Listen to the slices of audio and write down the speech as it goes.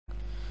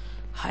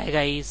Hi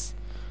guys,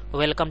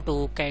 welcome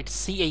to CAD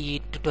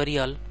CAE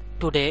tutorial.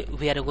 Today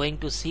we are going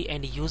to see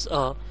and use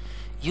a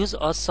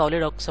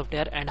Solidworks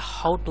software and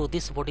how to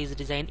this body is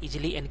designed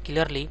easily and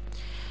clearly.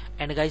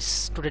 And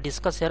guys, today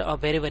discuss here a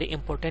very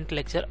important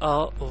lecture,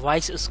 a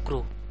vice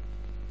screw.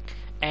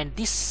 And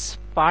this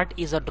part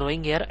is a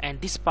drawing here,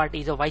 and this part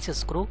is a vice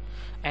screw,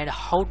 and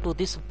how to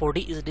this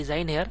body is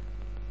designed here.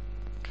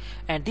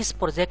 And this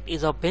project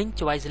is a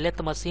bench wise lathe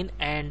machine,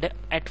 and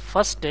at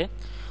first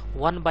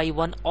one by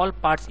one all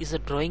parts is a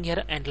drawing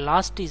here, and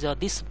last is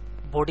this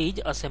body is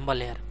assembled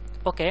here.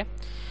 Okay,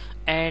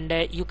 and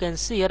you can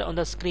see here on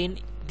the screen,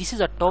 this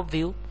is a top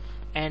view,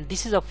 and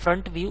this is a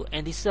front view,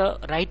 and this is a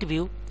right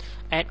view,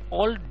 and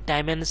all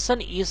dimension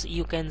is,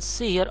 you can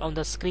see here on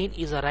the screen,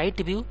 is a right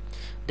view.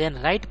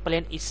 Then right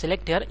plane is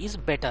select here is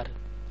better,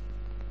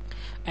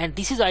 and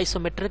this is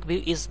isometric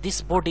view is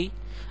this body,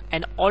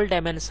 and all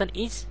dimension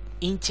is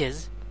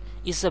inches,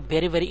 is a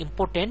very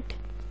important.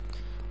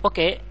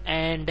 Okay,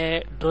 and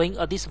drawing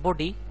this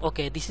body.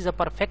 Okay, this is a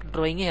perfect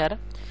drawing here,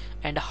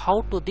 and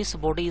how to this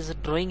body is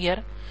drawing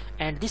here.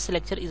 And this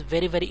lecture is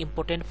very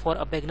important for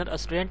a beginner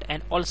student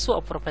and also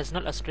a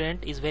professional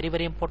student, is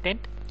very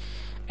important.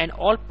 And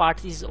all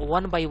parts is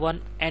one by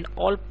one, and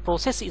all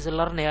process is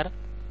learn here.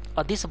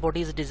 This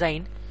body is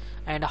designed,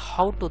 and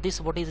how to this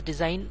body is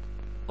designed.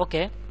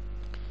 Okay,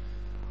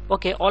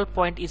 all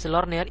point is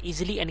learn here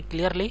easily and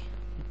clearly,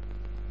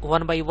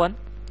 one by one.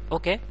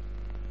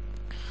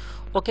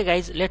 Okay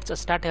guys, let's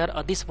start here.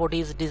 This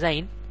body is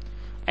designed.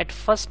 At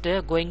first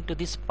going to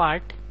this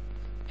part,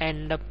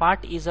 and the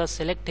part is a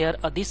select here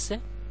this,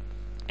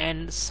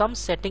 and some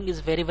setting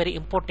is very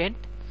important.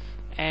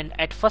 And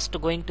at first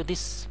going to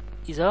this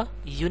is a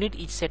unit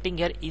is setting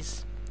here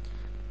is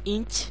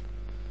inch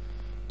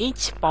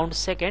pound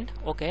second.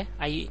 Okay,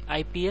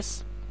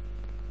 IPS.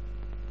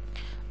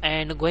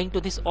 And going to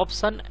this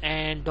option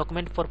and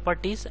document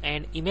properties,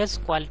 and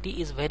image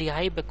quality is very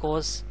high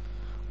because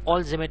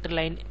all geometry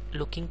line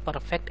looking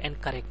perfect and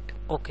correct.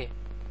 Okay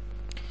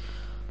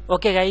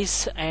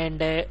guys,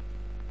 and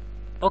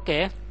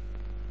okay,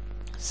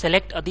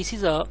 select this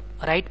is a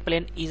right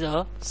plane is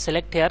a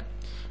select here,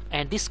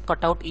 and this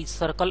cutout is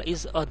circle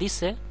is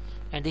this,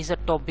 and this is a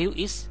top view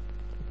is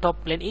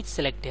top plane is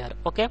select here.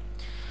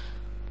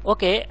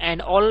 Okay,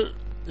 and all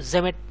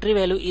geometry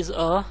value is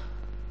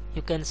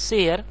you can see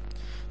here,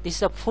 this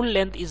is a full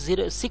length is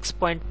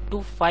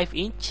 6.25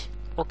 inch.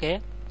 Okay,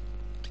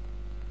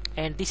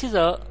 and this is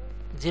a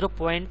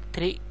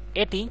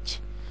 0.38 inch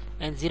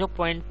and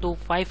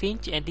 0.25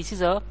 inch, and this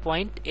is a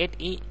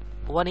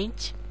 0.81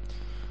 inch.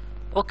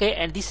 Okay,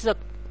 and this is a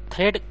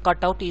thread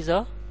cutout is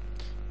a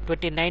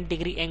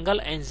 29-degree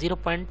angle, and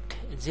 0.08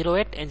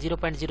 and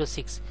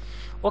 0.06.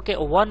 Okay,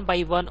 one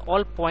by one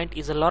all point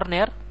is a learn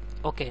here.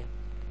 Okay,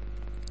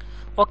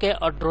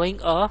 a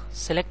drawing a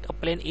select a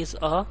plane is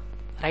a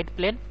right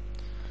plane.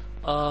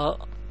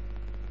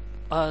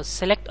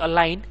 Select a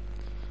line.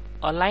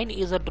 A line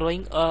is a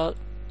drawing a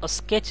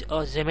sketch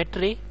a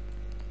geometry,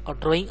 or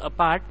drawing a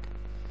part.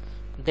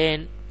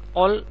 Then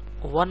all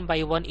one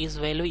by one is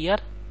value here.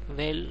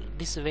 Well,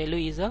 this value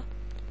is a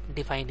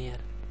define here.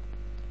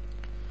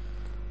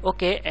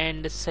 Okay,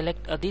 and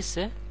select this.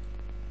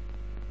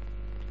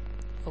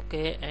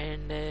 Okay,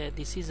 and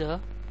this is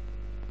a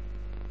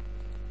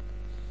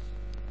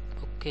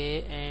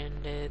okay,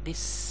 and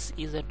this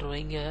is a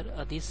drawing here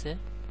this.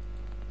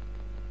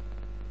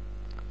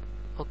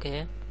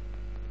 Okay,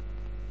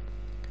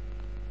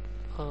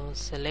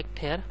 select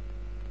here.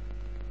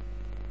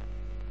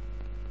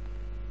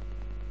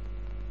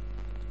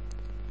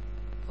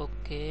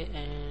 Okay,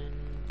 and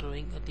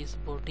drawing this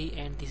body,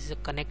 and this is a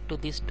connect to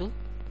this to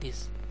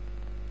this.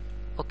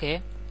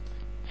 Okay,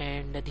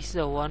 and this is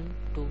a 1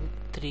 2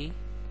 3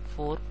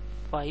 4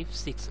 5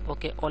 6.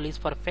 Okay, all is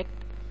perfect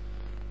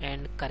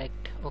and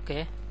correct.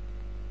 Okay,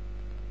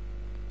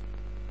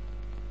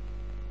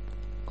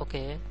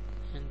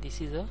 and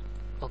this is a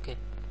okay,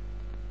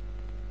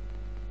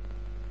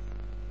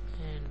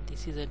 and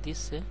this is a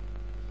this,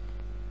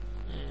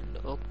 and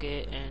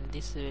okay, and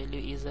this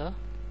value is a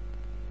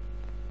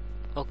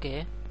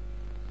okay,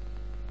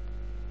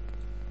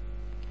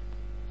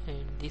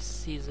 and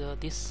this is a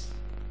this.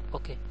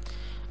 Okay,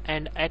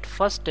 and at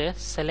first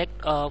select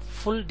a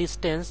full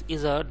distance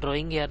is a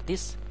drawing here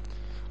this.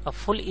 A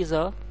full is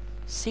a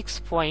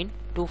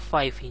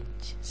 6.25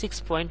 inch.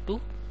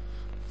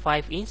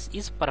 6.25 inch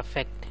is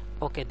perfect.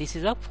 Okay, this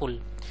is a full,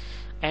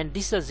 and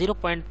this is a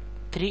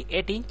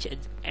 0.38 inch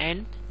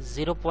and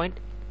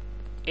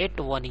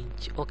 0.81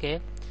 inch.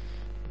 Okay,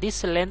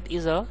 this length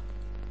is a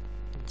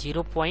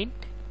 0.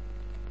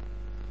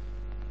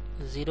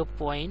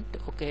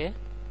 Okay,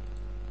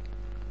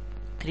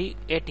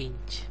 38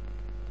 inch.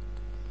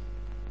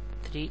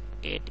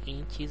 38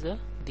 inch is a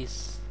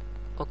this.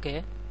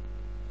 Okay,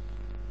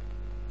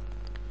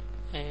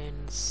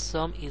 and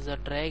some is a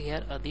drag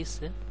here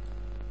this.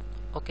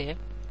 Okay,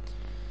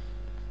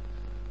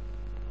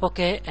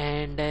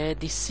 and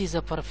this is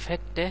a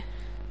perfect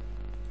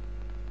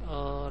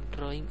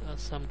drawing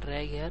some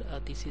drag here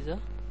this is a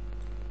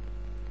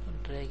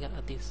drag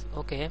this.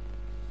 Okay,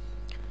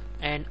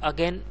 and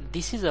again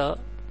this is a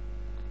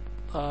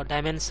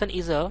dimension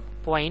is a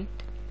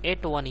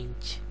 0.81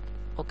 inch.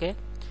 Okay,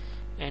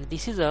 and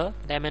this is a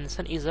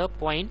dimension is a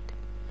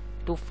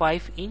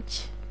 0.25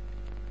 inch,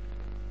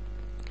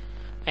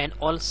 and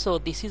also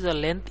this is a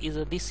length is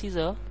a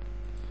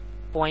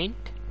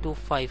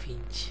 0.25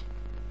 inch.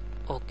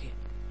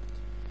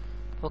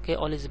 Okay,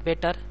 all is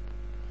better.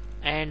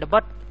 And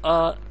but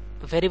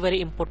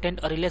very important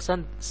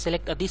relation,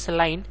 select this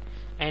line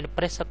and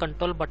press a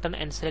control button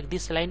and select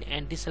this line,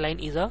 and this line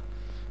is a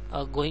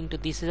going to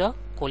this is a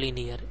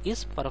collinear,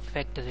 is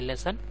perfect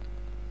relation,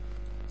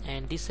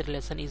 and this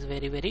relation is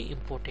very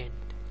important.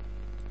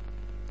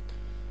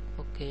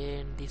 Okay,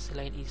 and this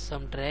line is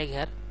some drag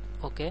here.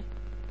 Okay,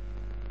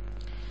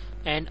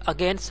 and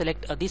again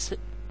select this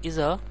is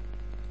a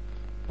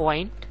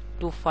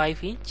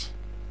 0.25 inch.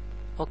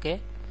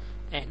 Okay,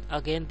 and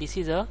again this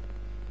is a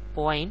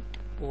 0.13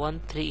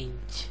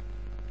 inch.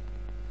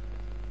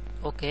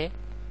 Okay,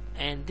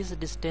 and this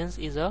distance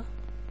is a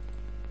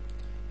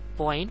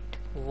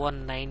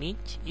 0.19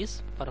 inch,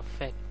 is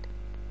perfect.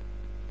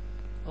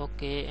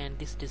 Okay, and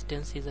this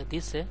distance is a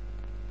this,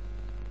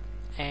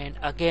 and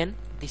again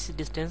this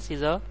distance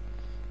is a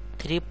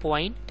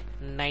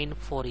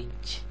 3.94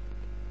 inch.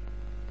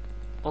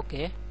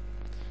 Okay,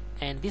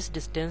 and this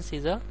distance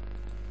is a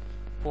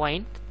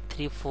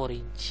 0.34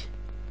 inch.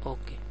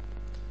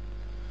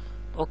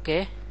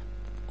 Okay,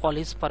 all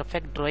is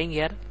perfect drawing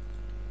here,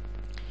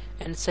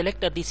 and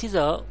select this is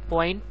a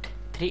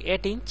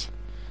 0.38 inch,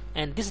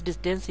 and this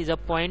distance is a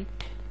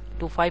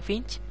 0.25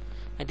 inch,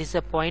 and this is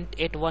a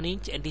 0.81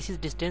 inch, and this is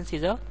distance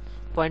is a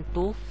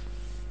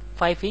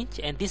 0.25 inch,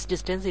 and this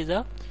distance is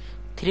a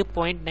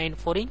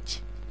 3.94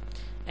 inch,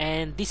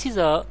 and this is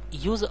a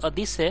use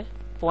this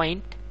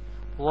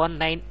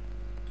 0.19,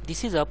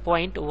 this is a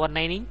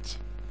 0.19 inch,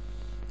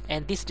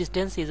 and this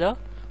distance is a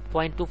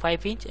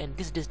 0.25 inch, and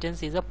this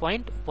distance is a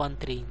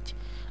 0.13 inch,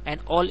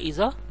 and all is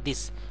a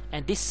this,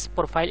 and this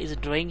profile is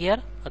drawing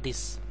here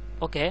this.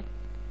 Okay,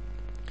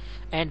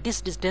 and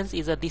this distance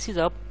is a this is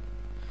a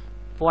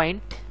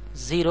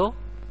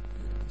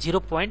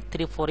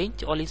 0.34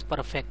 inch, all is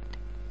perfect.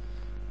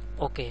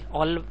 Okay,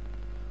 all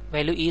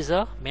value is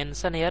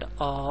mentioned here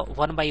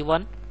one by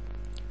one.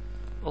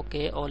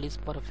 Okay, all is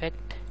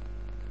perfect,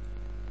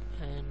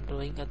 and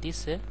drawing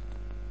this.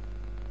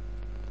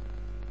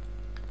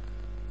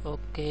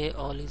 Okay,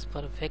 all is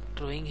perfect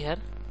drawing here.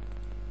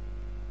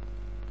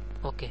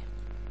 Okay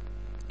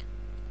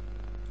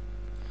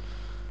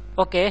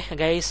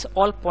guys,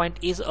 all point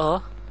is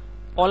all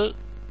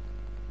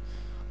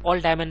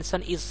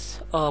dimension is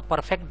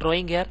perfect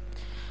drawing here,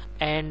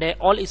 and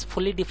all is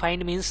fully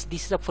defined, means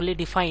this is a fully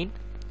defined.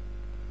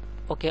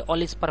 Okay,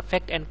 all is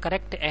perfect and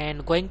correct,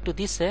 and going to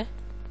this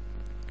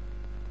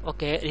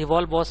okay,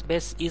 revolve boss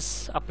base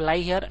is apply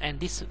here, and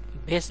this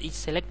base is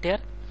select here,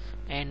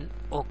 and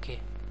okay,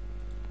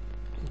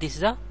 this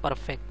is a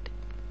perfect.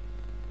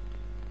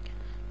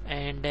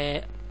 And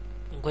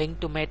going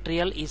to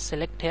material is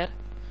select here,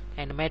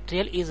 and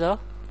material is a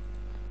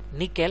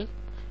nickel,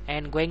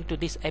 and going to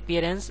this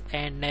appearance,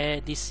 and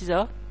this is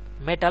a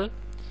metal,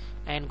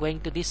 and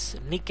going to this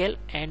nickel,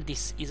 and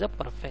this is a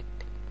perfect.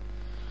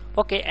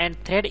 Okay, and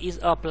thread is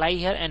apply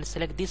here, and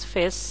select this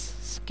face,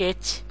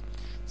 sketch,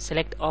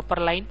 select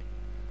upper line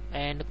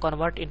and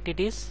convert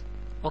entities.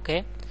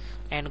 Okay,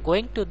 and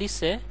going to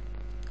this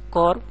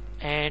curve,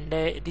 and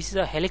this is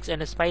a helix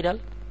and a spiral.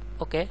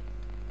 Okay,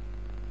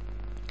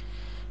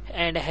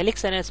 and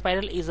helix and a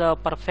spiral is a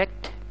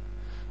perfect,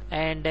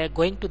 and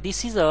going to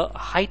this is a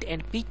height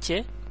and pitch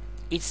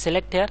is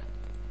select here.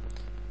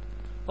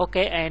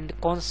 Okay, and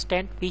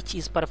constant pitch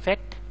is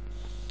perfect,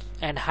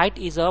 and height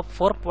is a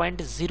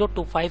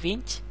 4.025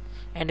 inch,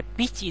 and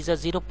pitch is a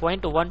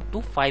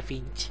 0.125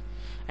 inch,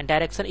 and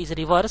direction is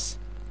reverse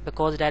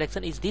because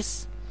direction is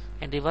this,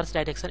 and reverse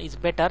direction is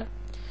better,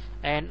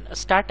 and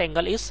start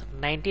angle is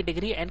 90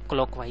 degree and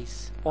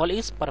clockwise. All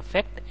is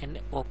perfect and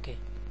okay.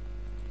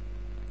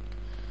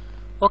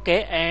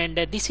 Okay, and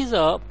this is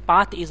a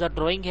path is a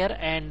drawing here,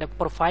 and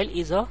profile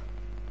is a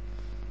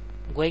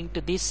going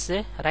to this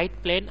right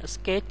plane,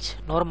 sketch,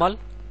 normal.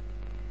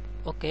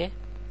 Okay,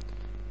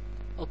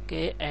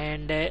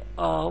 and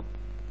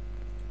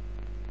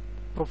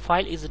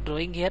profile is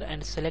drawing here,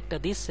 and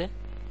select this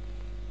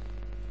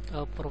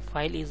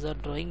profile is a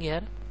drawing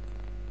here.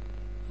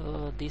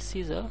 This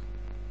is a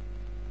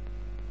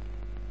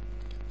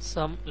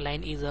some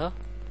line is a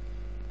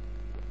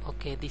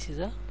okay, this is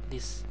a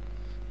this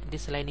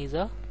line is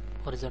a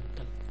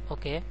horizontal.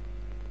 Okay,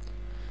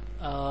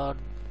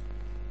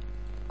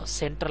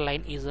 center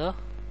line is a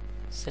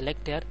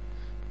select here,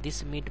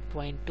 this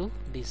midpoint to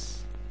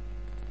this,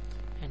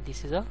 and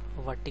this is a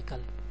vertical.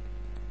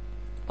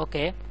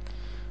 Okay,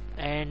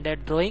 and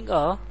drawing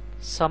a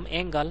some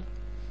angle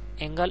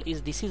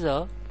is this is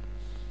a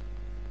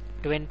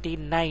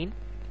 29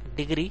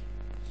 degree.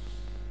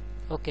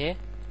 Okay,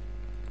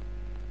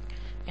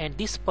 and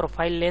this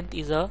profile length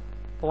is a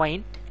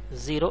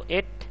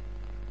 0.08,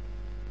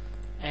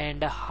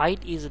 and height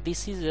is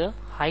this is a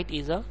height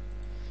is a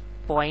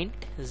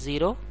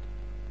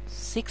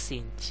 0.06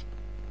 inch.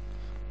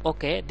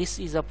 okay, this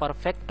is a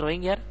perfect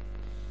drawing here,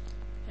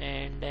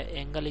 and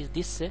angle is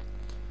this,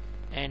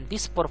 and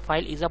this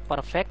profile is a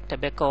perfect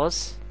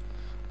because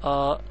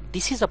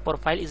this is a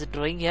profile is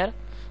drawing here.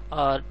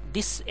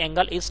 This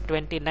angle is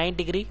 29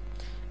 degree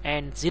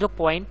and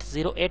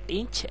 0.08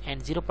 inch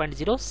and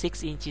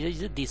 0.06 inch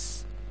is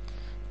this.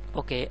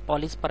 Okay,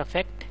 all is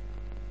perfect.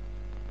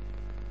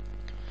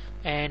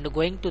 And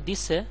going to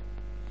this,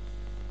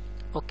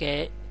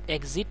 okay,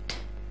 exit,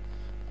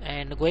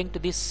 and going to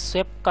this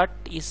sweep cut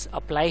is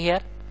apply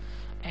here,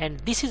 and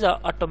this is a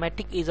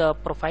automatic is a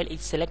profile is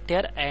select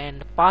here,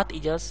 and path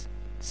is just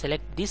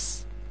select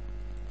this.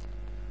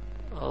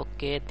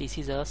 Okay, this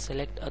is a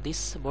select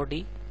this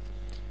body,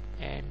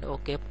 and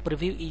okay,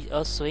 preview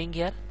is showing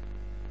here.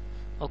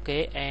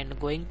 Okay, and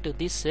going to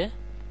this,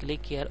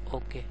 click here.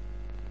 Okay,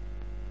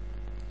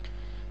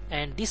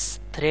 and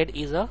this thread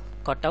is a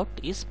cutout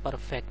is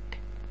perfect.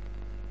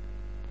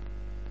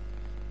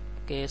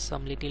 Okay,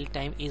 some little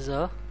time is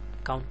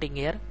counting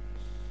here,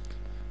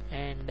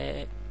 and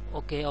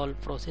okay, all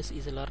process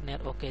is learn here.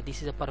 Okay,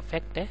 this is a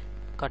perfect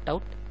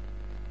cutout,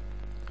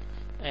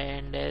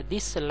 and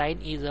this line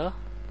is a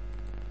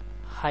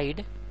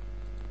hide.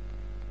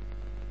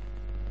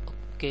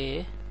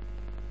 Okay,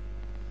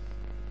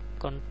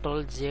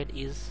 Control Z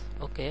is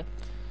okay,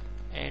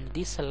 and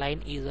this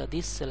line is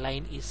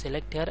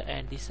select here,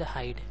 and this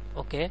hide.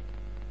 Okay,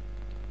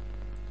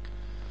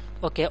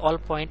 okay, all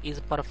point is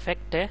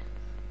perfect.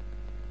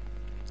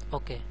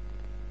 Okay,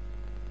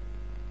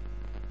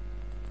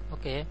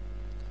 okay,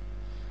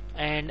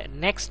 and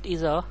next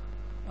is a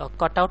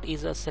cutout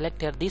is a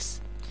select here this,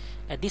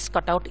 this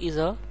cutout is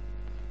a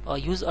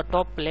use a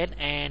top plane,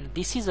 and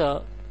this is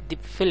a the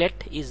fillet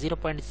is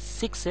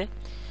 0.6,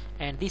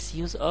 and this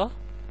use a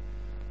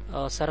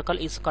circle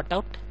is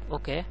cutout.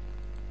 Okay,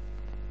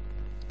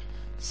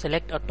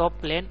 select a top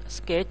plane,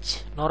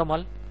 sketch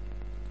normal.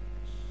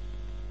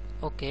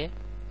 Okay,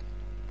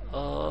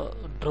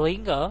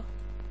 drawing a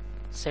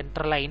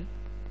center line.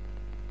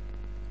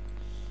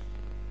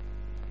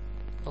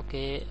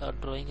 Okay,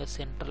 drawing a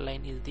center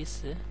line is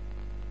this.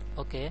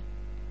 Okay,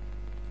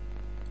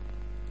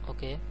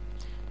 okay,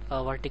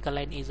 vertical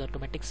line is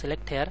automatic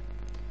select here,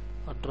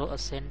 draw a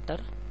center.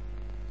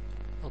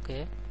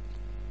 Okay,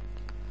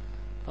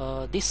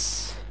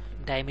 this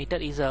diameter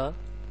is a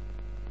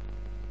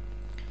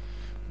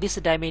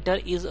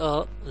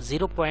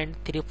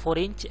 0.34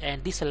 inch,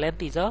 and this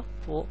length is a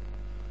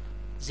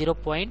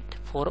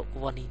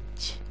 0.41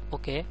 inch.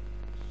 Okay,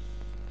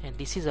 and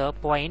this is a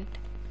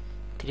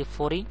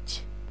 0.34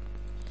 inch,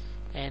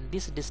 and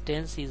this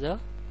distance is a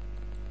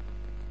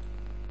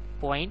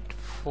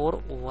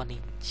 0.41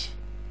 inch.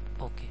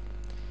 Okay,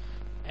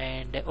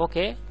 and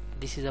okay,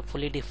 this is a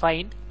fully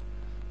defined,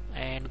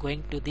 and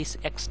going to this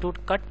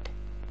extrude cut,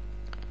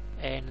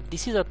 and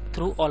this is a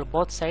through all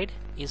both side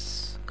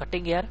is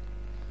cutting here,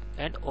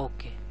 and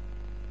okay,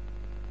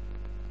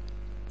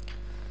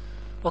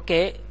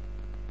 okay.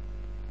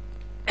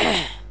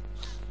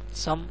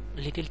 Some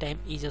little time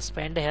is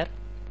spent here,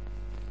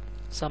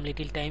 some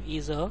little time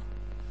is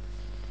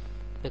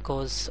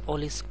because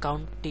all is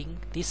counting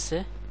this.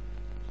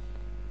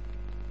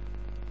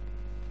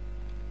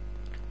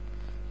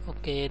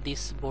 Okay,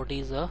 this body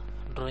is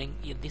drawing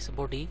in this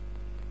body.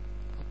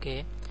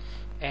 Okay,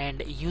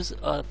 and use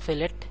a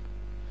fillet.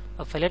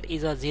 A fillet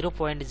is a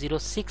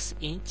 0.06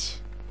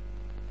 inch.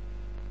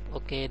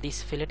 Okay,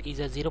 this fillet is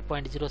a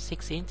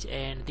 0.06 inch,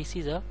 and this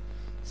is a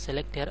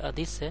select here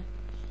this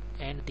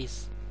and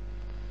this.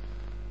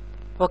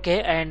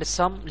 Okay, and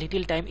some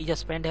little time is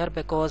spent here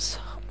because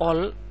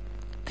all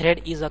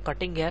thread is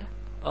cutting here,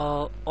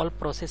 all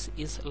process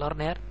is learn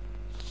here.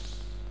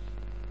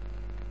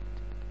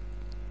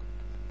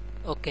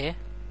 Okay,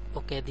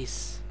 okay,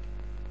 this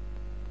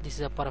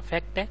is a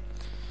perfect,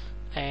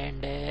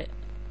 and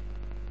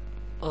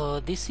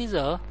this is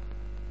a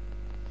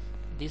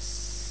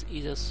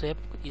sweep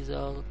is a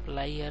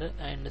apply here,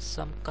 and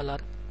some color,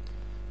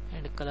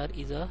 and color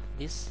is a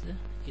this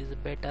is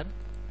better.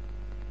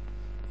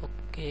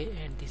 Okay,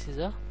 and this is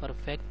a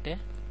perfect.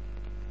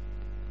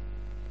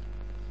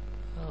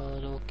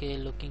 Okay,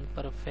 looking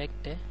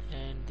perfect,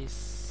 and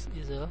this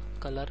is a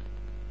color,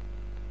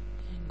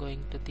 and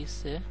going to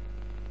this,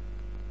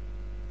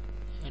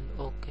 and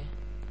okay,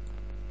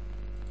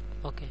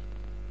 okay,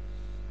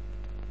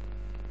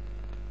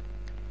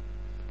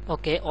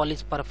 okay, all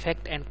is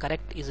perfect and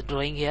correct is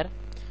drawing here,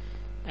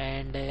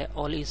 and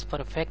all is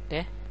perfect,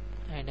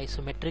 and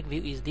isometric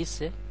view is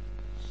this.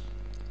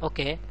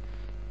 Okay,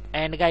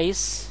 and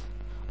guys,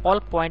 all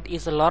point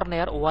is learn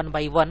here one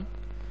by one,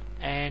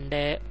 and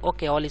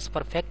okay, all is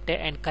perfect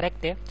and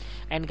correct,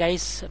 and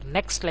guys,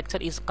 next lecture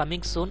is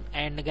coming soon,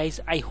 and guys,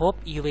 I hope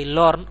you will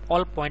learn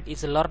all point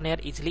is learn here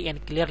easily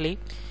and clearly.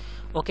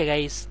 Okay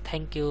guys,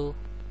 thank you.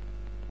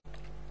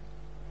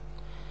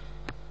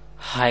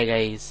 Hi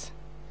guys,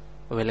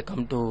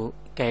 welcome to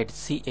CAD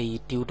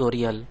CAE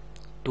tutorial.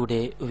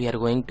 Today we are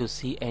going to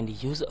see and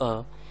use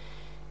a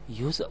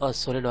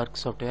Solidworks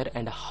software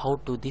and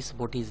how to this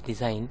body is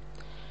designed,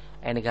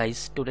 And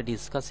guys, today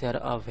discuss here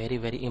a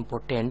very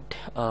important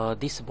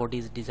this body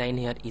is designed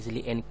here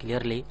easily and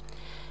clearly,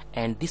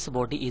 and this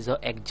body is a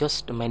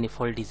exhaust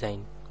manifold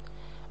design.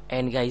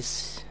 And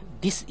guys,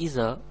 this is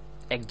a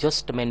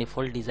exhaust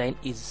manifold design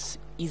is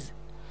this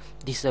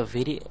is a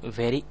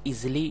very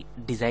easily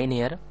designed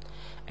here,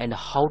 and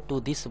how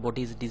to this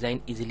body is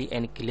designed easily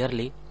and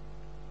clearly.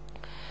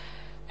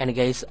 And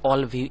guys,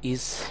 all view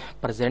is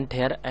present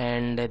here,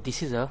 and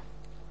this is a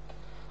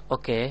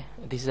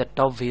this is a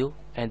top view,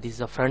 and this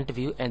is a front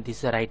view, and this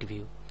is a right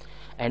view,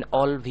 and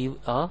all view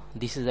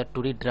this is a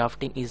 2D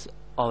drafting is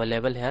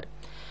available here.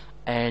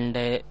 And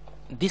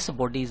this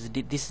body is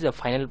this is a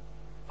final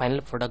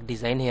product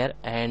design here,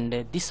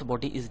 and this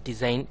body is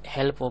designed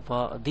help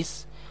of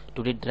this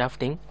 2D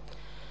drafting,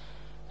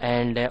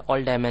 and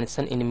all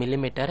dimension in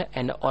millimeter,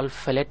 and all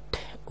fillet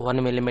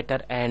 1 millimeter,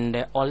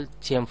 and all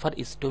chamfer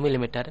is 2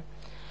 millimeter.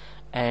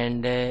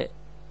 And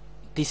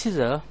this is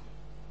a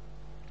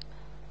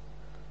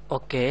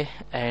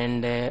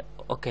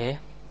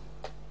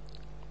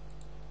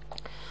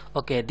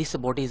this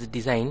body is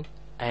designed,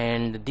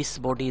 and this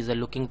body is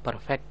looking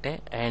perfect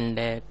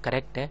and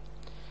correct,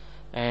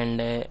 and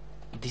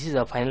this is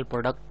a final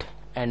product.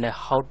 And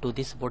how to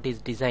this body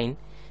is designed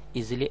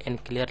easily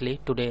and clearly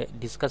today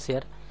discuss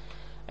here,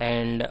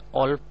 and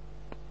all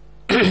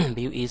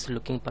view is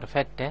looking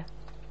perfect,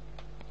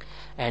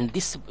 and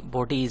this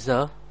body is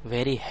a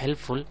very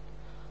helpful.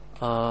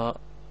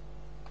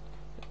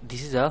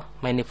 This is a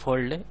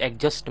manifold,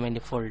 exhaust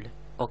manifold.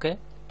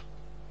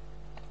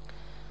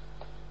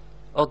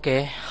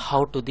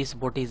 How to this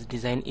body is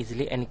designed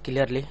easily and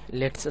clearly.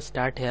 Let's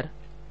start here.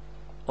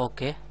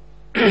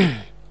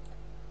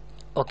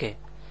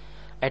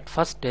 At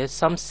first,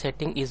 some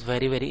setting is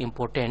very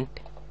important,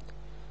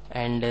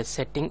 and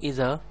setting is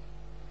a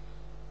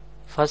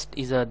first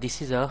is a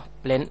this is a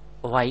plain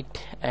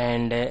white,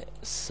 and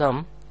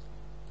some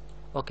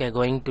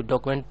going to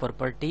document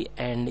property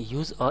and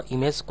use a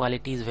image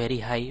quality is very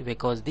high,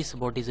 because this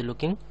body is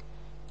looking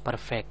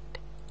perfect.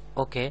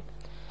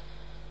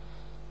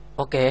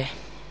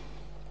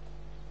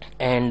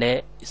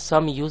 And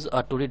some use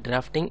a 2D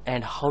drafting,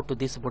 and how to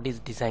this body is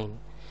designed.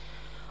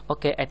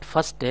 At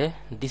first,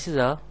 this is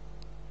a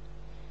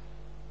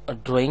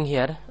drawing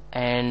here,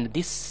 and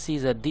this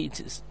is a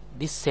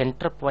this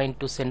center point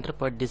to center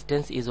point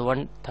distance is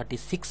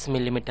 136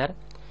 millimeter,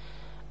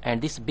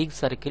 and this big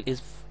circle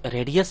is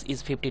radius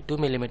is 52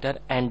 millimeter,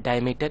 and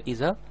diameter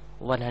is a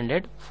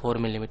 104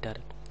 millimeter.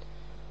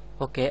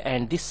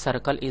 And this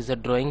circle is a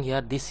drawing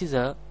here. This is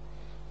a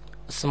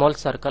small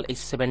circle is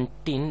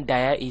 17,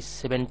 dia is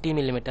 70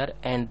 millimeter,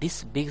 and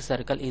this big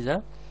circle is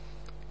a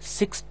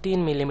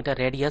 16 millimeter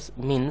radius,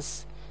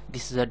 means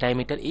this is a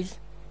diameter is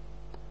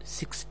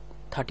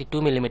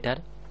 32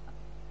 millimeter,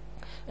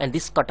 and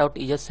this cutout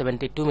is a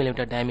 72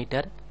 millimeter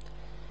diameter.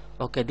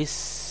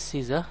 This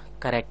is a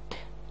correct,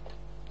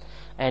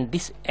 and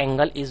this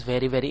angle is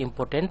very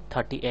important,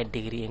 38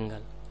 degree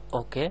angle.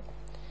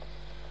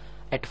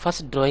 At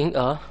first, drawing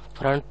a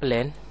front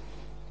plane,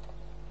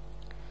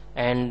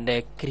 and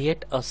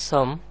create a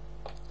some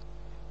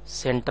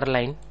center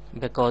line,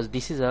 because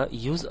this is a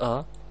use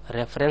a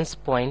reference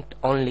point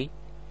only,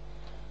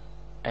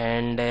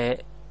 and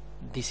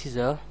this is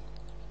a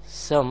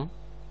some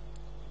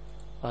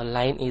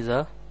line is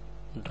a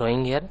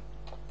drawing here.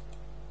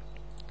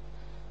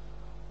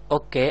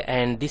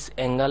 And this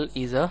angle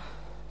is a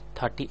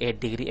 38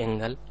 degree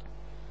angle,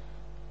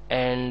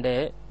 and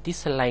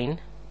this line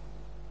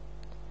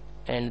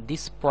and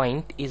this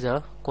point is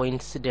a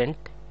coincident.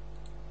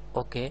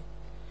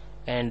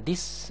 And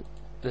this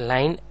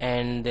line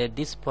and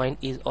this point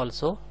is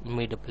also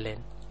mid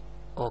plane.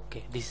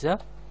 This is a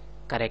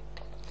correct,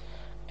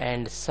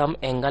 and some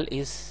angle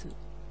is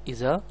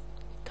a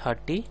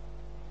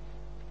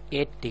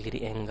 38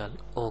 degree angle.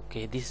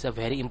 This is a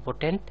very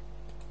important.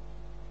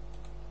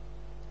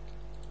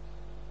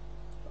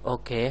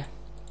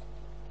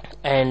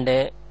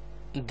 And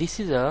this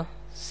is a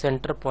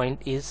center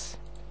point is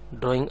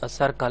drawing a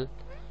circle,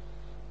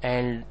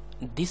 and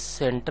this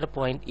center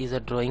point is a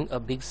drawing a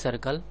big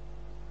circle.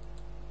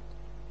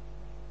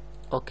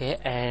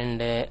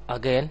 And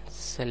again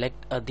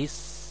select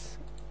this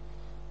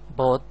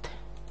both.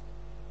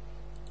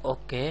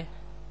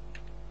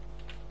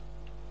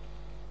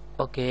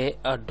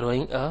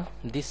 Drawing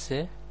this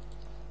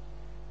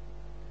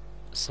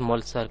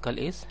small circle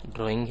is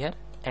drawing here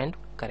and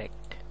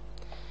correct,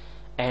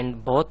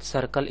 and both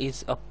circle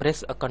is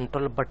press a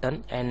control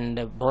button,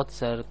 and both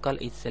circle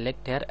is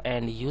select here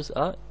and use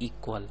a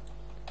equal.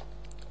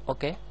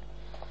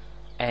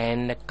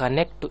 And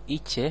connect to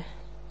each.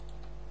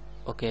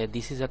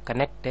 This is a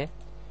connect,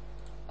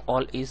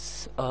 all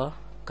is a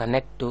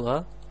connect to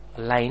a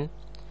line,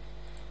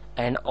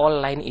 and all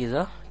line is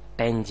a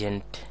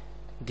tangent.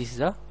 This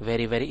is a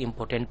very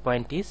important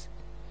point is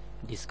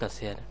discuss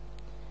here.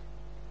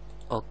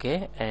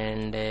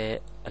 And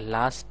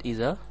last is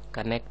a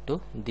connect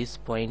to this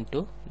point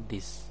to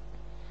this,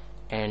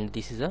 and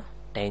this is a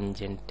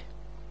tangent.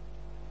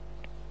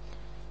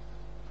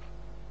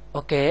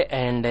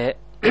 And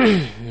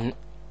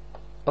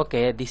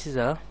this is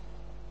a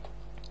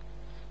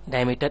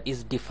diameter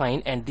is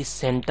defined, and this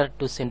center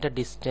to center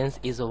distance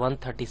is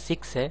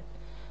 136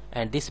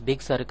 and this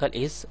big circle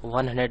is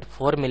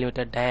 104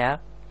 millimeter dia,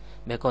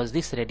 because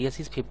this radius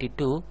is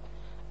 52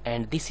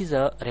 and this is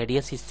a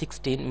radius is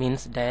 16,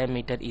 means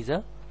diameter is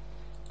a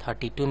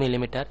 32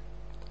 millimeter.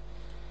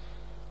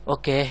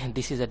 Okay,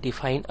 this is a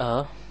defined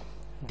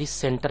this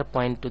center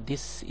point to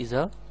this is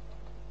a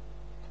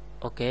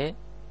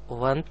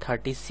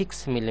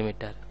 136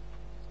 millimeter.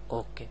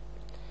 Okay,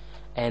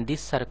 and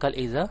this circle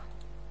is a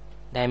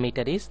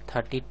diameter is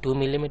 32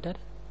 millimeter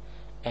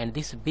and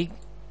this big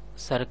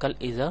circle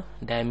is a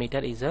diameter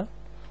is a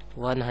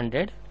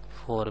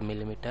 104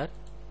 millimeter.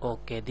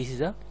 Okay, this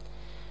is a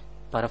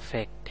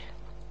perfect,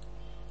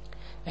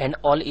 and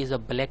all is a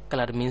black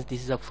color, means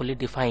this is a fully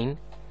defined.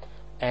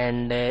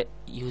 And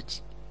you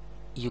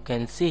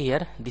can see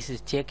here, this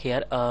is check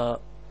here,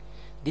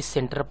 this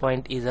center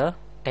point is a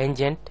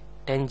tangent,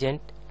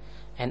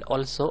 and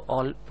also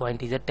all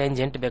point is a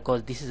tangent,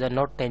 because this is a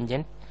not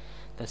tangent.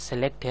 The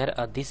select here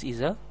this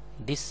is a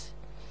this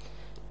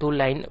two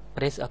line,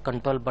 press a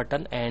control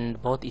button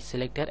and both is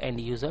selected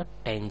and use a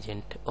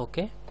tangent.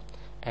 Okay,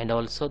 and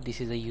also this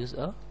is a use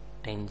a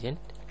tangent.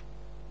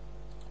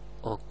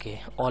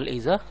 Okay, all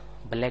is a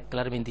black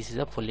color, means this is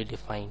a fully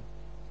defined.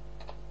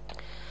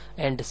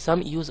 And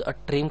some use a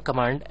trim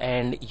command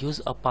and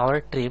use a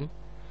power trim,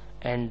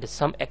 and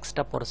some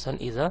extra portion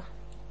is a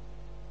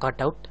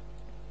cut out,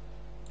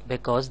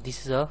 because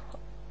this is a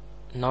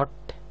not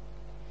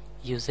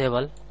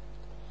usable,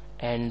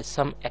 and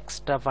some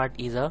extra part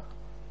is a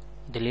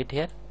delete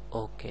here.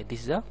 Okay,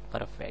 this is a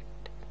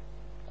perfect.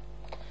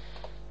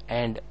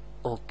 And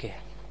okay,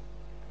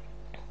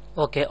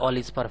 all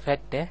is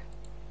perfect.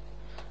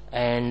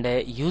 And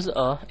use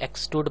a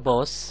extrude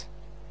boss,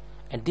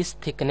 and this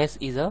thickness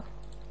is a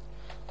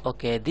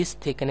this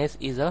thickness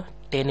is a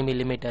 10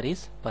 millimeter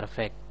is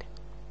perfect,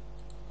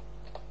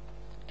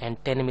 and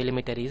 10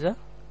 millimeter is a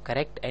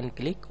correct, and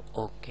click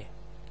OK.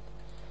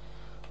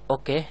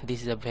 Okay,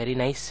 this is a very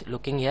nice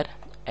looking here.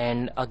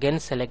 And again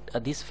select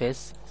this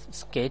face,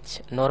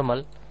 sketch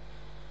normal,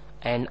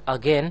 and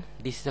again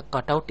this is a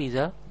cutout is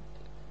a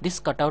this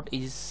cutout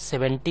is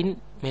 17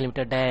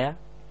 millimeter dia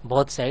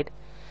both side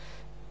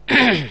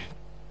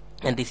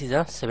and this is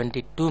a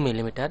 72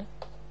 millimeter.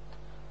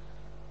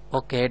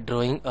 Okay,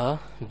 drawing a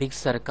big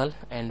circle,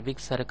 and big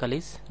circle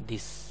is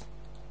this,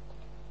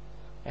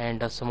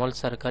 and a small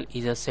circle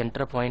is a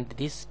center point,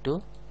 this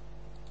to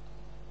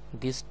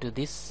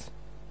this,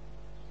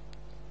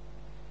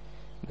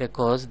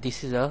 because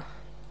this is a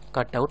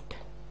cutout.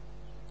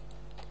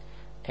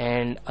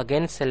 And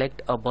again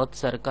select a both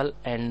circle,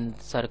 and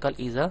circle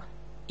is a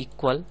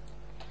equal,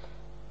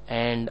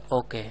 and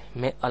okay,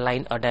 may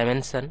align a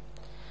dimension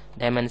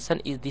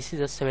is this is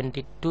a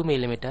 72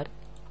 millimeter,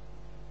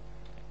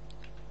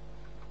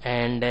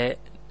 and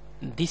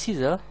this is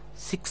a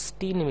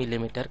 16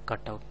 millimeter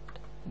cutout.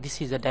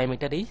 This is a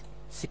diameter is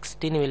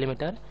 16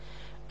 millimeter,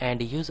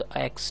 and use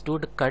a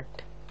extrude cut.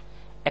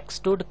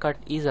 Extrude cut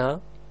is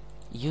a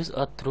use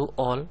a through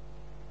all,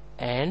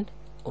 and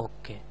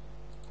okay,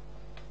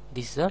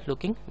 this is a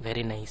looking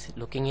very nice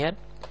looking here.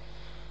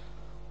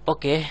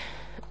 Okay,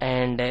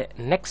 and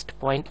next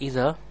point is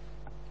a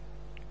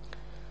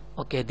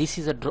this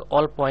is a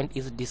all point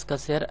is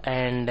discussed here.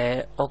 And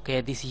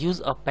okay, this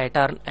use a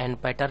pattern, and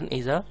pattern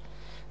is a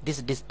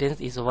this distance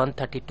is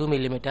 132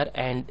 millimeter,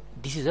 and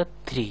this is a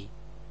 3,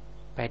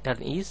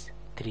 pattern is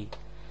 3.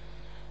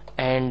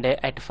 And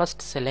at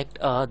first select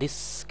this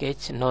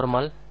sketch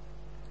normal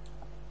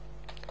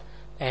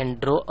and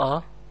draw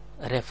a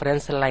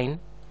reference line,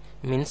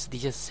 means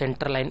this is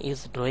center line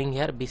is drawing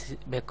here,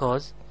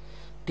 because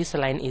this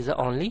line is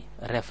only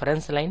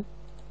reference line.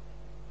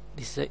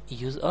 This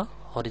use a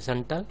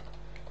horizontal.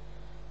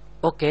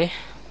 Okay,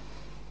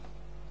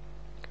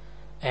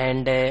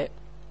 and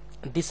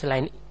this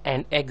line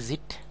and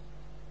exit,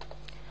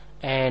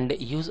 and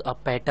use a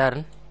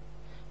pattern.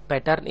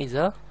 Pattern is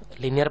a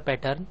linear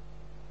pattern,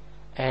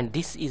 and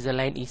this is a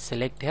line is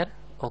select here.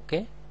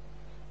 Okay,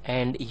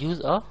 and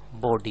use a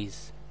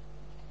bodies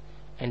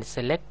and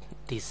select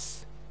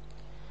this,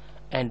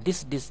 and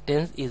this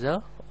distance is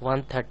a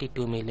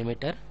 132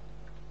 millimeter.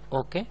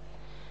 Okay,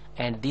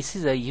 and this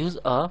is a use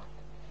a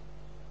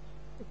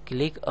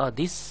click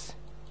this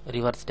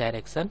reverse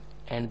direction,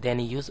 and then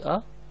use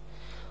a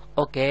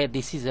okay,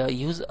 this is a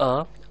use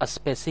a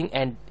spacing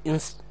and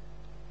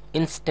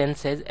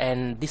instances,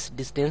 and this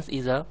distance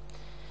is a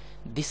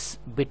this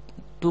bit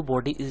two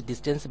body is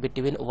distance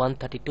between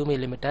 132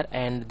 millimeter,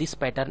 and this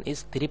pattern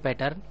is 3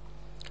 pattern.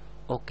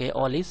 Okay,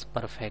 all is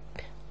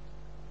perfect,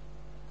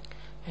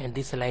 and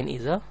this line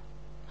is a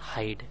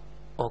hide.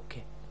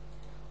 Okay,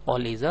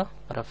 all is a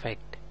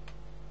perfect,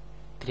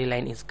 3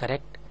 line is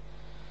correct.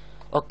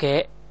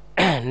 Okay,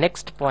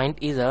 next point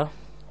is a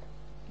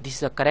this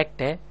is a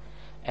correct,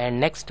 and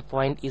next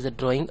point is a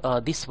drawing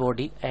this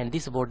body, and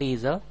this body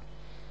is a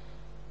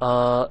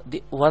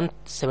the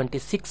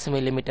 176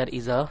 millimeter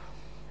is a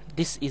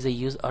this is a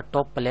use a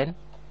top plane,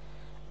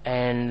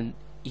 and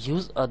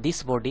use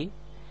this body,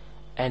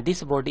 and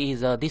this body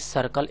is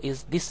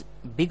this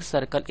big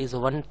circle is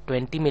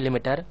 120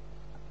 millimeter,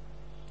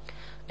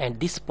 and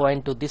this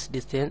point to this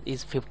distance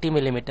is 50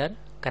 millimeter,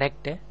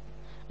 correct,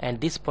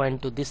 and this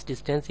point to this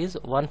distance is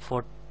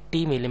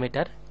 140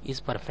 millimeter, is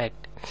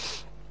perfect.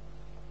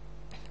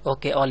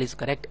 Okay, all is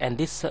correct. And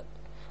this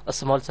a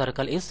small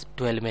circle is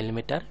 12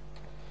 millimeter.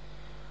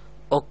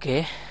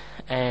 Okay,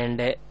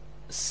 and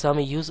some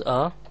use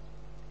a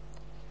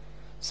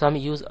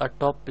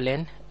top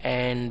plane,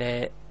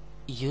 and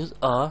use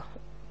a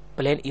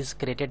plane is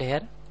created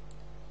here.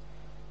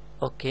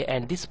 Okay,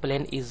 and this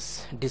plane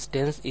is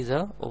distance is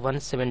a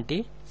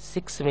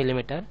 176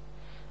 millimeter,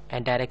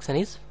 and direction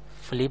is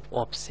flip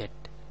offset.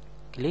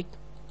 Click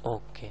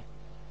OK.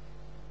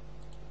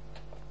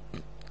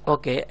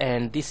 Okay,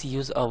 and this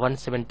use a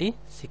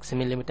 176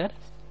 millimeter.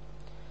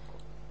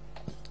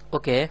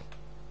 Okay,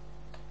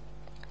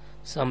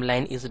 some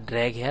line is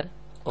drag here.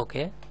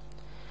 Okay,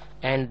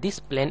 and this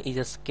plane is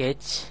a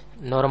sketch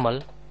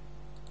normal.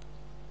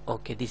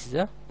 Okay, this is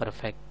a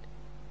perfect.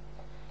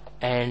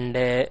 And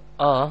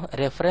a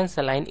reference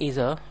line is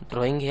a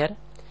drawing here,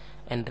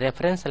 and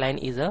reference line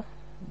is a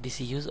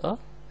this use a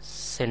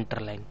center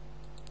line,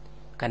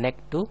 connect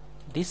to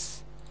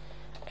this,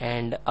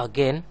 and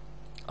again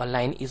a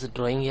line is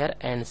drawing here,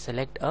 and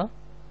select a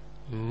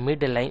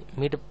mid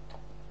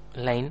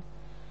line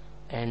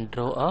and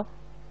draw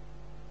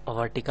a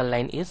vertical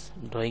line is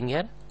drawing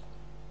here.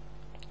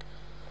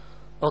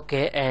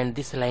 Okay, and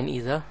this line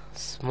is a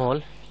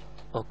small.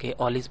 Okay,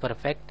 all is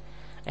perfect.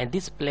 And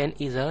this plane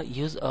is a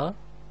use a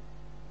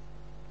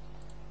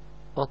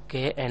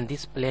okay, and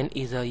this plane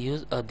is a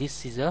use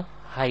this is a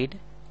hide.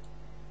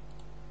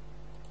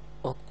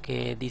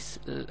 Okay, this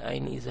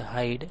line is a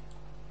hide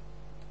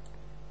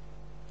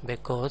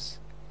because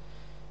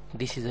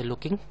this is a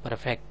looking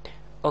perfect.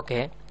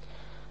 Okay,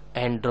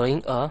 and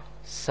drawing a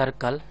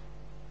circle,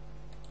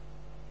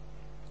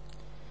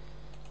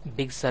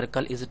 big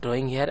circle is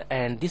drawing here,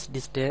 and this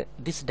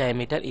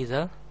diameter is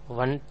a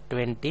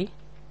 120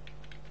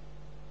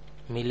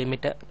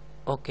 millimeter.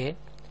 Okay,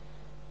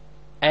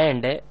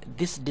 and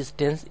this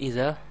distance is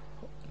a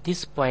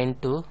this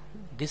point to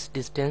this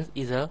distance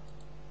is a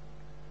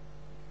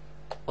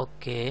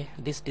okay,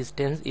 this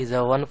distance is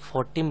a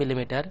 140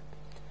 millimeter,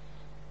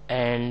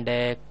 and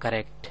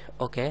correct.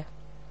 Okay,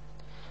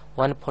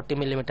 140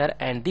 millimeter,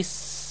 and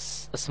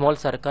this small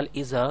circle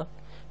is a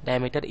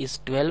diameter is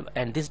 12,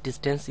 and this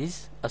distance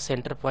is a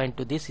center point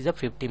to this is a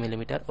 50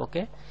 millimeter.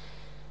 Okay,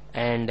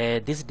 and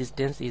this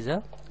distance is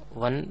a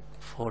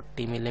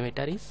 140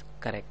 millimeter, is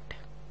correct.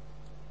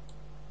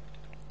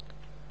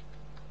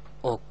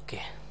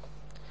 Okay,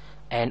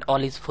 and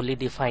all is fully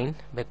defined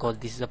because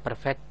this is a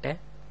perfect.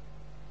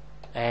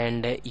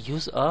 And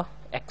use a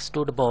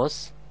extrude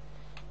boss.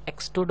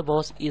 Extrude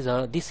boss is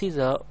a this is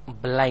a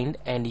blind,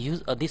 and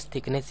use this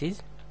thickness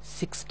is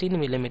 16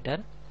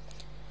 millimeter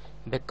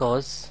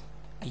because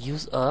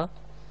use a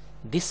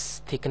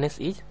this thickness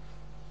is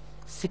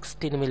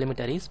 16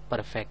 millimeter, is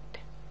perfect,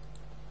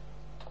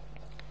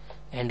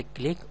 and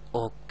click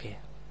OK.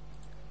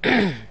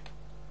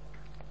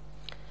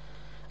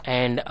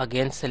 And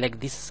again select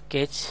this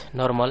sketch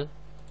normal,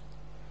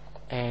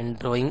 and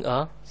drawing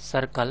a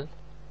circle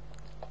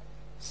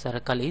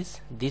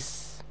is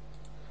this,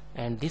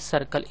 and this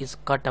circle is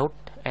cut out,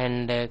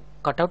 and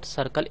cut out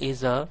circle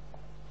is a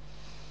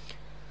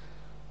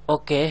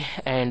okay,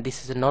 and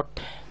this is not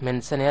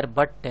mentioned here,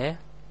 but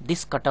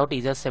this cutout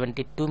is a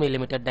 72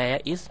 millimeter dia,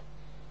 is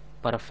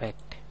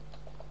perfect.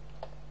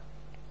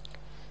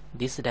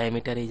 This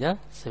diameter is a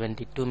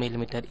 72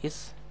 millimeter,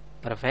 is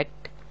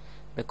perfect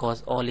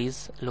because all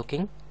is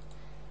looking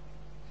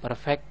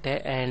perfect.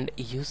 And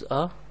use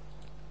a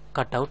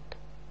cutout,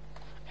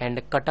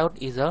 and cutout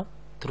is a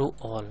through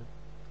all.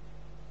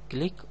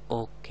 Click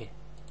OK.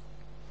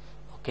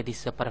 Okay,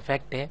 this is a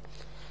perfect.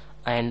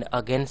 And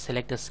again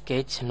select a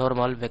sketch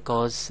normal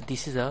because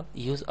this is a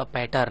use a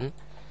pattern,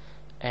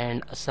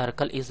 and a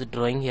circle is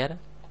drawing here.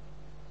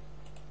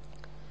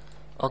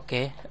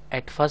 Okay,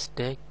 at first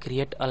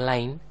create a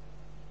line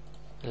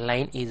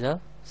is a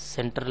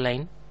center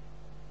line.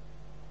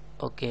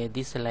 Okay,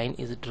 this line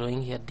is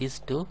drawing here, this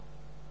to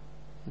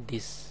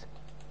this,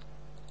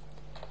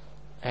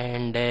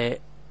 and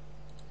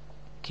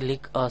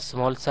click a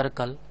small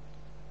circle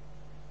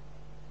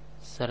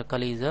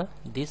is a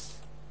this,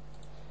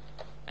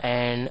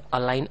 and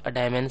align a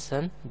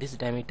dimension. This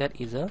diameter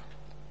is a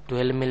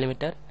 12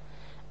 millimeter,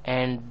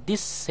 and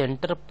this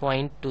center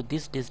point to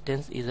this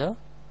distance is a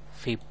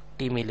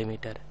 50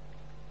 millimeter.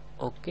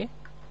 Okay,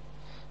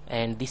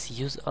 and this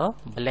use a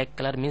black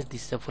color means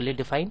this is a fully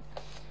defined,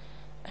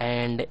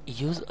 and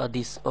use a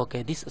this.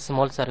 Okay, this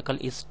small circle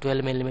is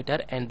 12 millimeter,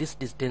 and this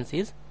distance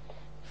is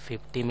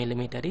 50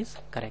 millimeter, is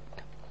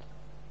correct.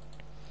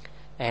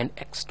 And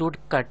extrude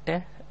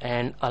cut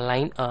and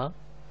align a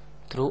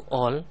through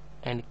all,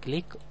 and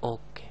click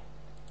OK.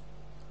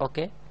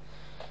 Okay,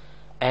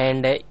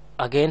 and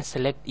again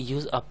select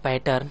use a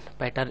pattern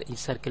is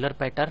circular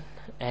pattern,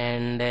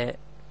 and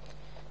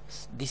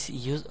this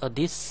use a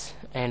this,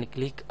 and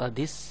click a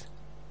this,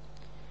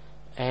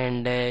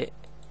 and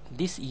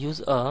this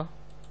use a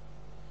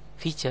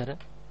feature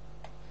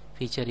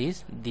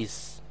is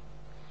this,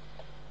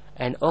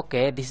 and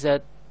okay, this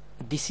is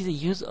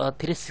use a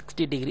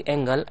 360-degree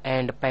angle,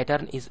 and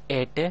pattern is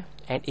 8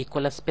 and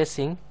equal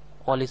spacing,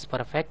 all is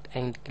perfect,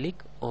 and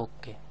click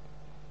OK.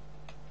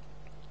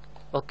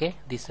 Okay,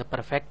 this is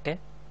perfect.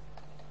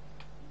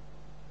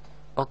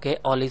 Okay,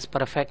 all is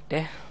perfect,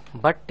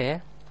 but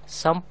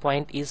some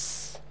point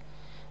is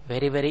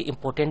very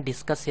important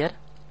discuss here.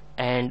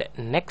 And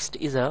next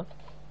is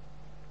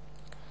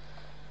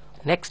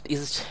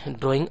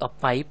drawing a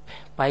pipe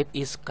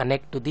is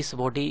connect to this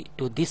body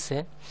to this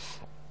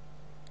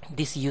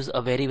this use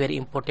a very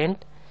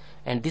important,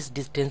 and this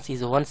distance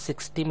is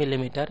 106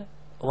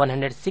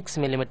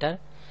 millimeter,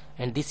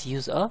 and this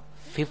use a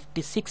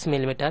 56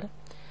 millimeter,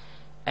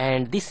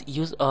 and this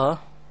use a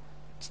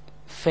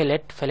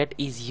fillet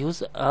is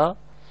use a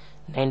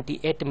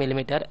 98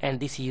 millimeter, and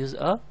this use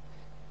a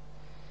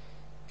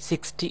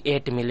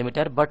 68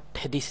 millimeter, but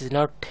this is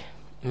not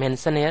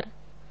mentioned here,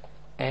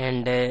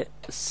 and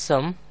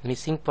some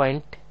missing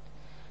point,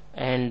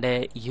 and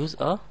use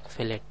a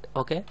fillet.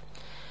 Okay,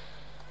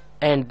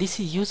 and this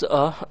is use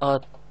a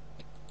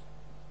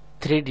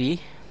 3D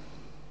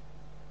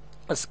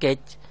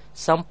sketch.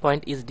 Some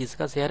point is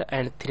discussed here,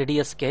 and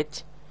 3D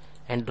sketch,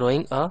 and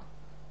drawing a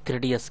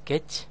 3D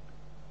sketch,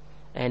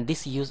 and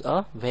this use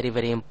a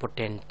very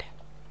important.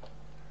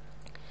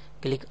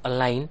 Click a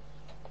line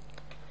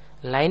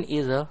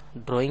is a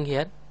drawing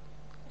here,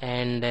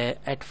 and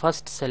at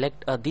first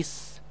select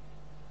this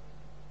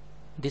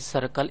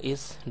circle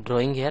is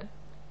drawing here,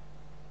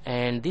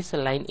 and this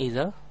line is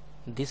a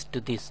this to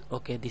this.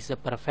 Okay, this is a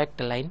perfect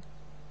line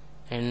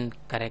and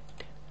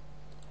correct,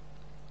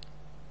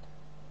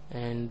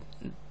 and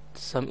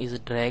some is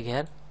drag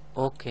here.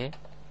 Okay,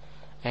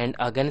 and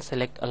again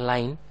select a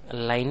line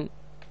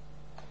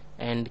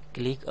and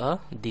click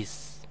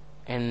this,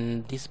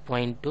 and this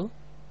point to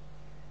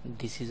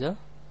this is a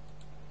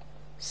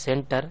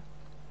center,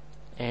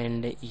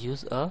 and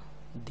use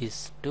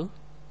this to.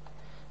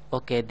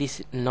 Okay,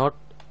 this not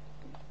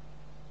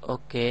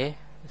okay,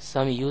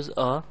 some use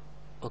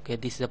okay,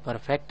 this is a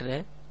perfect.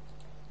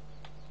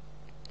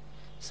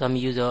 Some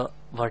use a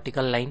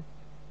vertical line.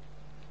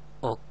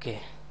 Okay,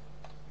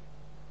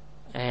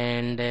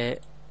 and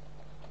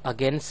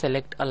again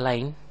select a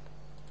line,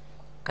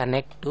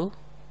 connect to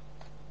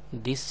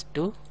this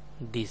to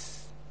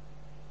this.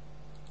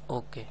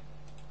 Okay,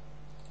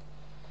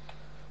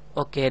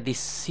 okay,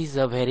 this is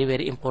a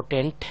very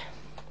important,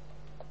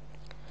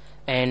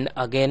 and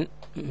again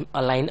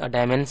align a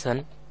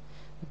dimension.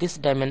 This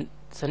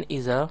dimension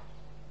is a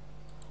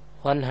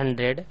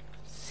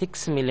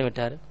 106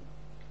 millimeter.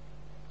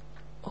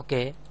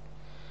 Okay,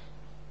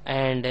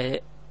 and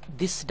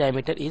this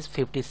diameter is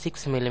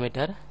 56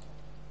 millimeter.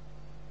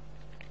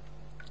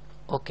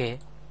 Okay,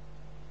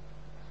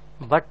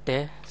 but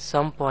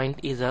some point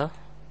is a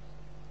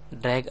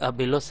drag a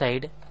below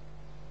side,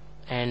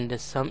 and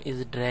some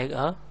is drag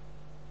a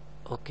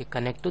okay,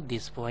 connect to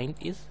this point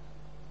is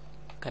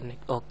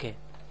connect. Okay,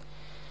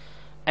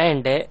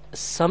 and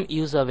some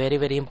use a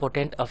very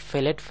important a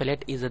fillet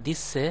is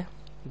this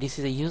this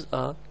is a use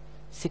a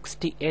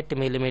 68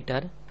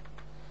 millimeter,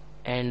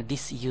 and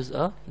this use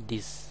a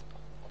this,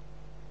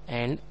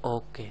 and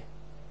okay,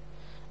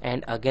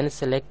 and again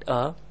select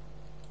a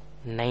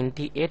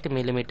 98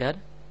 millimeter,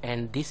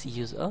 and this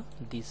use a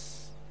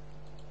this.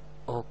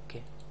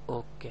 Okay,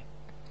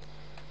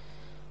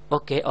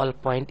 okay, all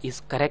point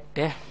is correct,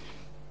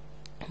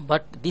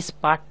 but this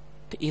part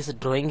is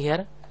drawing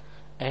here,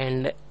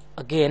 and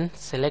again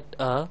select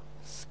a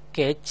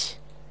sketch,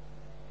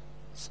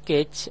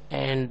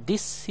 and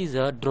this is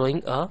a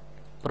drawing a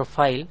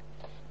profile,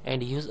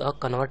 and use a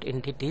convert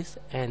entities,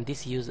 and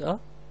this use a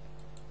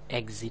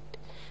exit.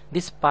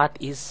 This path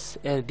is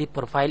the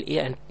profile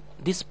here, and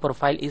this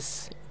profile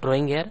is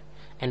drawing here,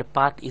 and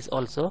path is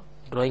also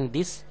drawing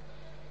this,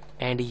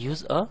 and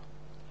use a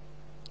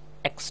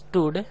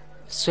extrude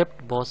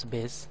swept boss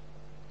base,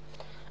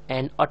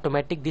 and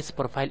automatic this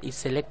profile is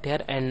select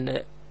here,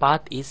 and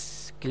path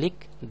is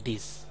click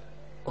this.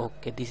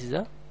 Okay, this is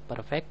a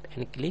perfect,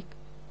 and click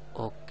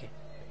OK.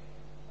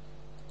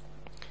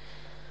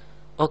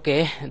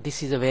 Okay,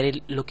 this is a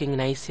very looking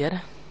nice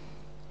here,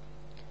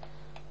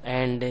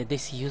 and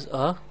this use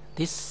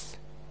this.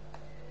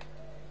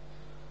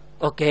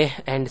 Okay,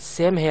 and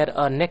same here.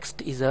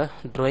 Next is a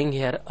drawing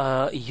here.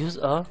 Use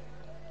a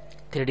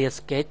 3D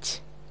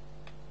sketch,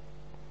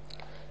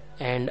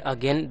 and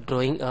again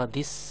drawing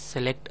this.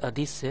 Select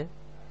this.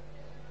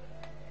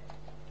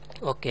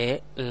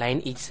 Okay, line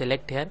is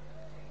select here,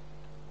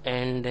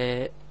 and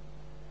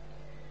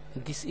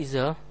this is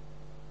a,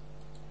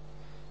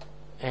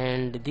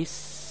 and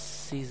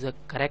this is a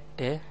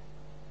correct,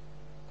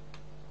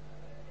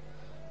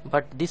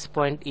 but this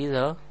point is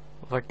a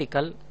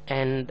vertical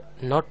and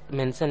not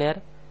mentioned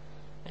here,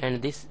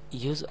 and this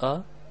use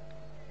a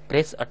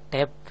press a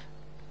tab,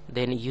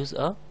 then use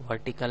a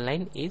vertical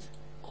line is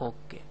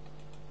okay,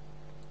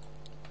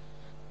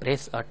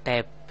 press a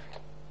tab,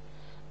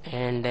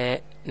 and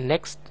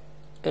next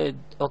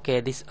okay,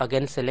 this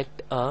again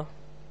select a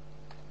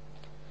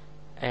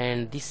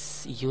and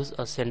this use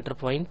a center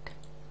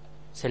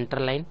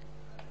line,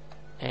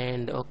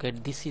 and okay,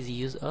 this is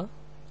use a,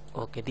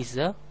 okay, this is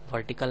a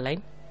vertical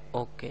line.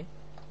 Okay,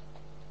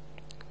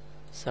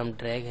 some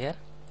drag here,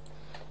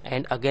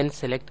 and again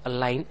select a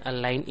line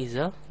is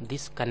a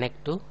this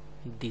connect to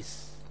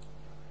this.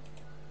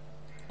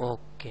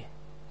 Okay,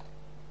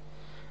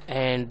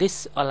 and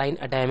this align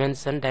a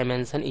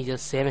dimension is the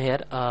same here,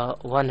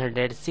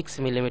 106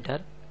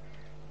 millimeter,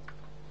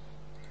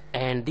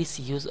 and this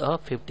use a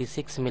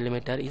 56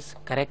 millimeter is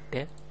correct.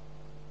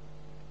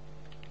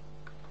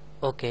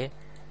 Okay,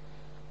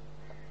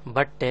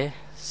 but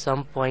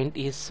some point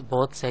is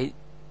both side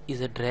is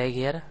a drag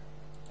here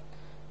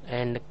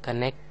and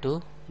connect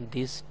to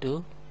these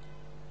two.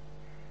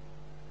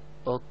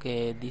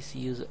 Okay, this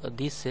use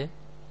this,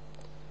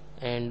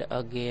 and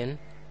again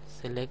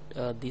select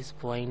this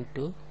point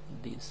to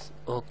this.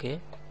 Okay,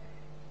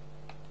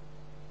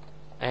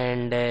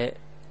 and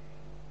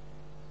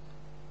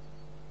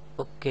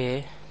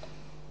okay,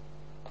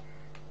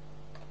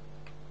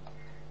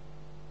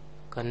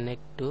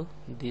 connect to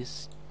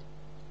this.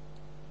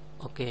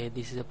 Okay,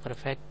 this is a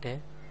perfect.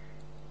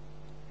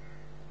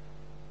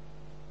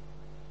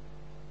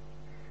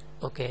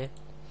 Okay,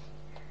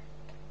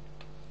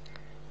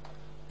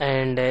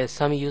 and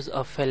some use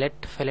of fillet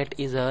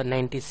is a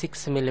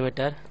 96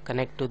 millimeter,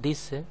 connect to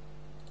this,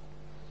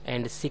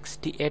 and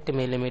 68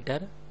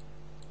 millimeter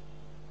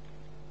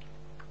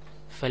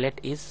fillet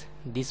is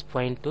this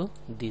point to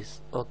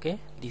this. Okay,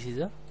 this is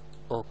a,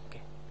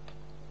 okay,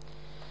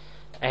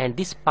 and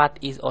this path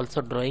is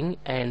also drawing,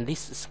 and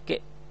this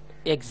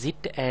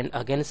exit, and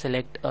again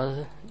select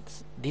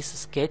this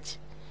sketch,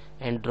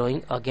 and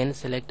drawing, again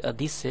select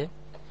this,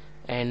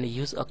 and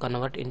use a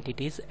convert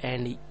entities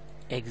and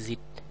exit,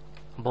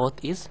 both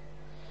is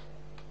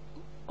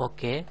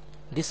okay.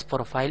 This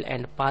profile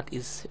and path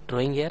is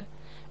drawing here,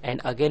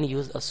 and again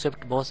use a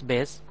swift boss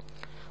base,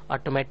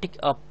 automatic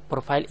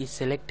profile is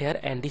select here,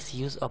 and this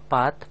use a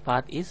path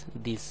is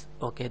this.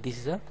 Okay, this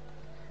is a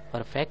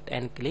perfect,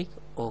 and click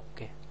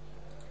OK.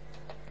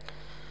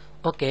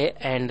 Okay,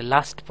 and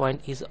last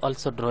point is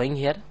also drawing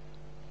here.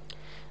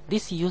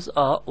 This use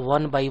a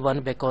 1 by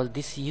 1 because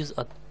this use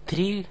a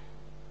 3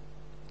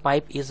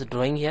 pipe is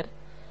drawing here,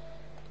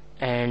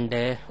 and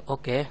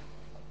okay,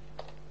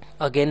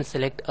 again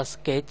select a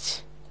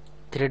sketch,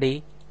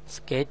 3D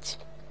sketch,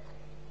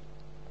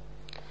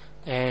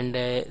 and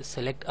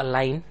select a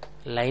line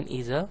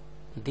is a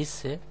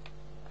this,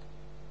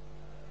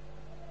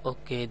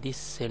 okay, this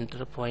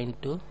center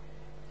point to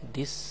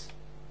this,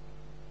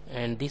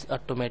 and this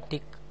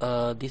automatic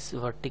this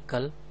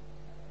vertical,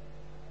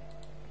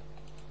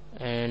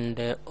 and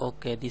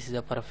okay, this is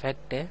a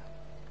perfect.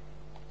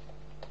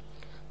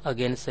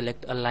 Again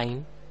select a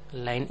line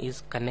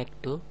is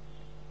connect to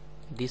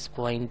this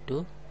point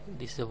to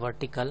this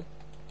vertical,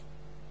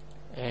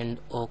 and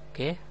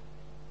okay,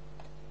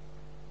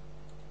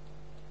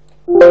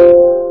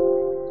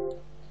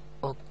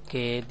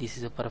 okay, this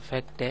is a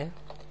perfect,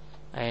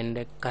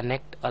 and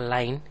connect a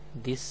line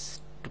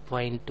this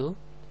point to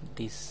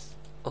this.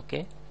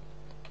 Okay,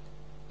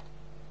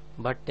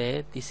 but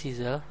this is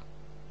a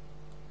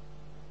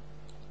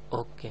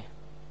okay,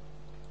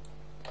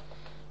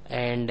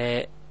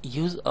 and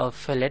use a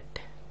fillet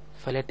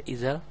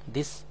is a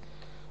this.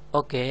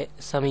 Okay,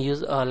 some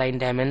use a line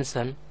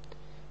dimension,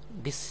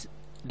 this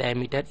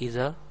diameter is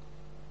a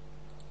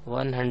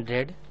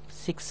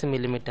 106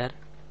 millimeter,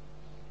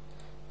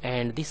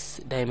 and this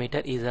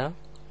diameter is a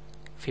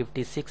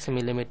 56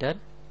 millimeter.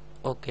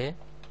 Okay,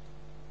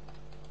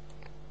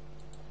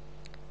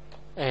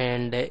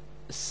 and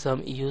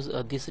some use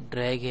this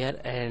drag here,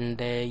 and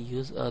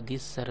use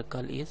this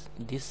circle is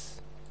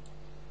this,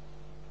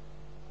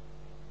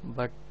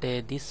 but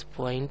this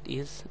point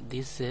is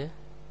this,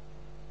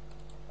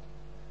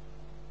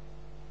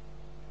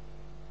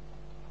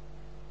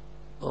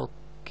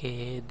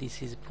 okay,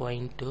 this is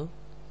point to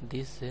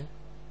this,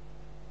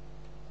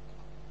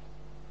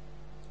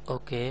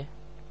 okay,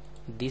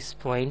 this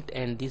point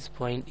and this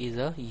point is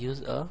a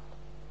use a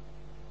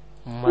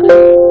merge.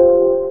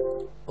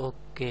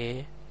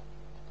 Okay,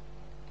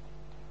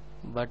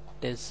 but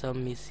there's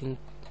some missing.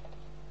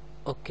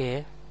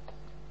 Okay,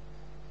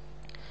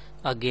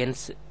 again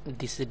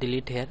this is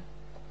delete here,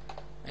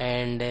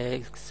 and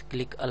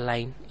click a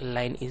line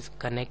is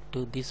connect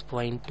to this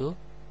point to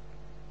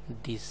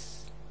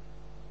this.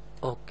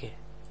 Okay,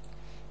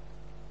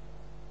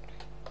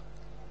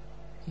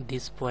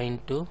 this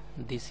point to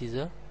this is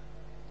a,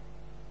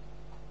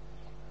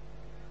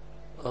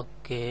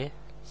 okay,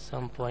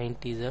 some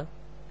point is a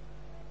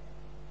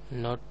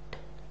not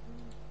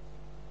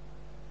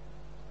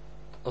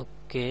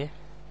okay,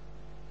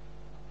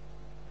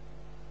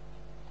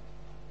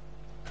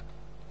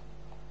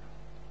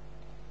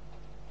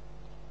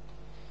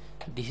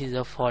 this is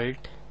a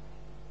fault,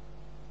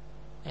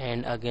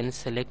 and again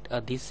select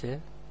this,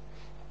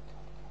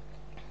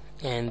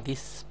 and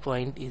this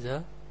point is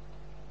a,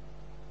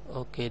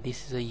 okay,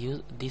 this is a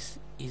use, this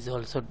is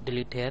also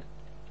delete here.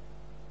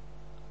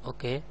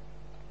 Okay,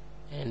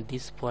 and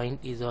this point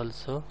is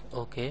also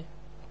okay,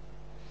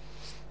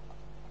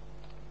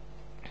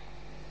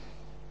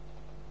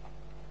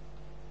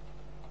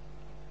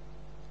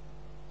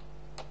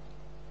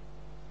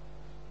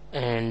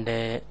 and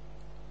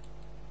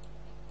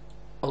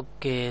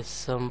okay,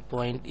 some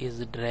point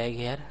is drag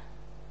here,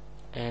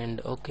 and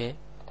okay,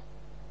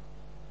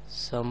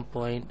 some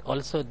point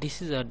also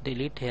this is a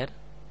delete here,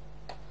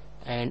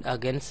 and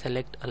again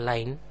select a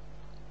line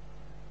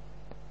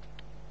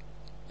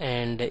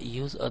and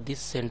use this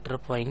center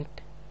point.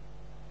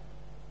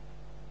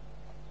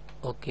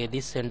 Okay,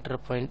 this center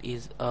point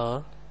is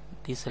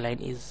this line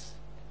is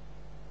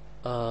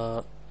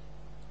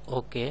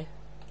okay,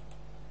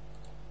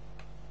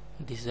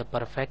 this is a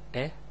perfect,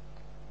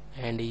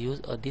 and use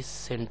this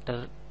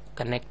center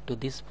connect to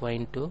this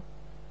point to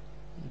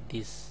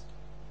this.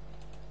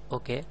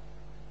 Okay,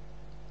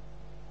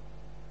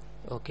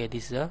 okay,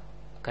 this is a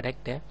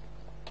correct,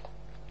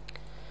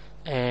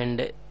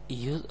 and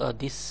use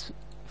this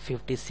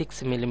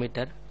 56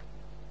 millimeter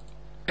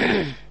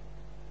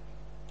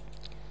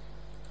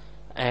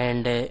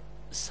and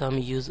some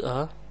use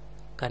a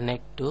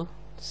connect to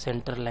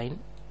center line.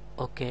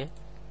 Okay,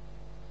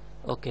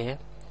 okay,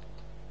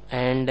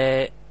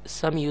 and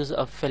some use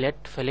a fillet.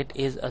 Fillet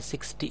is a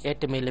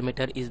 68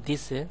 millimeter is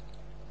this,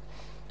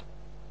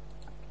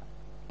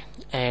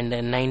 and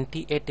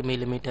 98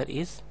 millimeter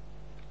is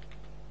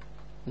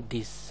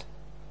this.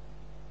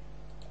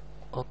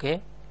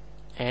 Okay,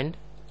 and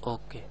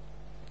okay,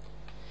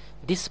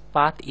 this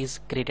path is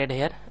created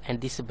here,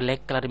 and this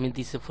black color means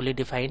this is fully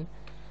defined,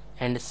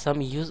 and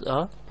some use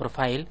a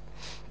profile,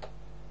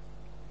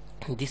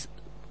 this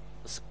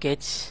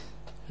sketch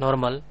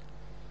normal,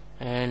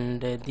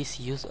 and this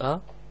use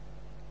a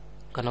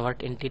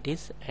convert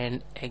entities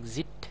and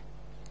exit,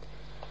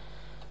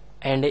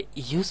 and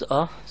use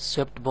a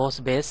swept boss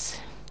base.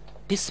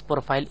 This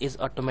profile is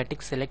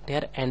automatic select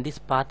here, and this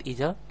path is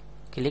a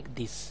click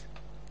this.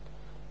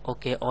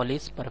 Okay, all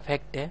is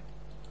perfect.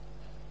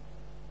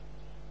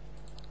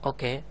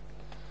 Okay,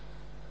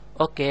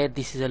 okay,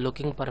 this is a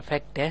looking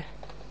perfect,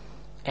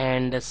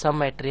 and some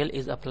material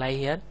is apply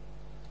here,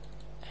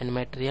 and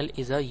material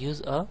is a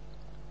use a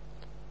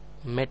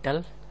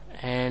metal,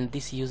 and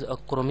this use a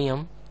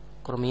chromium.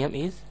 Chromium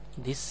is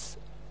this.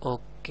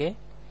 Okay,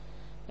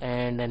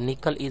 and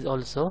nickel is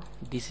also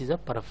this is a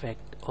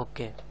perfect.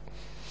 Okay,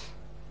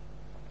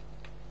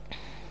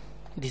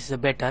 this is a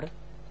better,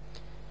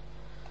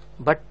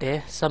 but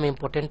some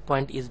important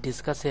point is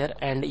discussed here,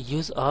 and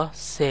use a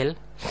cell.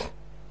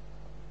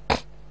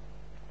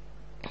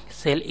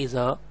 Cell is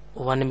a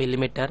 1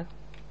 millimeter,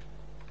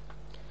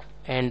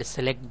 and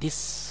select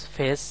this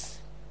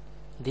face,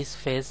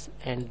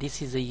 and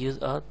this is a use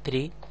a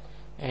 3,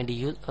 and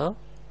use a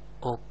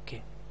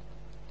okay.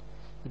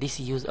 This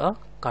use a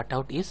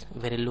cutout is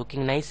very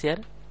looking nice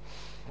here,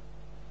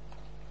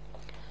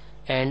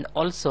 and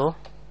also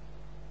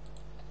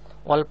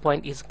all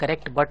point is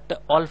correct,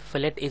 but all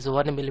fillet is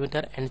 1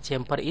 millimeter and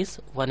chamfer is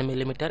 1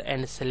 millimeter,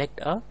 and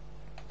select a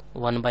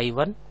 1 by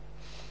 1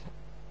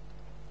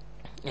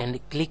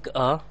 and click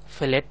a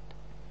fillet.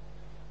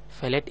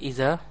 Fillet is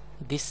a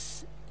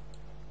this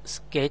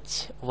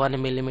sketch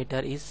 1 millimeter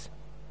is,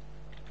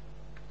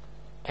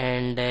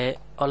 and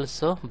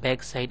also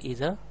back side is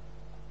a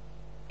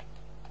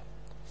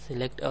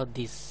select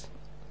this,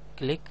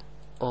 click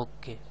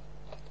OK,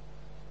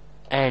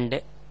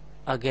 and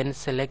again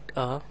select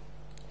a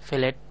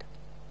fillet,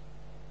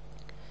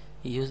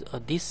 use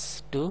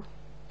this to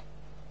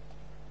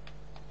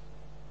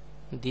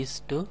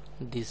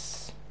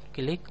this,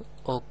 click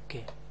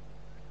OK.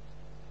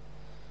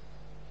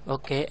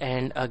 Okay,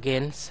 and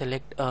again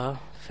select a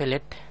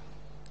fillet.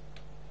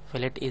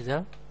 Fillet is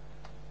a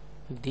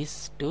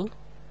this to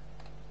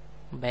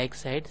back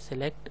side,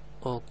 select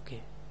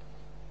OK.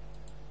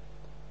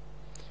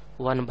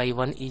 1 by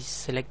 1 is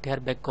select here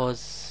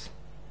because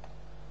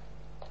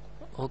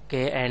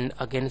okay, and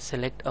again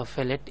select a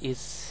fillet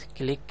is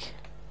click,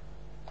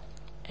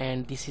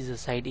 and this is the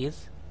side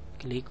is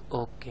click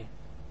OK,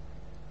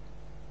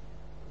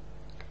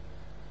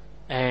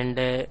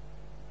 and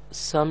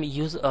some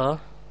use a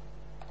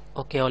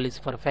okay, all is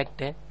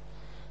perfect,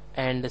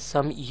 and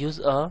some use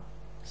a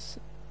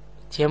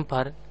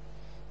chamfer.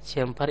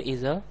 Chamfer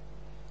is a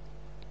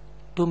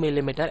 2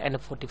 millimeter and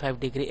 45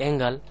 degree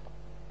angle.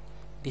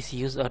 This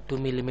use a 2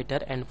 millimeter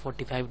and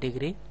 45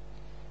 degree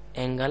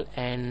angle,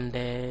 and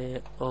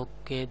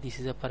okay, this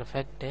is a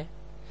perfect.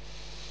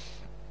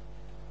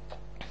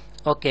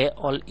 Okay,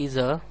 all is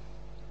a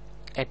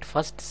at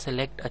first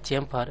select a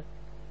chamfer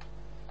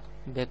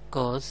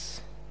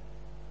because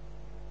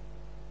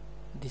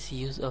this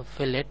use a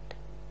fillet.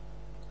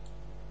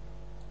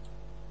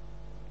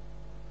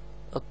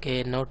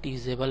 Okay, not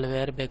usable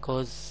here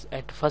because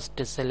at first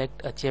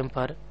select a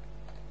chamfer.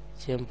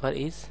 Chamfer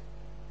is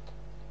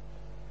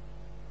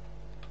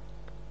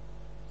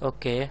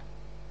okay.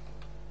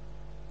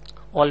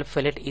 All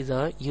fillet is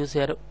a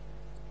user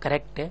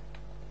correct,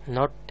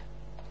 not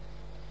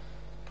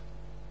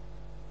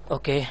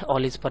okay.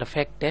 All is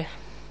perfect,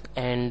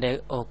 and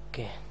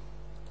okay,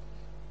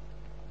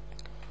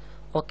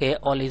 okay,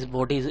 all is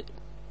body is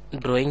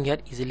drawing here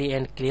easily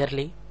and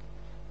clearly,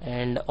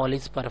 and all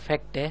is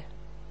perfect.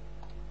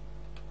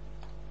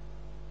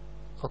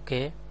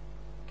 Okay,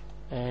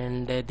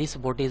 and this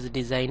body is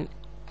design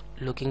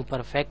looking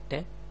perfect,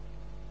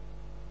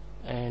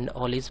 and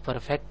all is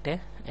perfect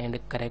and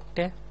correct,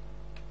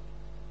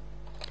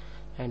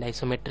 and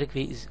isometric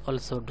view is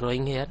also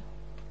drawing here,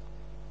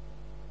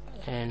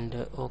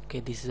 and okay,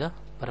 this is a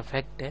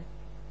perfect.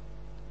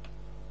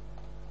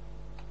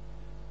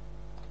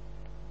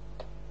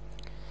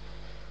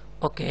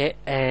 Okay,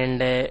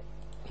 and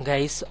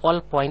guys,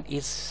 all point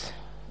is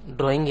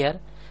drawing here,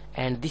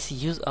 and this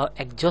use a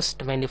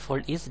exhaust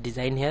manifold is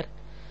design here,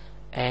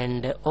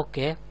 and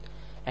okay,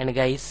 and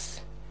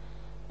guys,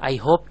 I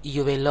hope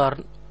you will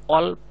learn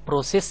all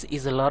process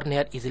is learn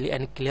here easily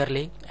and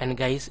clearly. And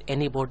guys,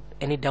 any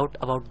doubt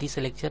about this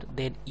lecture,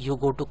 then you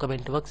go to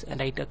comment box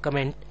and write a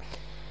comment.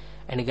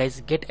 And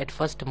guys, get at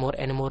first more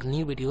and more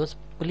new videos.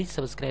 Please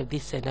subscribe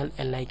this channel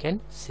and like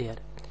and share.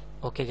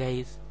 Okay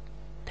guys,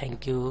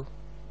 thank you.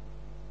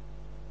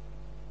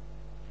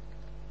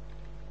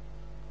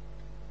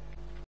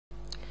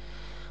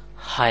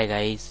 Hi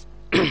guys,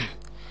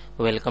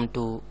 welcome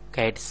to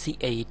CAD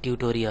CAE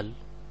tutorial.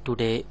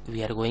 Today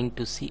we are going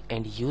to see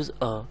and use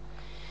a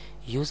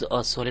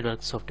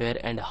Solidworks software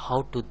and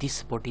how to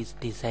this bodies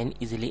design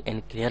easily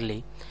and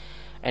clearly.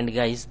 And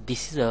guys,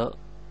 this is a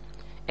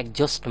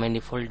exhaust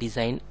manifold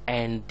design,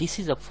 and this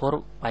is a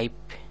 4 pipe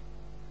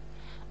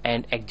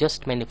and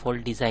exhaust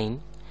manifold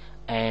design,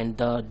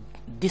 and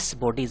this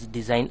body is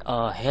design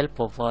help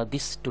of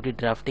this 2D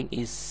drafting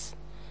is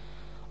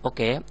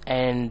okay,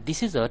 and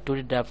this is a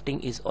 2D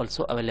drafting is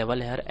also available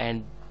here.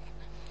 And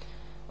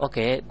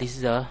okay, this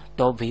is a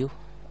top view,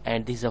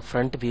 and this is a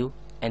front view,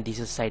 and this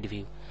is side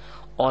view.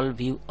 All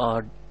view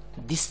are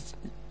this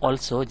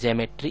also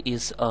geometry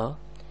is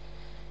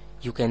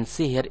you can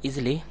see here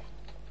easily.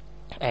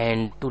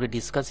 And to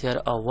discuss here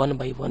one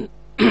by one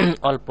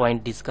all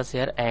point discuss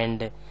here,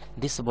 and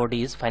this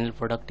body is final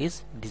product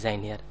is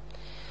design here.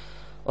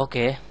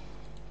 Okay,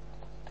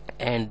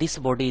 and this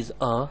body is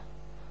a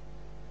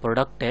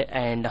product,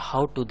 and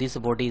how to this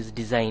body is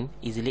design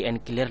easily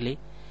and clearly.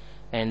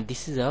 And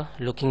this is a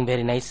looking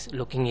very nice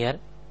looking here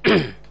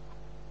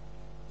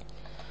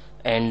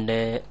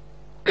and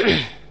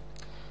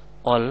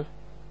all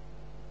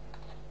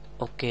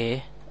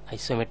okay,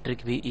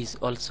 isometric view is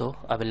also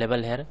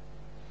available here.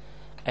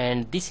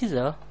 And this is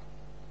a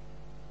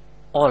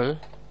all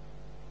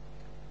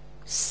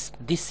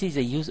this is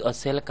a use a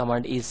cell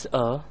command is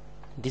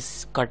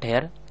this cut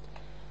here,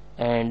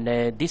 and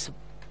this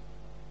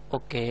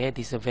okay,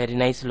 this is a very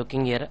nice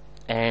looking here,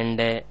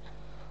 and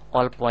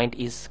all point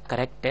is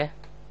correct.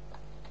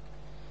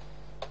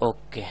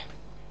 Okay,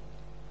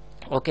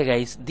 okay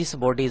guys, this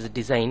body is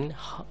designed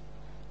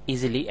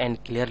easily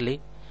and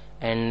clearly,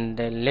 and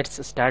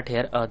let's start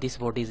here. This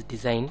body is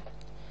designed.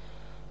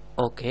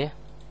 Okay,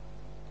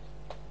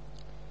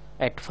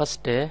 at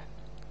first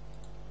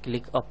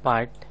click a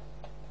part,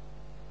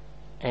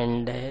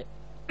 and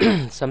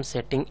some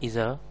setting is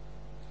a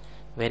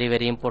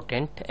very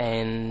important,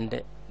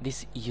 and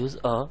this use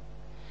a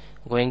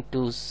going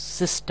to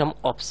system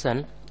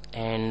option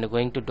and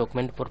going to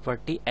document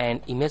property,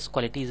 and image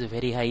quality is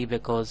very high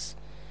because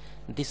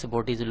this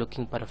body is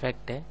looking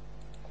perfect.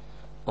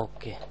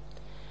 Okay,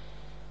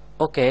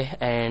 okay,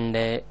 and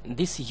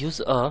this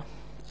use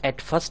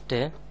at first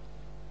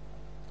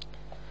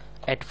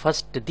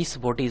this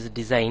body is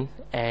designed,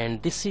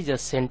 and this is a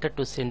center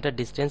to center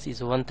distance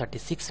is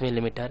 136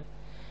 millimeter,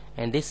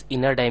 and this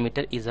inner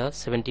diameter is a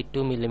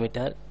 72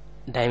 millimeter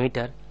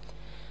diameter.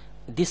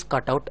 This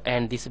cutout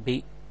and this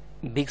big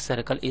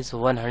circle is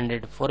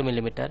 104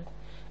 millimeter,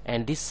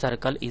 and this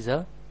circle is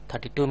a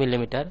 32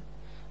 millimeter,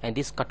 and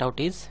this cutout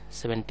is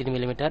 17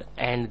 millimeter,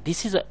 and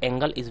this is a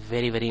angle is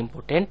very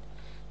important,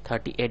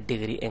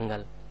 38-degree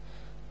angle.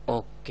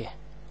 Okay,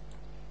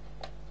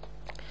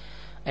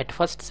 at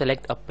first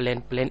select a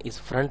plane is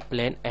front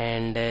plane,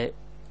 and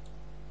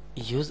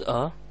use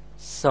a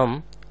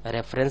some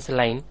reference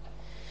line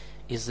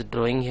is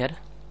drawing here.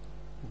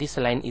 This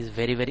line is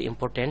very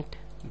important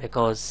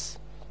because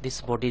this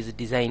body is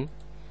design.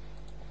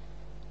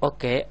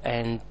 Okay,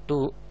 and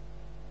two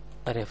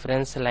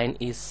reference line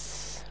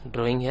is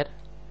drawing here.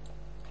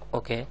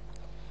 Okay,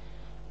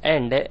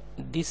 and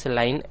this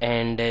line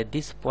and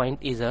this point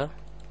is a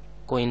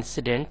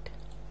coincident.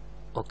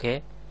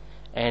 Okay,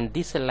 and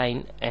this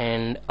line,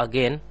 and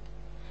again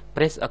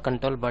press a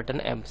control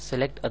button and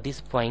select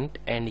this point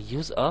and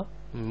use a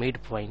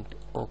midpoint.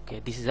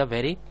 Okay, this is a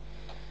very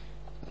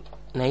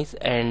nice,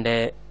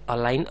 and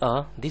align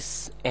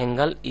this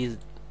angle is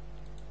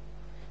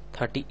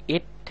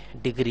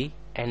 38-degree,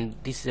 and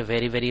this is a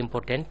very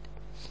important.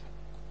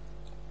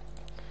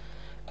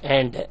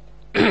 And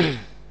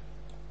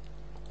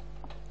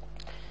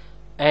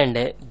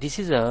and this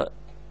is a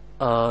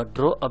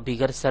draw a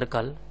bigger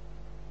circle,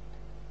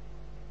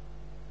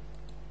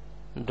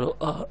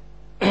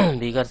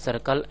 bigger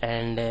circle,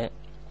 and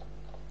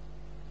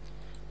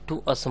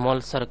to a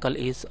small circle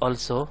is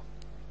also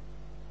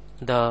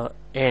the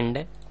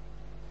end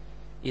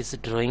is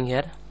drawing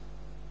here.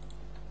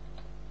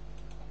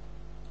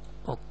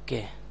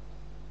 Okay,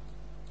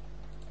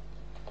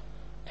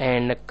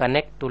 and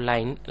connect to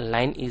line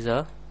is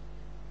a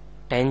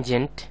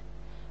tangent,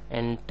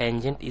 and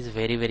tangent is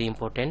very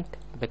important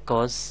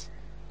because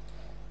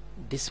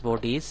this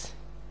body is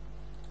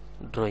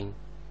drawing.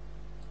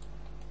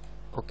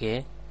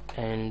 Okay,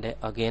 and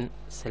again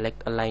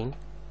select a line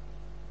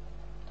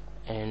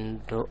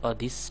and draw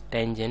this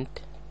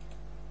tangent.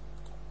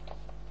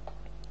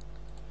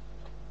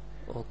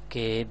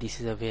 Okay, this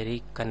is a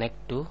very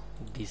connect to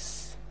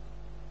this.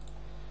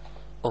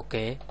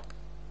 Okay,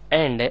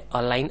 and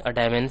align a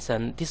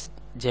dimension. This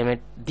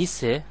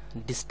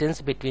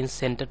distance between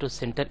center to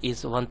center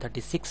is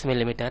 136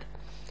 millimeter,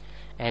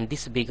 and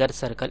this bigger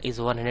circle is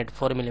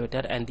 104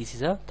 millimeter, and this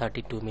is a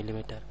 32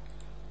 millimeter.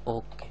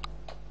 Okay,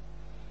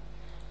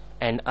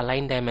 and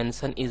align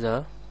dimension is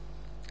a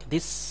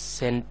this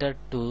center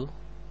to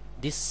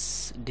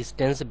this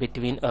distance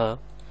between a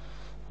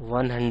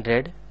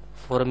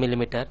 104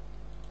 millimeter,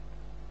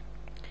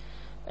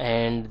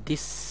 and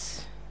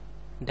this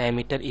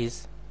diameter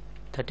is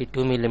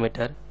 32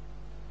 millimeter,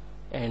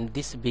 and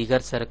this bigger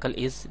circle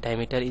is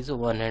diameter is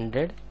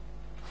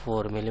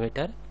 104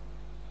 millimeter.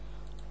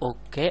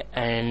 Okay,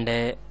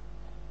 and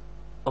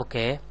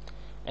okay,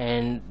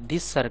 and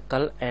this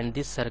circle and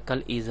this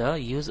circle is a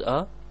use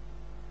a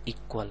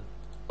equal.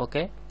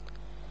 Okay,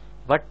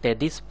 but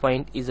this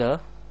point is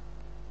a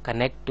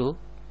connect to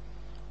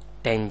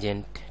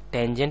tangent.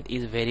 Tangent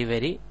is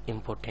very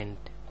important.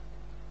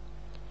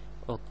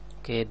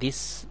 Okay,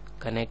 this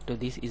connect to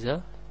this is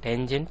a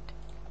tangent,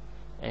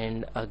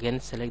 and again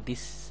select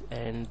this,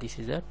 and this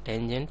is a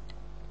tangent,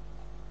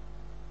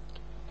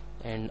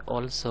 and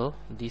also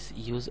this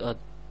use a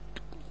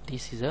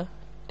this is a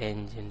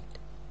tangent.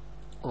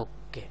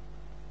 Okay,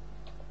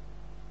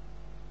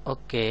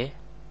 okay,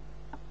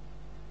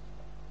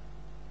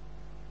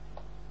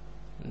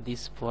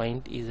 this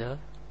point is a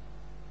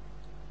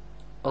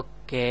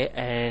okay,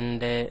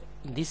 and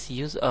this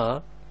use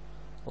a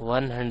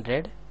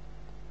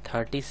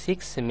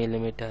 136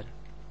 millimeter.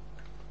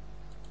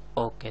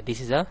 Okay,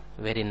 this is a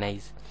very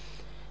nice.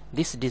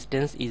 This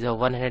distance is a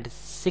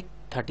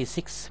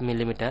 136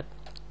 millimeter,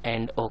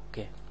 and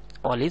okay,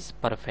 all is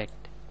perfect.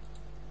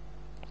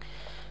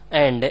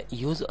 And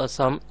use a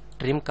some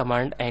trim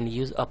command and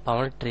use a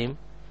power trim,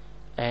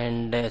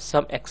 and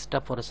some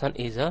extra portion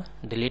is a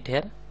delete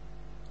here,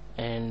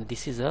 and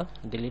this is a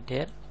delete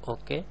here.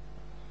 Okay,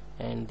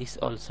 and this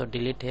also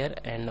delete here,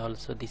 and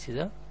also this is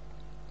a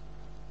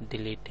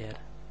delete here.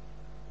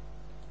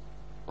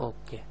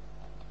 Okay,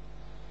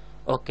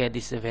 okay,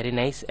 this is very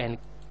nice, and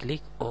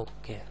click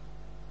OK.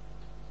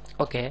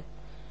 Okay,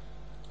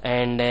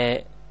 and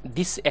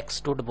this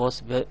extrude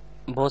boss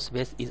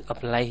base is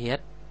apply here,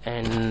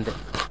 and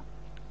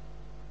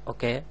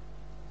okay,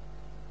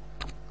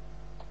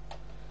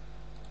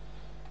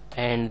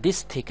 and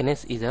this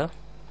thickness is a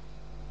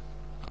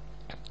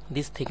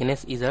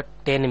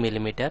 10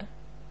 millimeter.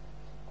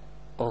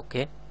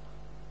 Okay,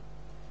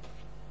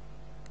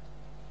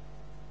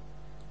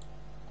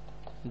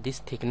 this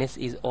thickness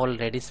is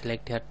already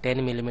selected here,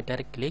 10 millimeter.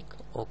 Click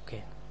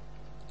OK.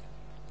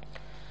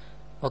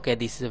 Okay,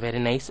 this is very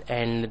nice,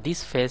 and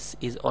this face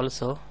is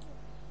also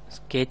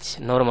sketch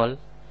normal,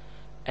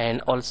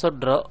 and also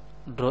draw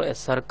a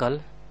circle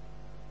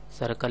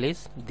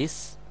is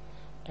this,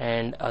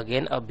 and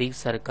again a big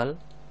circle,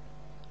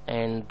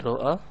 and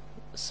draw a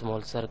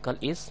small circle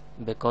is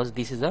because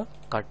this is a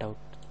cutout.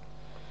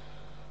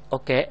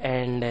 Okay,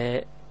 and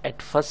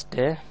at first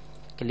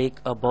click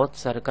a both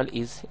circle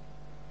is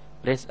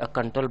press a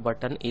control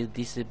button is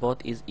this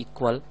both is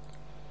equal,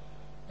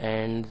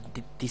 and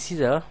this is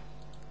a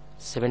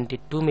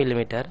 72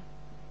 millimeter,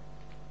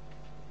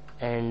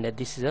 and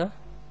this is a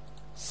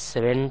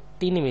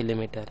 17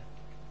 millimeter.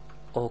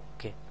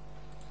 Okay,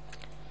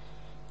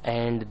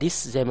 and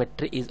this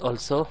geometry is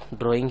also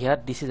drawing here.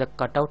 This is a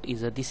cutout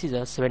is a this is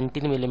a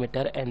 17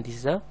 millimeter, and this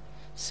is a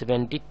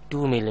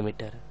 72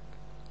 millimeter.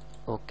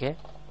 Okay,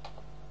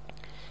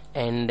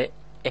 and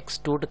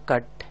extrude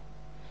cut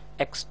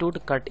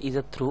is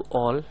a through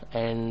all,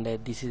 and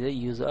this is a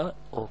use a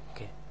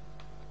okay.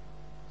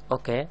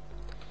 Okay,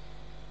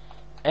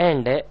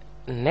 and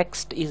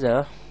next is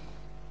a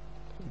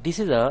this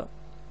is a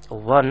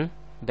 1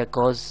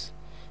 because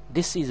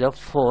this is a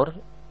 4.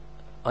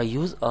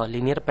 Use a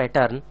linear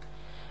pattern,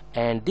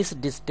 and this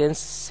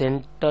distance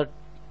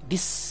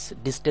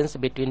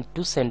between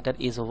two center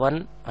is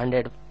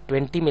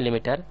 120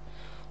 millimeter.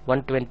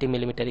 120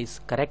 millimeter is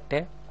correct.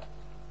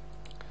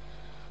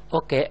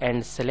 Okay,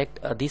 and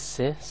select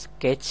this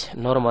sketch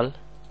normal,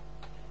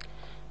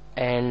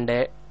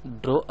 and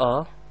draw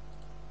a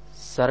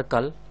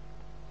circle.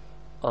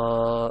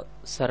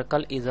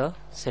 Circle is a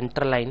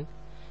center line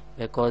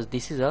because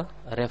this is a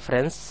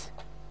reference.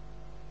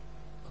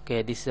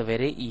 Okay, this is a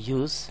very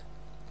use,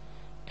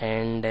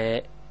 and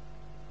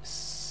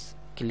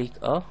click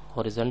a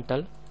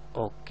horizontal.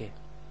 Okay,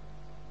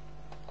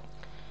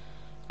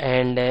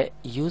 and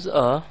use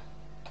a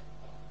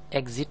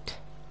exit,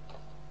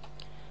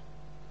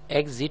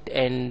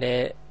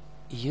 and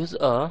use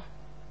a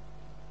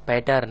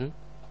pattern,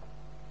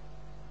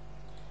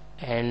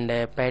 and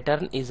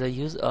pattern is a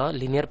use a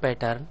linear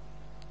pattern.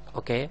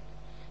 Okay,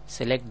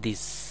 select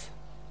this.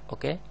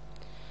 Okay,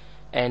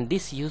 and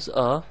this use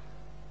a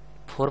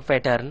 4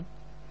 pattern,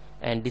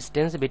 and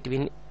distance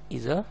between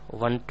is a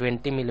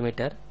 120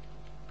 millimeter.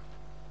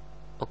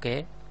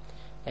 Okay,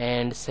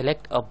 and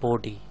select a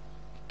body,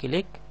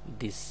 click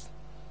this,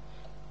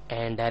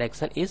 and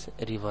direction is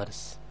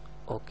reverse.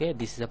 Okay,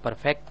 this is a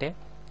perfect,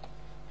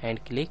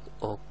 and click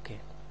OK.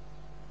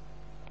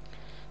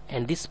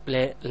 And this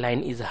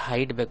line is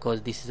hide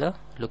because this is a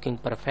looking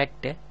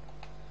perfect.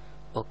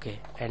 Okay,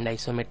 and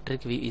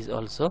isometric view is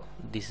also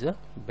this is a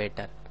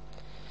better.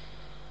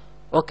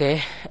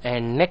 Okay,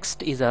 and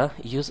next is a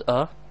use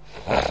a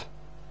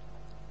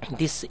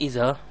this is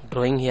a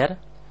drawing here,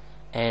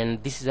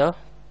 and this is a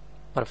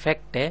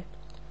perfect,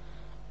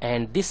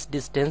 and this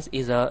distance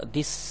is a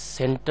this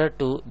center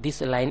to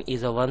this line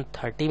is a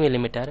 130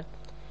 millimeter,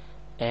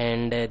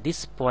 and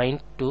this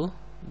point to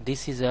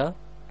this is a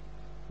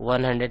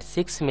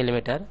 106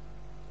 millimeter.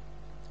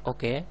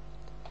 Okay,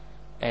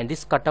 and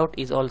this cutout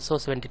is also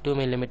 72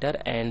 millimeter,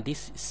 and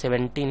this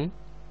 17.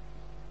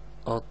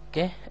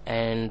 Okay,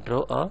 and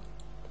draw a,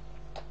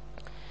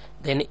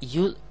 then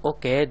use,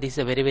 okay, this is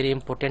a very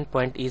important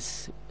point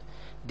is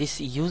this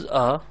use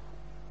a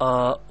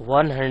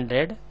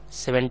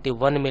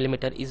 171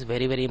 millimeter is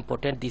very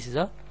important. This is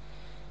a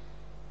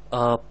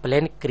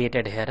plane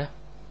created here.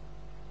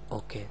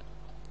 Okay,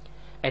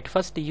 at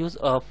first use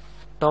a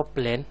top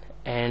plane,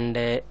 and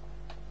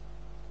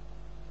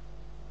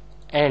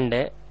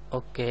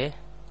okay,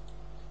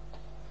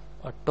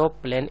 a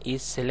top plane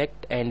is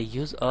select and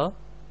use a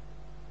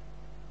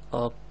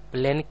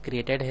plane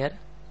created here,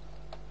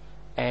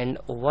 and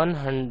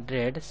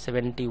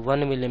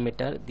 171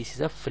 millimeter this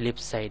is a flip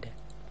side.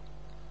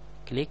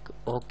 Click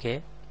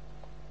OK,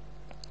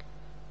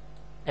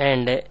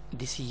 and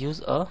this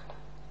use a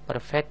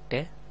perfect,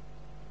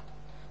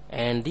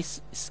 and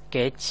this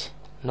sketch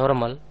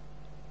normal,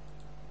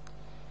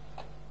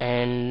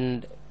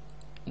 and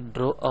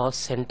draw a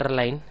center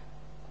line.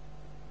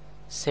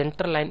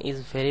 Center line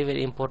is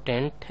very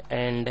important,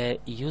 and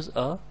use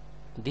a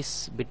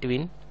this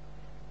between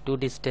two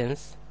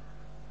distance,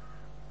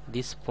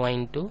 this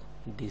point to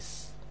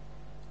this,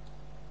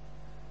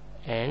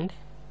 and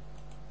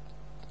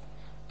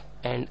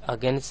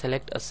again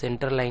select a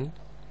center line,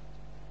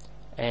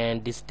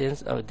 and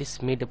distance of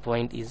this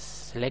midpoint is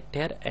select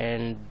here,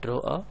 and draw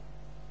a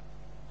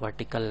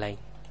vertical line.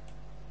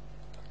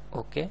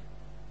 Okay,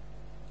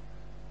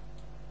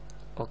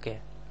 okay,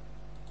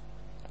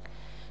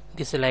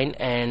 this line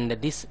and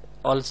this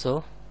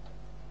also.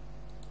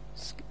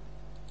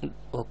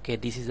 Okay,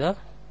 this is a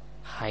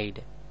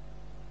hide.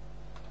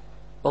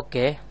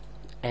 Okay,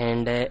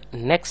 and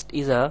next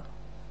is a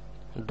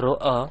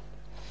draw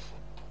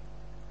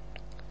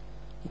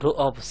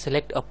of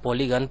select a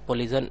polygon.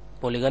 Polygon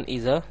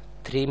is a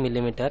 3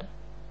 millimeter,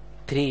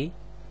 3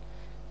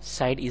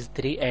 side is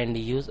 3, and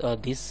use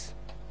this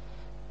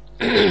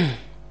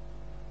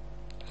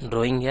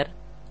drawing here.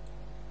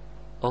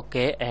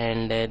 Okay,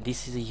 and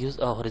this is use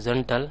a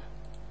horizontal,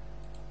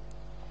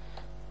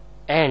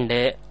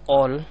 and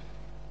all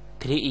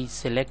 3 is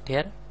select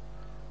here,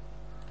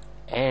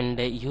 and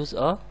use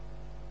a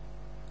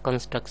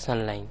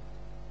construction line.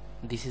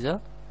 This is a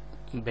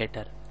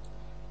better,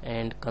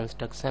 and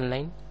construction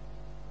line.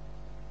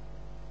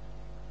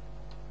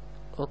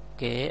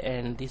 Okay,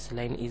 and this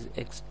line is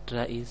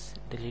extra is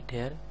delete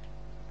here.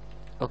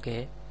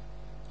 Okay,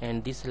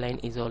 and this line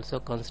is also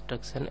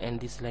construction, and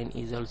this line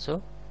is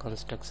also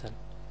construction,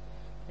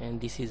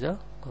 and this is a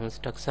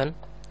construction,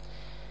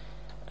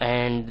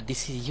 and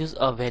this is use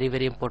a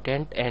very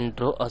important, and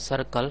draw a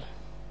circle.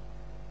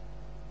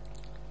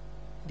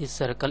 This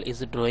circle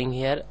is drawing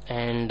here,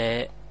 and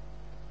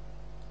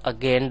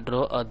again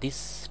draw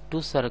this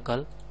 2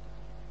 circle.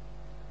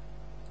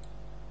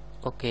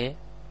 Okay,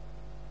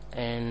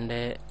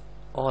 and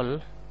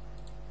all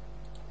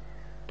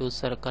 2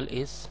 circle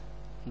is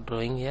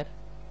drawing here,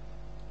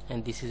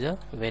 and this is a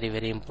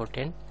very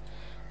important,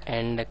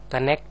 and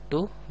connect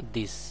to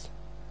this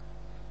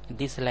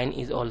line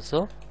is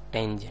also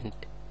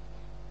tangent.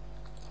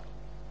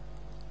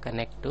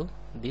 Connect to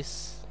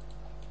this,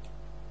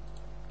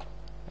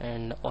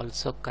 and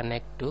also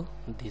connect to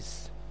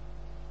this,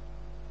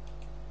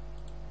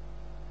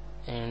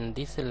 and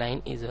this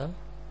line is a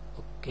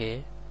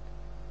okay,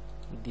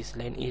 this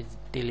line is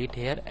delete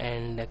here,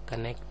 and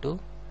connect to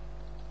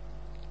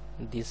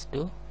this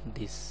to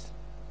this.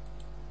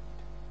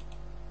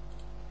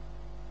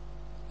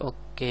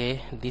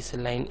 Okay, this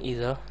line is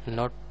a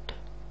not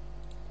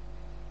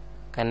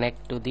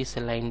connect to this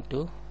line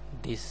to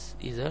this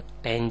is a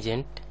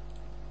tangent.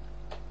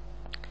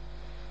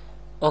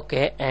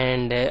 Okay,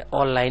 and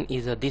all line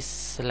is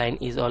this line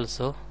is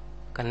also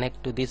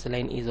connect to this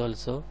line is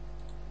also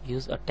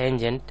use a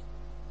tangent,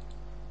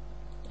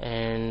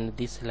 and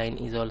this line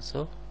is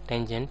also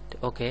tangent.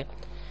 Okay,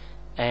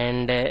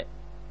 and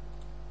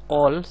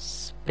all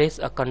press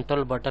a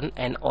control button,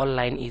 and all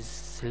line is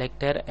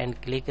selected,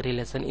 and click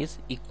relation is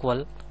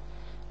equal,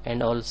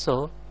 and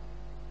also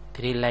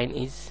 3 line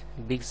is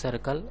big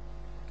circle.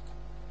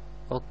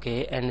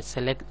 Okay, and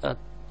select a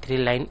 3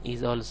 line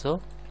is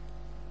also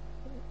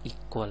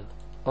equal.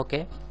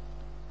 Okay,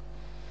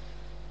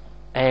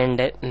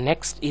 And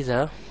next is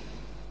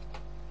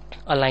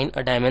align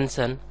a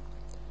dimension,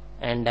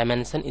 and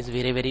dimension is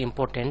very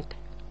important.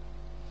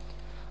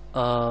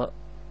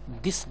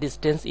 This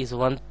distance is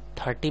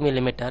 130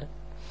 millimeter.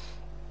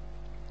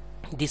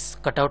 This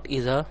cutout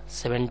is a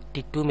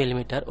 72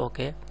 millimeter.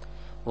 Okay,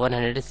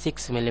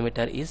 106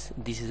 millimeter is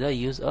this is a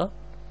use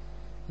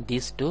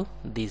this to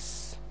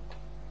this.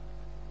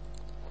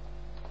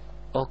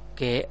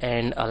 Okay,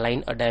 and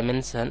align a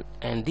dimension,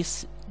 and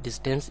this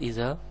distance is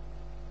a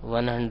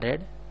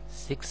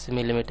 106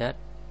 millimeter.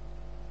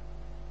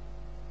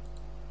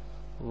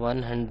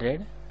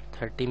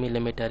 130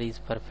 millimeter is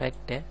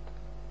perfect.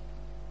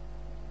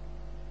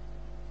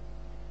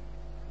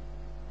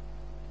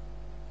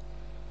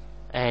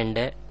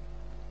 And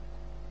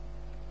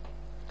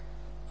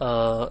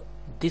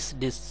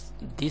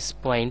this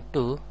point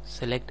to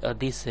select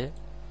this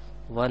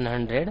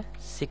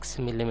 106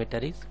 millimeter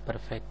is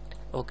perfect.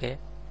 Okay,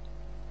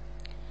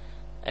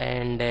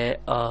 and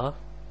a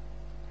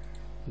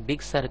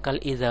big circle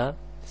is a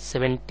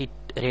 70,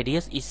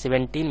 radius is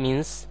 17,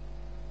 means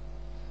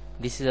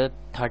this is a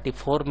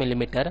 34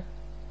 millimeter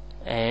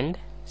and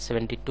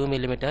 72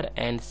 millimeter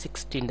and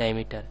 16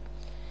 diameter,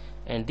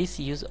 and this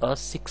use a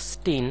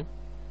 16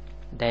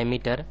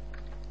 diameter,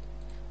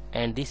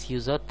 and this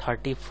use a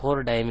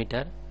 34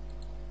 diameter,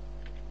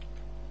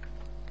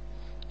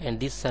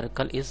 and this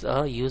circle is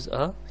use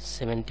a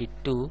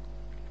 72.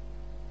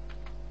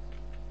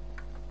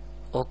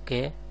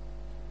 Okay,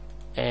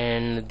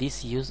 and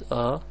this use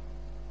a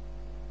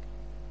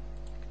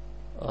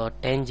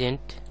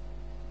tangent,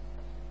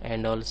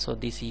 and also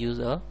this use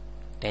a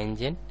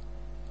tangent.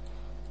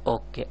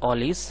 Okay,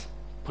 all is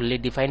fully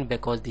defined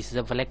because this is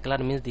a black color,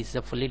 means this is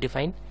a fully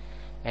defined,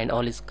 and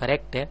all is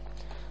correct.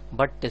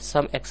 But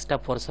some extra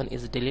portion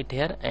is delete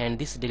here, and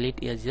this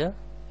delete is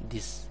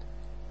this.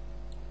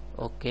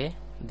 Okay,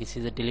 this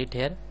is a delete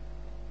here,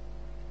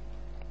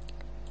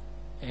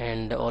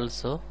 and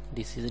also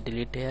this is a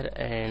delete here,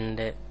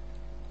 and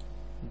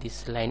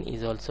this line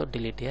is also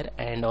delete here,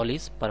 and all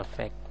is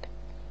perfect.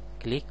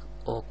 Click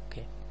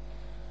OK.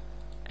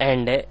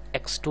 And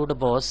extrude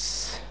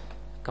boss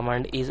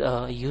command is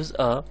use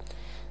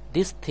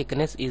this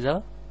thickness is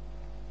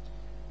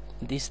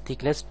this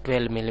thickness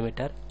 12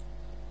 millimeter,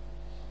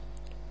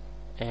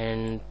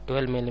 and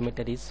 12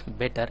 millimeter is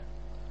better,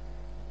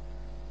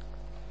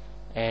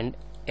 and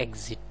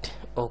exit.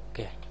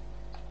 Okay,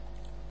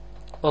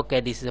 okay,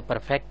 this is a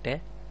perfect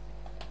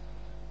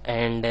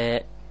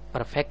and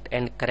perfect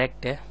and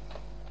correct.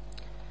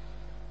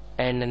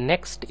 And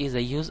next is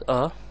use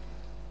a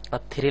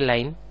 3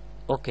 line.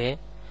 Okay,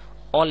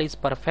 all is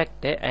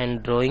perfect,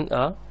 and drawing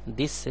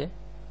this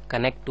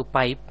connect to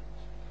pipe,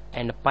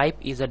 and pipe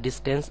is a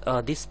distance,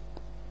 this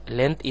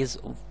length is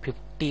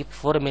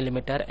 54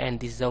 millimeter, and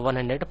this is a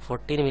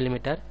 114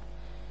 millimeter,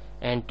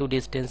 and two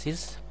distance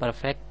is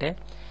perfect.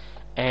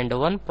 And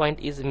one point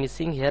is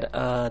missing here.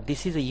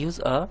 This is use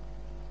a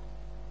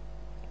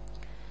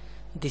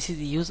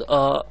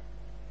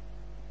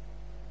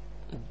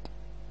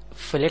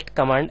fillet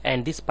command,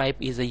 and this pipe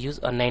is a use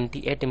a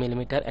 98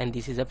 millimeter, and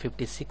this is a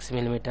 56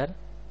 millimeter.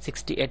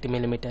 68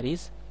 millimeter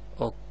is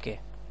okay.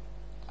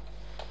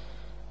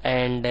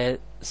 And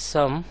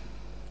some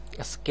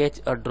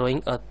sketch or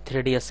drawing a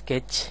 3D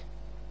sketch.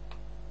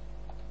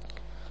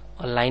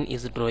 A line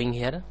is drawing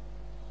here.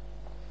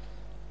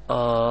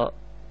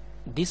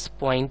 This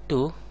point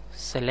to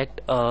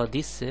select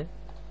this.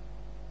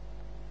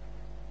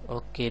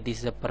 Okay, this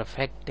is a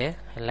perfect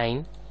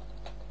line,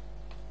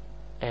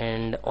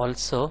 and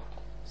also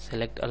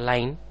select a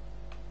line.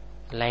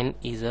 Line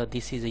is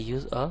this is a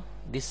use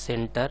this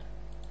center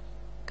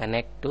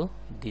connect to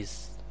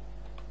this,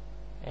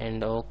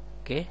 and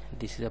okay,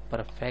 this is a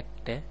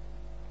perfect.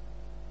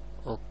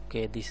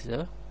 Okay, this is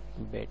a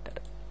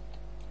better.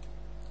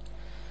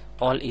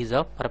 All is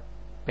a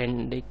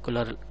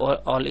perpendicular,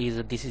 all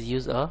is this is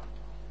use a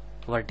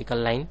vertical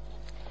line,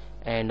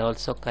 and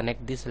also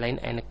connect this line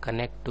and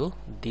connect to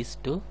this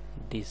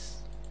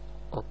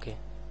okay.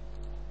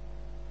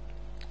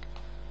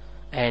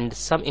 And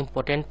some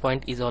important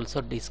point is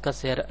also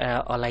discussed here.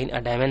 Align a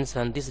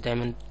dimension. This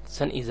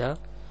dimension is a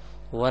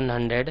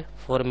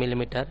 104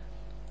 millimeter,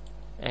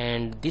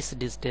 and this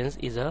distance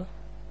is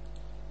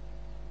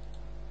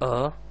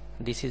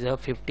this is a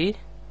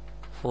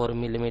 54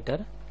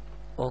 millimeter.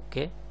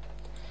 Okay,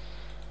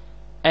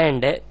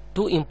 and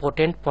two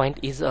important point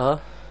is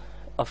a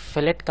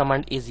fillet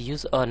command is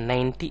use a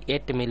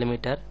 98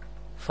 millimeter.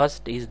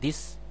 First is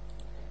this,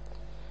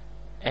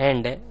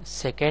 and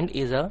second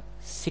is a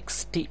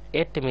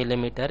 68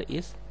 millimeter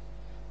is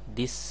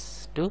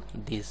this to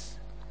this,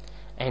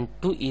 and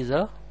 2 is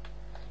a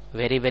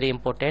very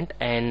important,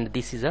 and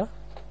this is a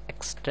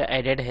extra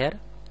added here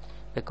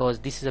because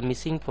this is a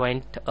missing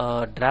point.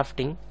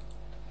 Drafting,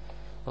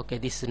 okay,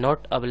 this is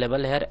not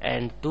available here,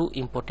 and 2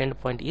 important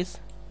point is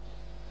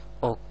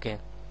okay.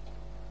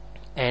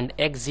 And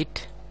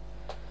exit,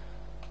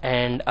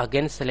 and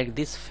again select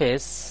this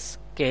face,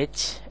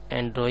 sketch,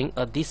 and drawing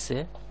a this,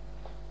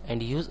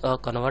 and use a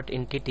convert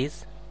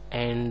entities,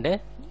 and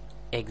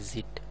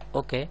exit.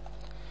 Okay,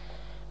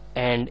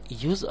 and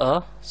use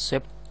a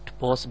swept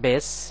post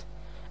base,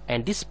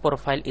 and this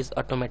profile is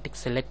automatic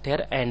select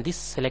here, and this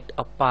select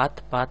a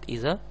path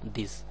is a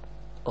this.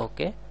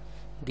 Okay,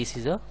 this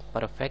is a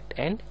perfect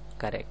and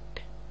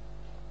correct.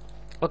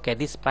 Okay,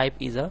 this pipe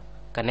is a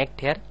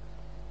connect here.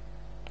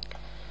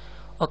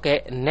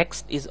 Okay,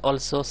 next is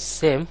also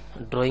same,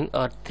 drawing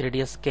a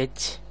 3D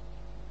sketch,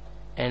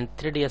 and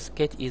 3D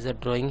sketch is a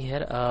drawing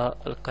here.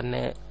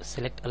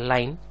 Select a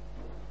line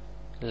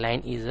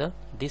is a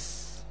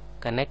this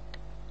connect,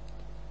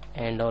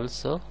 and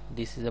also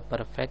this is a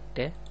perfect.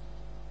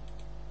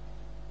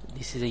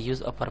 This is a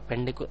use a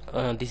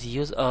perpendicular. This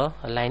use a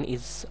line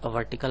is a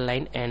vertical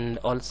line, and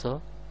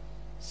also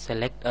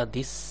select a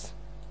this,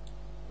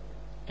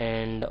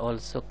 and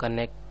also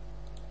connect,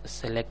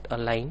 select a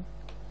line.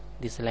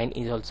 This line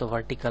is also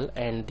vertical,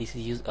 and this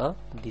is use a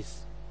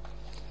this,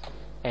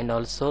 and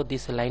also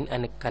this line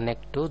and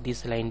connect to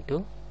this line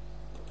to.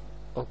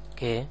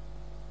 Okay,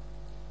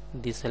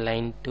 this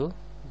line to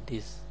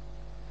this.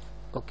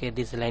 Okay,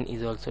 this line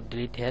is also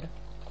delete here,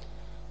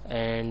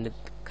 and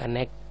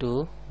connect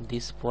to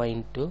this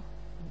point to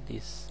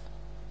this.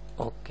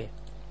 Okay.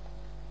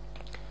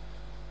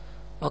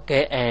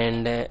 Okay,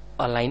 and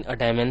align a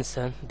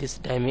dimension. This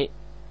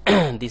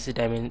this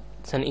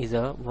dimension is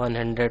a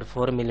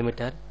 104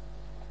 millimeter,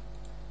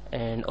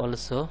 and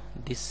also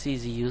this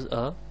is use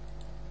a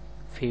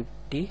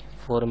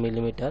 54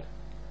 millimeter.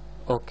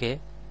 Okay.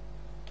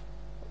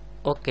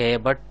 Okay,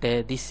 but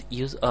this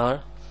use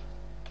a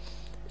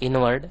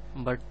inward,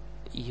 but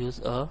use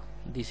a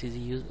this is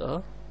use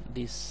a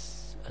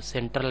this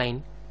center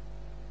line,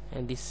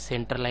 and this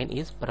center line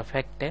is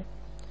perfect.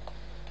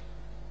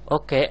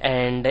 Okay,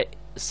 and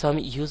some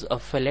use a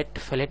fillet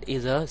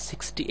is a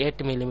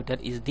 68 millimeter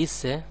is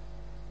this,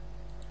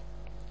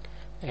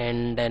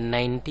 and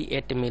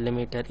 98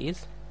 millimeter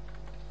is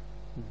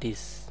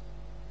this.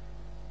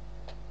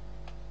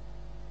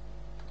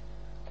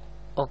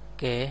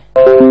 Okay,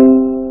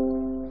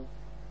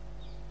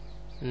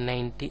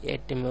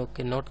 98.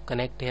 Okay, not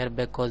connect here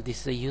because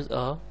this is a use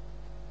a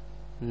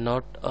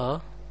not a.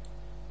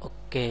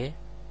 Okay,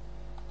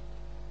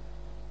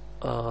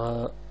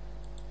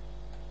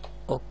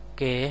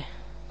 okay,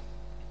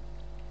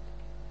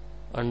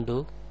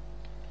 undo,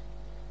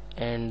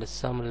 and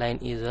some line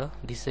is a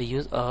this a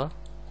use a.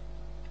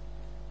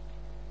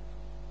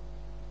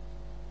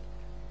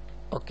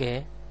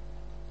 Okay,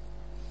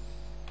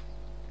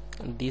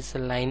 this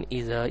line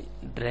is a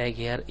drag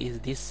here is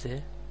this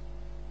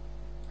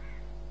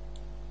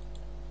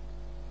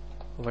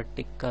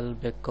vertical,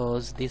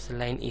 because this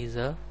line is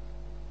a.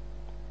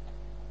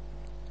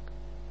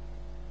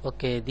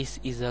 Okay, this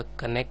is a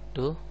connect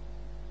to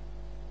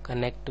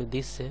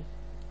this,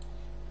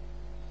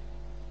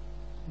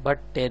 but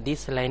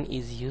this line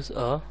is use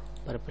a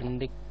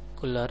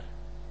perpendicular,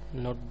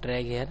 not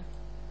drag here.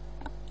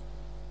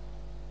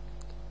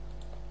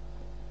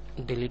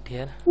 Delete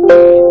here.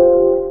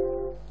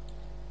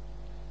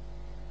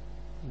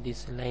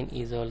 This line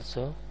is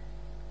also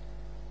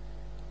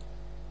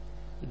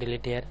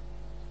delete here,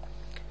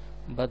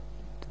 but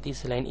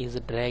this line is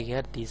a drag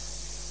here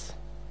this,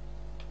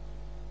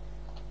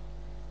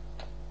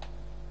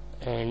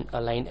 and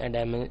align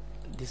a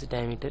this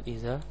diameter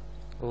is a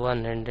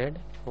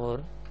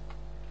 104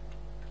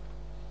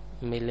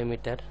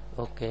 millimeter.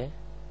 Okay,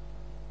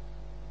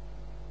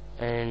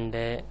 and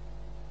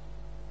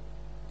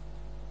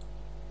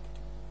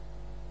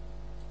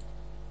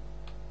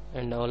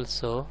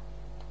also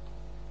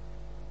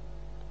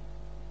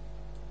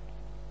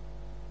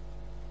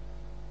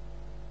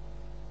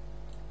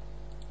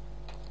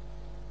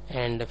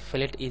and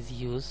fillet is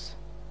used.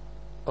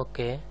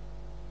 Okay,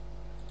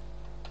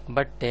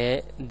 but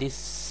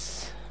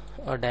this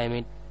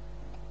diameter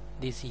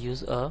this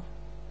use a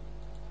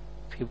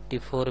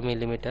 54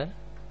 millimeter.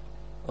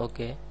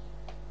 Okay,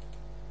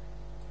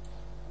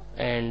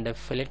 and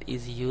fillet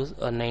is used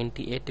a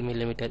 98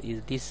 millimeter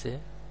is this.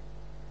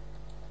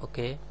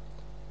 Okay,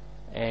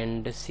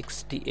 and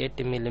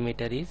 68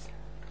 millimeter is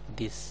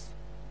this.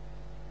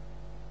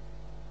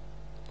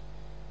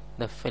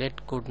 The fillet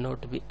could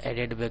not be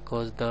added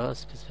because the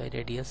specified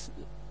radius.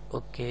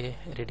 Okay,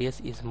 radius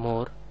is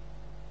more.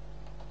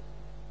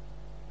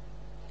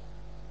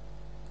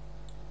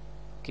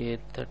 Okay,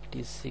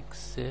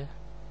 36.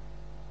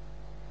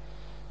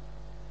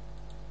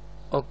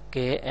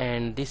 Okay,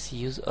 and this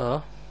use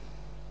a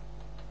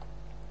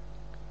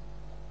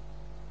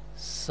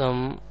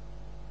some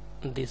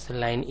this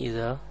line is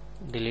a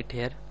delete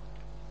here,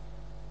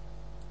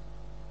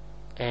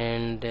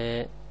 and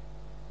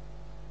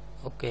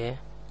okay,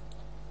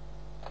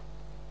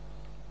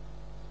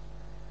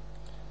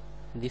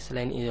 this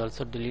line is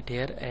also delete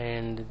here,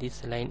 and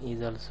this line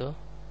is also,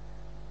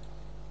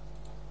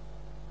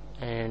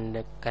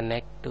 and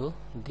connect to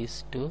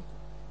this two.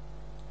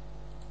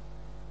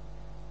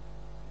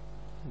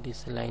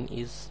 This line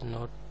is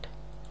not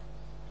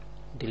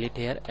delete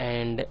here,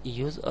 and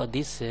use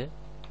this,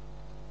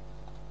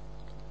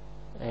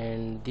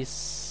 and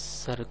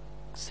this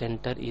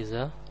center is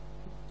a.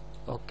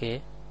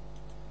 Okay,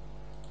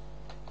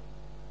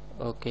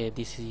 Okay,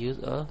 this is use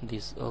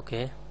this.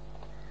 Okay,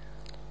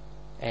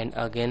 and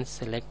again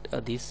select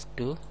this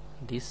to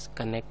this,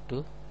 connect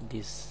to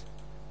this,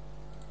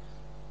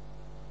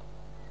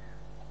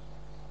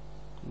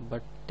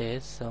 but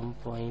there's some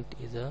point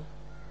is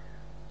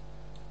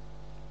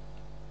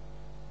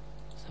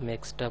some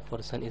extra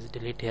portion is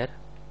delete here.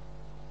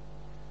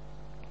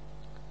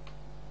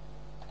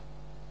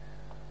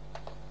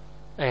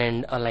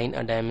 And align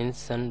a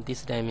dimension.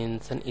 This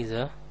dimension is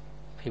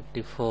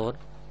 54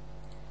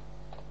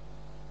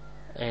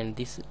 and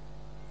this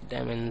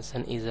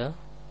dimension is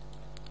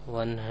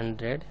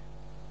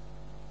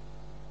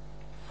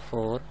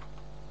 104,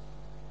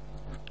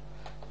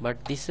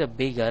 but this is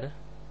bigger,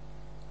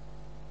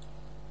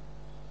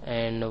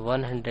 and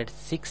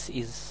 106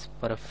 is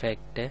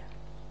perfect.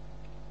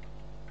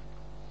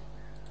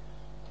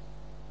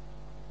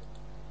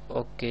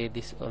 Okay,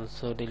 this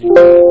also delete.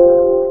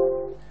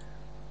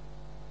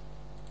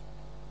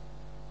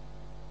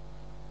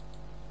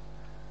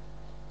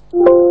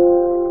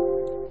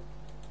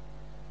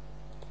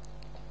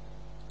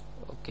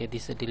 Okay,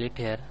 this is delete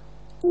here.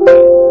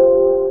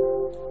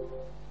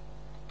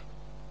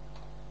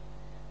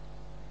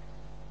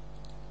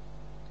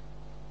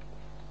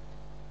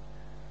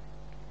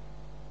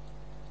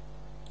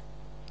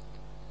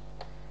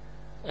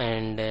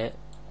 And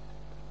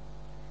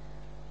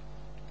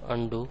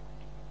undo,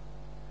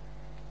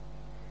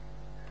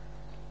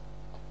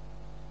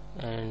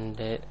 and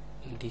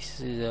this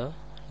is a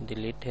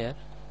delete here,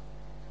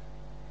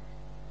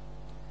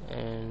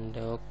 and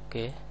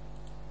okay,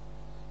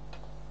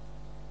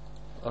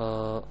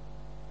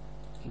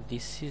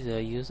 this is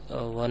a use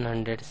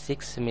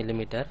 106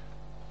 millimeter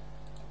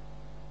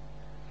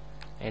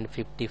and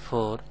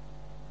 54.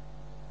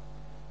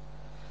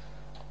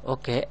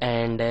 Okay,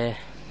 and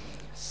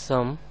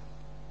some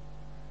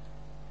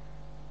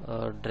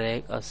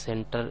drag a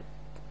center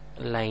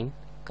line,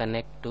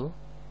 connect to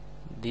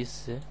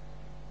this,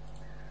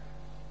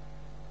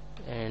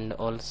 and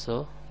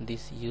also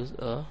this use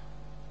a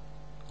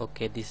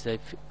okay, this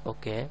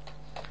okay,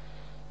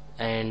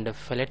 and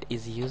fillet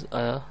is use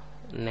a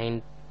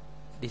 9,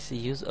 this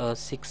use a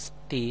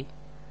 68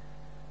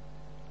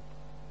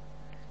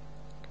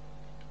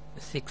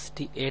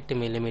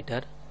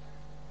 millimeter,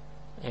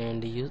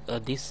 and use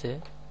this,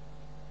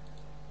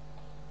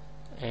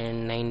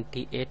 and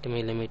 98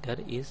 millimeter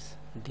is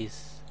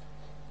this.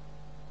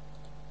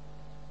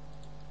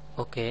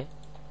 Okay,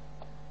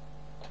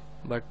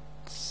 but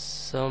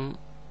some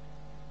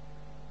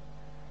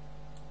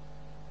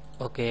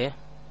okay,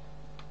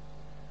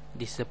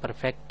 this is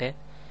perfect,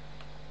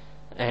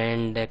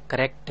 and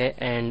correct,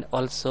 and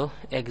also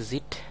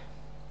exit,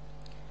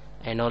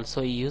 and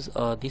also use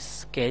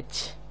this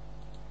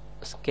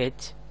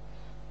sketch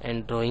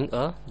and drawing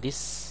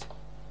this,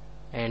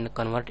 and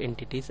convert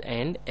entities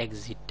and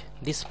exit.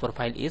 This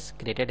profile is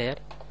created here.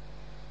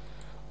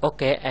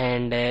 Okay,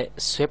 and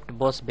swept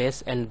boss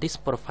base, and this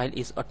profile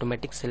is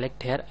automatic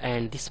select here,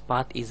 and this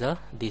path is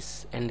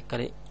this, and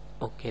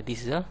okay,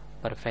 this is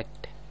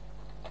perfect,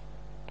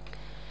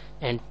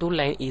 and two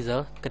line is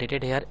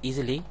created here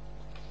easily.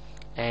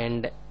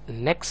 And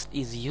next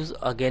is use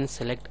again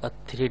select a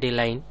 3D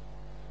line,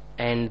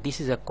 and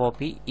this is a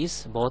copy,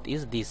 is both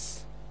is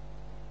this,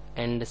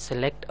 and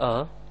select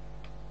a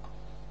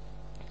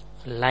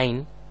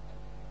line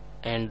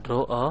and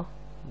draw a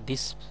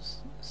this.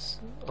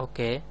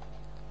 Okay,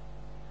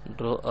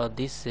 draw a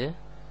this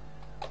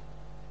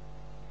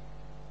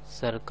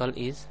circle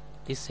is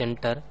this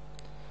center,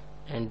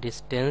 and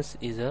distance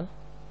is a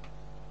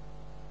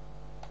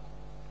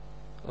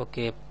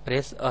okay,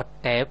 press a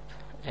tab,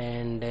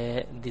 and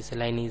this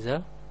line is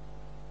a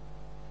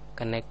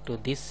connect to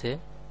this,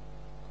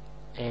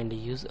 and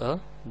use a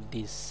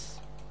this.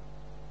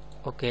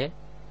 Okay,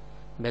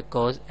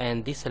 because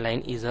and this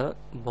line is a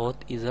both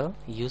is a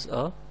use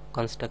a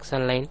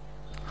construction line,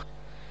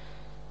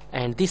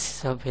 and this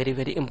is a very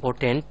very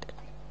important.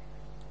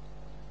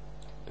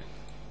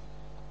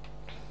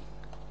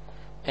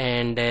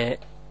 And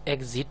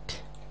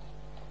exit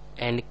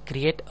and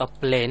create a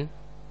plane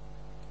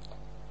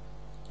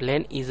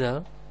is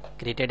a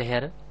created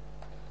here,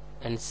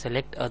 and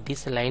select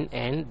this line,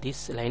 and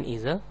this line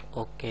is a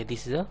okay,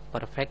 this is a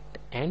perfect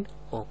and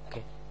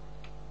okay.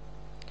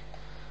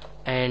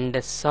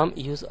 And some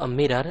use a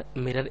mirror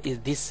is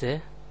this,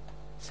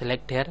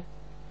 select here,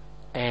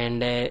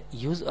 and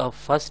use a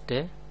first,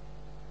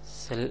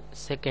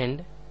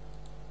 second,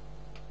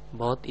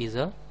 both is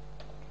a,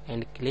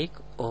 and click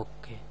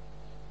OK.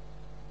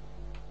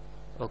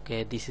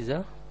 Okay, this is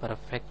a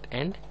perfect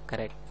and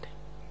correct.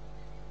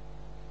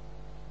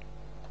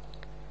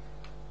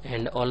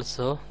 And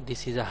also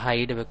this is a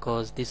hide,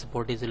 because this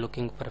body is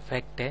looking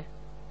perfect.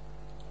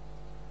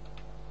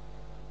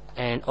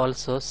 And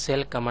also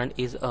cell command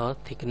is a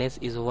thickness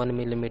is 1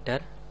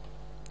 millimeter,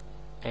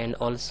 and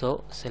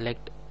also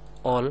select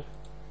all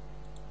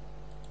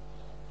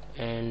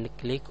and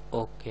click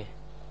OK.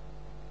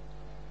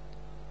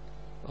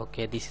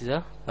 Okay, this is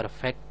a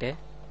perfect.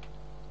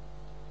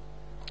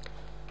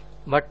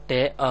 But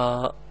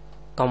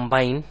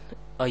combine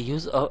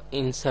use of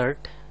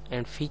insert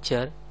and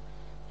feature.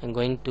 I'm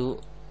going to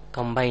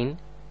combine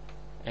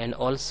and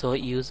also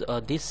use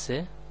this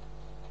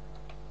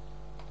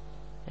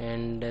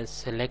and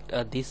select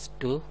this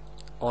to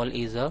all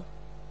is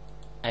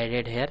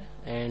added here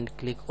and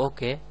click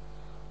OK.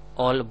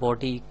 All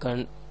body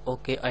can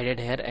OK added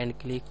here and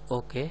click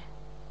OK.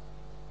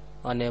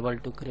 Unable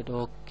to create,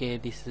 OK,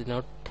 this is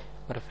not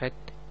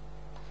perfect,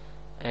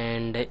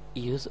 and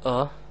use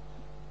a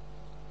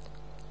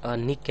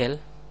nickel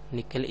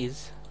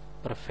is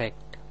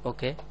perfect.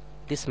 Okay,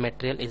 this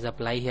material is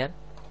apply here,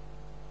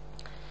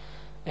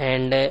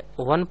 and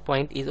one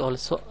point is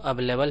also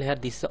available here.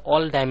 This is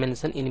all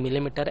dimension in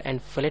millimeter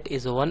and fillet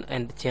is 1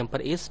 and chamfer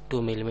is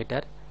 2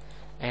 millimeter,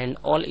 and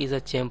all is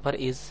a chamfer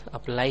is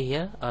apply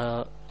here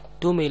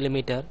 2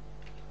 millimeter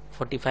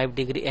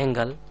 45-degree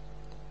angle,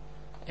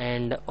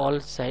 and all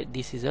side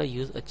this is a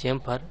use a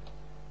chamfer.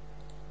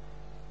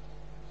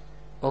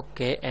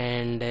 Okay,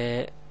 and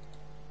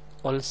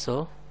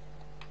also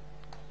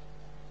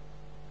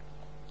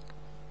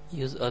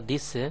use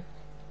this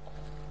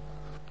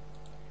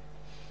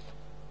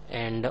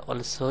and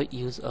also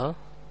use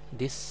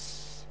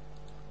this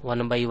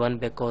 1 by 1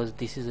 because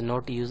this is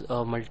not use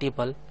a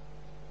multiple.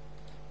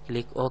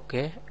 Click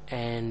OK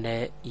and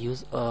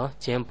use a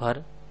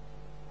chamfer.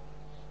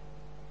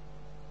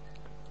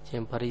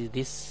 Chamfer is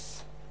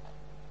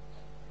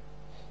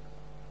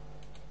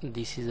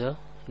this is a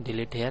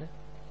delete here,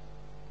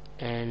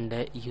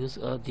 and use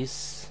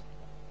this.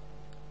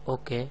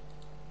 OK,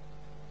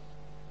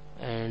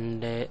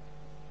 and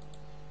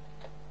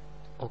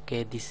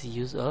OK, this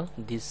use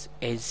this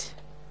edge.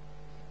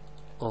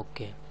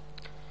 OK,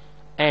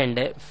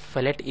 and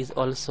fillet is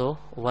also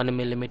 1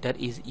 millimeter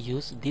is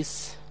use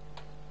this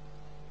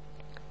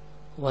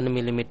 1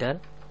 millimeter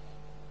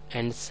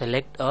and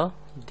select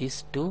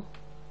this to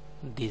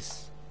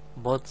this,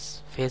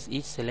 both face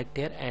is select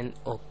here and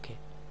OK.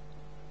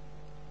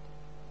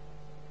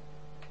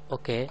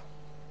 OK,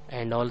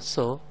 and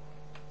also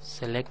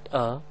select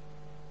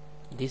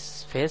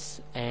this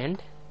face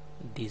and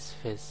this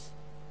face,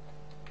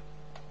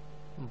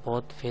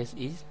 both face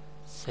is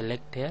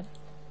select here,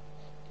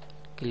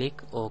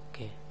 click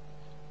OK,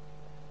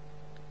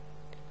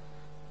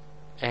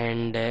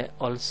 and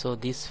also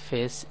this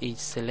face is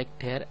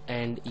select here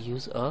and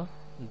use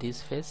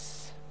this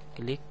face,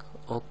 click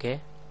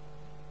OK,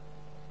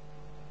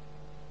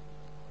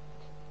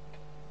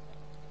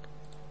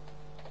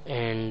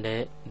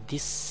 and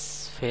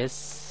this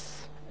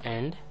face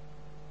and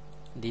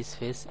this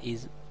face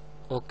is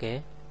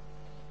OK,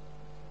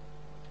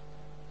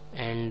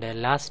 and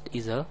last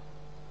is a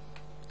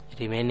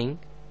remaining,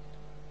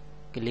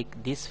 click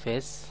this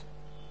face.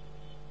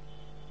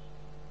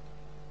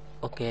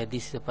 Okay,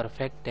 this is a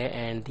perfect,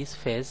 and this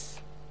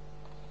face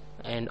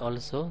and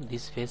also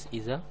this face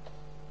is a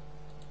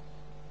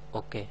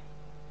OK.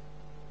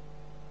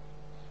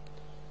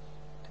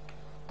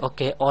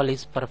 Okay, all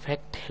is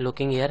perfect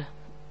looking here.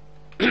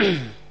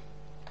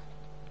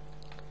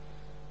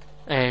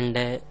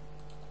 And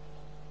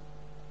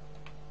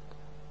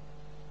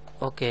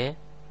okay,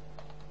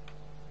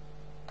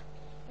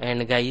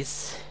 and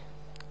guys,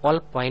 all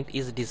point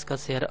is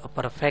discussed here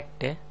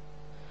perfect,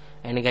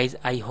 and guys,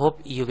 I hope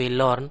you will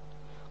learn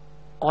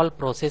all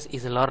process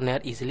is learn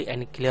here easily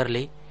and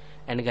clearly.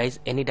 And guys,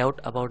 any doubt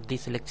about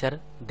this lecture,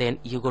 then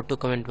you go to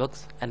comment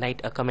box and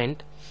write a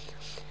comment.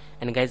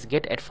 And guys,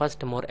 get at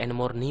first more and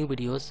more new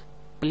videos.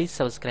 Please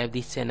subscribe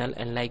this channel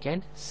and like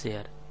and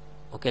share.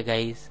 Okay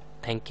guys,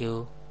 thank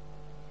you.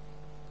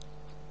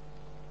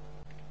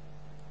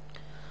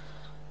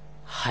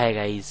 Hi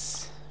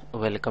guys,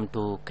 welcome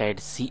to CAD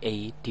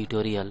CAE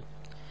tutorial.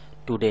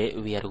 Today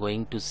we are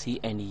going to see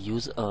and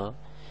use a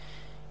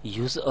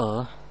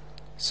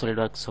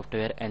Solidworks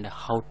software and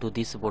how to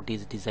this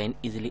bodies design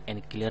easily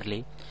and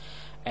clearly.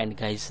 And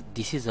guys,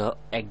 this is a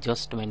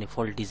exhaust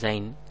manifold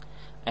design,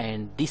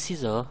 and this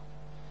is a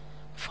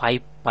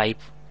 5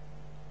 pipe,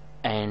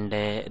 and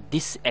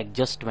this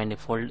exhaust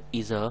manifold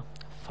is a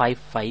 5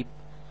 pipe,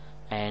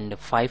 and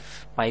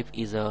 5 pipe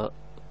is a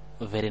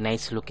very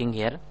nice looking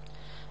here,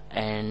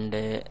 and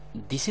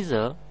this is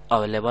a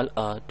available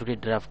today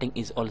drafting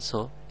is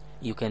also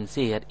you can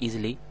see here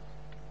easily.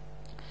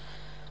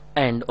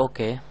 And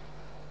okay,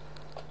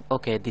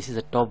 this is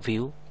a top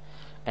view,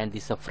 and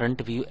this is a front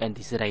view, and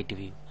this is a right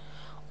view.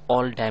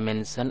 All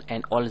dimension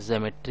and all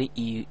geometry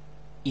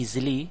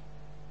easily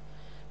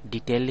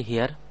detailed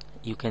here,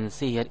 you can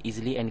see here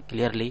easily and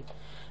clearly.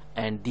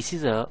 And this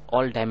is a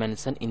all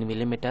dimension in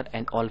millimeter,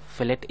 and all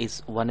fillet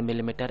is 1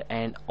 millimeter,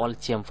 and all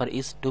chamfer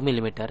is 2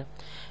 millimeter,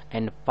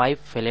 and pipe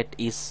fillet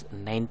is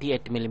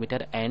 98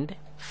 millimeter, and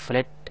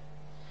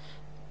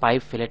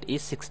pipe fillet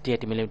is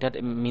 68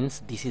 millimeter.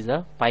 Means this is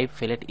a pipe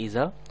fillet is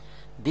a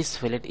this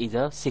fillet is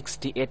a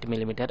 68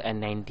 millimeter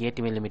and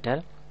 98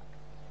 millimeter,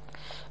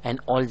 and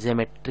all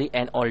geometry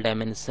and all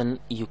dimension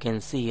you can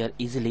see here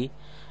easily.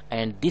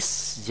 And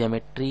this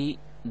geometry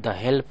the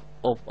help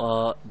of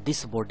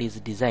this body's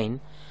design,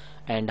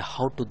 and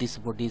how to this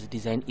body's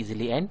design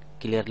easily and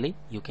clearly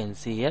you can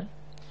see here.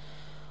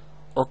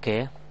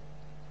 Okay,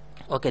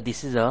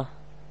 this is a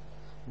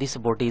this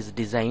body is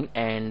designed,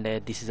 and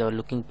this is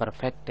looking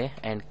perfect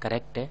and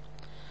correct,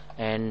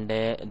 and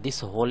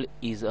this hole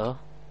is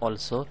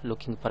also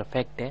looking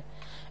perfect,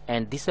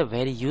 and this is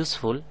very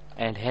useful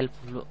and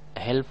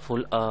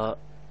helpful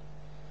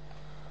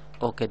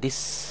okay,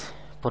 this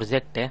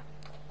project,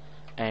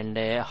 and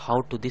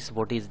how to this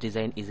body is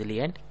designed easily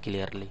and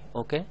clearly.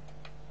 Okay,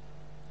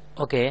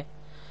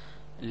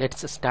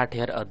 let's start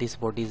here. This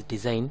body is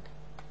designed,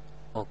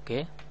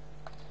 okay,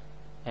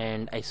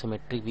 and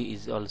isometric view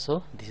is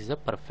also, this is a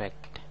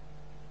perfect.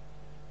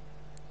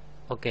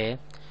 Okay,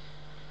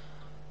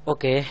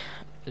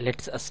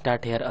 let's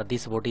start here.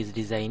 This body is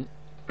designed.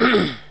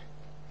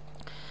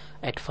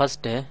 At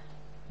first, the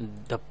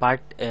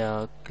part,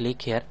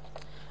 click here,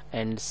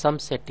 and some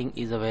setting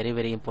is a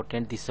very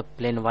important. This is a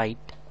plain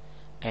white,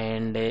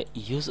 and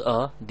use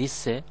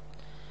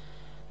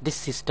this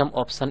system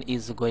option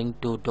is going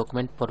to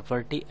document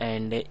property,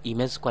 and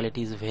image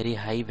quality is very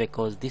high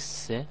because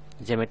this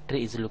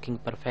geometry is looking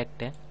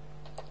perfect.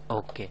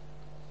 Okay,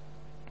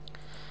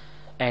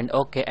 and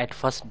okay, at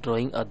first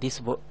drawing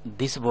this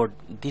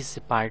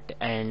part,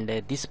 and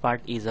this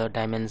part is a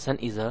dimension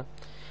is a,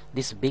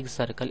 this big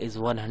circle is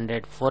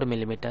 104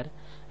 millimeter,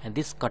 and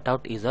this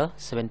cutout is a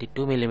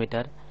 72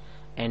 millimeter,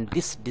 and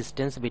this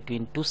distance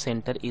between two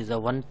center is a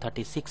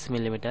 136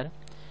 millimeter,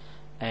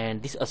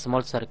 and this a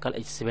small circle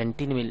is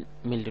 17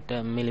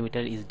 millimeter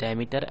is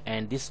diameter,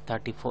 and this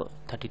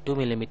 32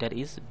 millimeter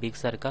is big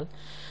circle,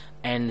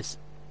 and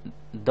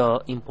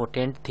the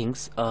important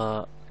things,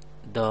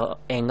 the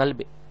angle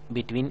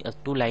between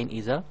two line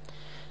is a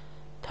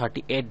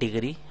 38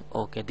 degree.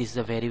 Okay, this is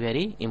a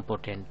very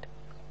important.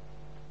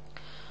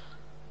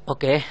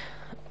 Okay.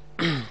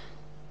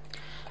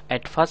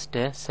 At first,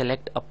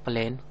 select a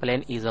plane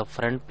is a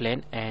front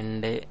plane,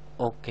 and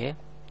okay,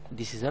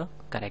 this is a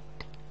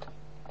correct,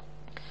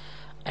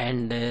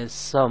 and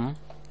some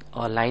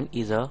line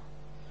is a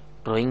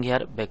drawing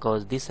here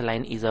because this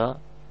line is a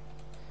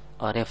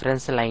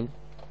reference line,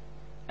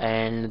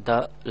 and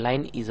the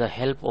line is a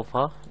help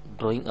of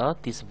drawing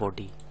this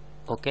body.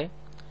 Okay,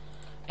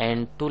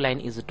 and two line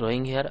is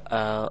drawing here.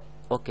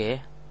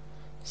 Okay,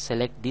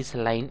 select this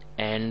line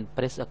and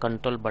press a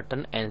control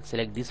button and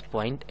select this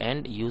point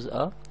and use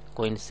a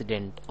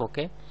coincident.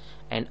 Okay,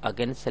 and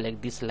again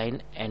select this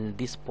line and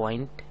this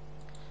point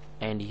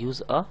and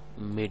use a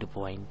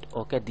midpoint.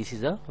 Okay, this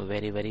is a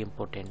very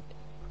important,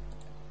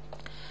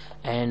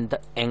 and the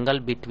angle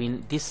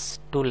between these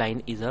two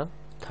line is a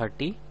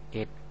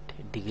 38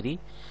 degree,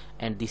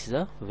 and this is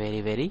a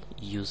very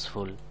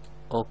useful.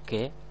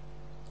 Okay.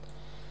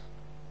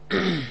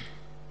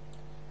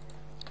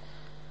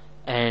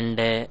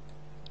 And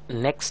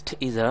next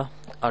is a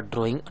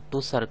drawing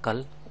two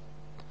circle,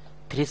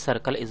 three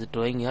circle is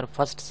drawing here.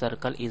 First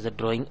circle is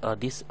drawing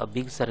this a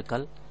big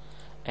circle,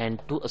 and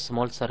two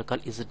small circle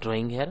is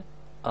drawing here,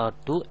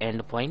 two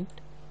end point.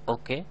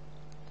 Okay,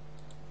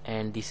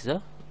 and this is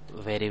a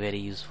very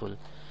useful,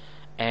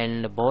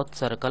 and both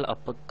circle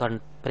up,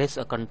 press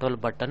a control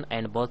button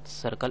and both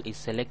circle is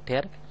select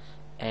here,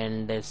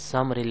 and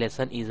some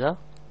relation is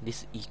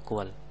this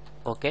equal.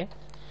 Okay,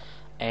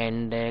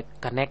 and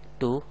connect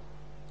to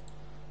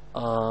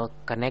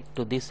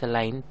this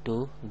line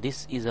to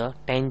this is a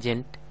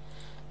tangent,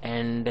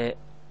 and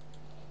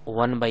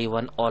one by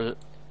one all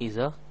is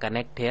a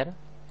connect here.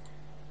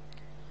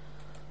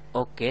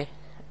 Okay,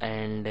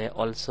 and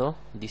also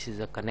this is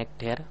a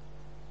connect here,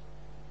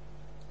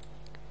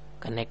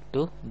 connect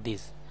to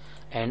this,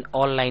 and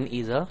all line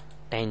is a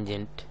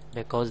tangent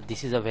because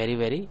this is a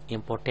very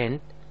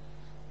important.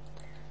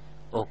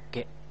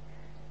 Okay.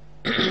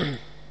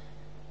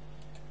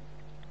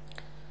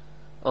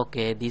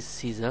 Okay,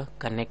 this is a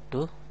connect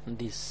to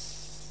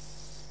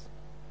this,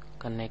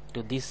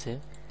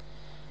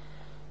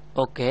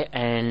 okay,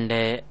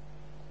 and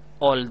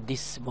all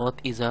this both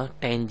is a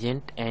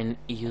tangent, and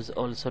use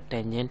also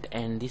tangent,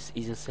 and this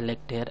is a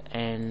select here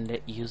and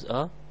use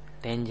a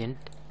tangent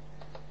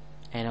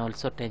and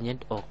also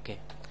tangent. Okay,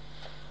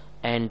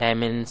 and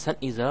dimension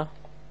is a,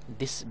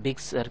 this big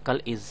circle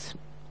is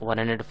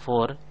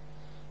 104,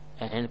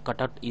 and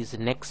cutout is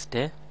next.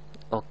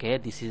 Okay,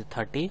 this is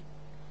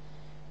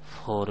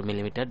 34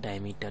 millimeter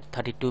diameter,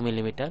 32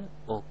 millimeter.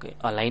 Okay,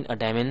 align a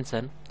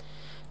dimension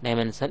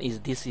is,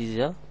 this is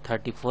a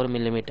 34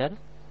 millimeter,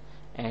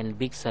 and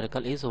big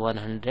circle is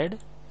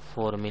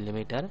 104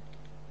 millimeter.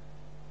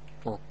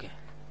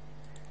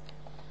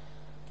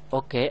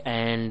 Okay,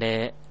 and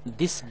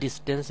this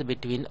distance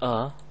between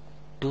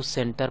two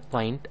center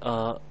point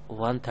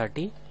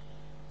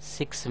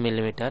 136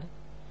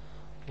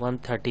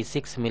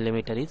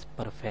 millimeter is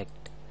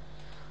perfect.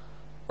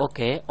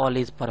 Okay, all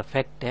is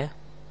perfect.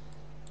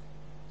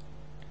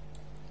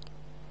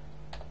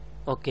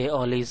 Okay,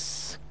 all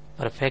is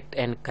perfect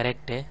and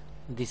correct.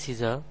 This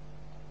is a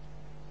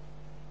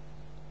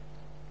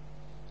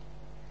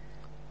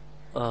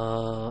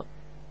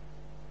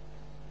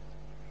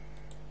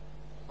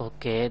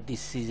okay,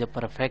 this is a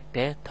perfect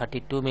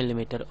 32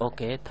 millimeter.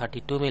 Okay,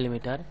 32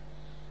 millimeter,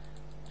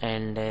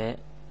 and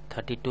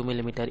 32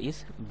 millimeter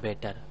is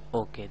better.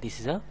 Okay, this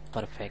is a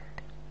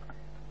perfect,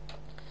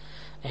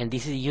 and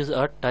this is use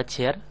a touch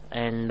here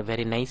and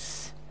very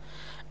nice.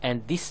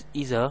 And this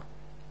is a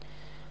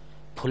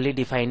fully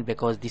defined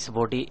because this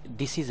body,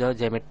 this is a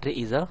geometry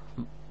is a,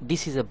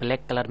 this is a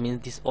black color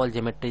means this all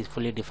geometry is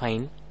fully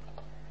defined.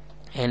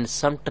 And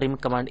some trim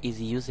command is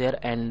used here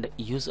and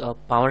use a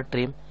power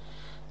trim,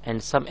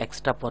 and some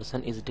extra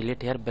portion is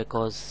delete here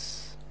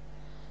because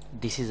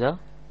this is a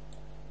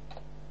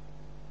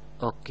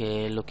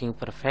okay looking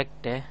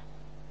perfect,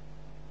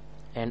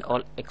 and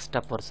all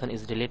extra portion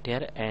is delete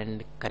here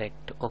and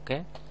correct.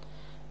 Okay,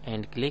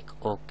 and click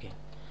OK,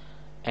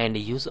 and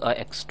use a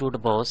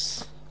extrude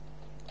boss,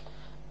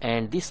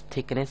 and this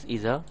thickness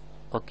is a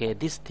okay,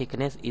 this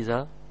thickness is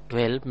a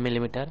 12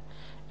 millimeter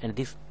and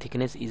this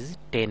thickness is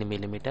 10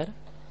 millimeter,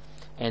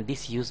 and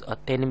this use a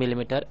 10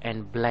 millimeter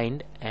and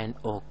blind and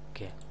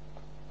okay.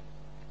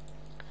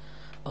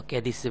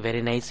 Okay, this is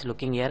very nice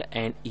looking here,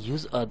 and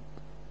use a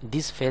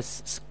this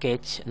face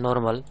sketch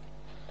normal,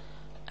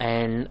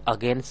 and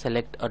again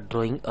select a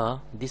drawing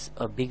a this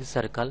a big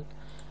circle,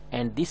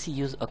 and this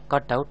use a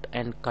cutout,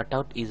 and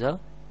cutout is a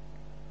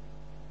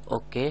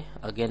okay,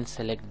 again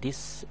select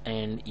this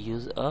and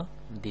use a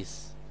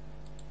this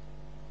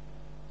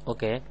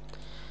okay.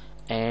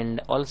 And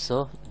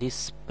also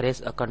this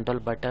press a control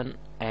button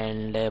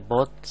and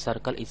both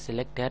circle is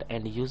selected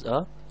and use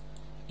a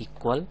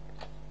equal,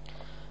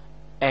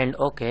 and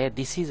okay,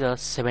 this is a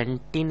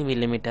 17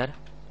 millimeter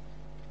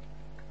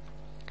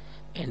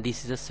and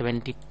this is a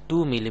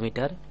 72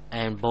 millimeter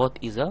and both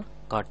is a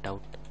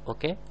cutout.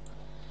 Okay,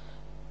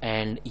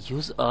 and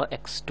use a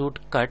extrude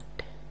cut,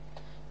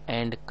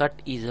 and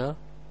cut is a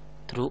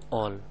through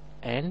all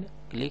and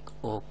click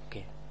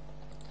OK.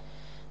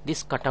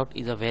 This cutout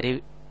is a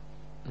very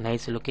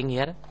nice looking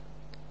here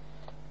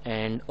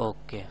and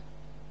okay.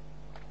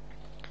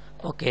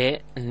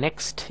 Okay,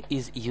 next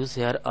is use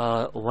here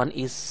one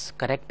is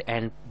correct,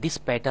 and this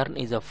pattern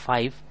is a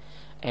 5,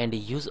 and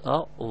use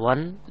a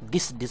 1,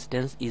 this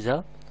distance is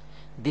a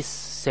this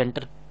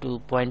center to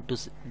point to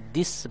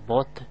this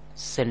both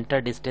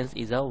center distance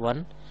is a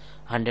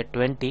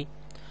 120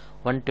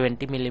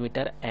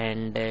 millimeter,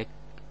 and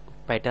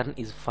pattern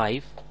is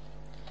 5.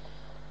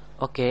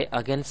 Okay,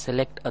 again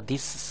select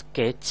this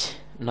sketch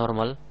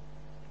normal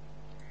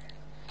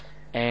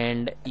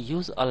and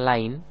use a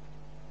line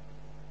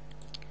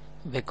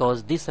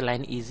because this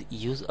line is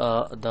use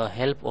the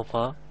help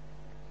of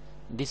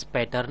this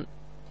pattern.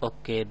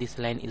 Okay, this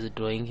line is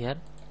drawing here,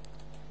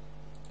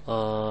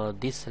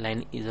 this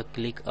line is a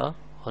click a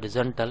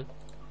horizontal.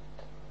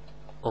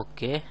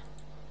 Okay,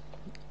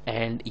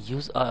 and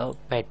use a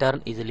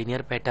pattern is a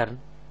linear pattern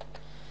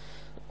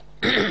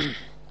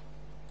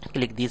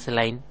click this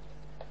line,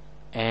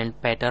 and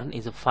pattern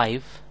is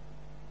 5,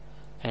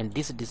 and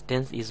this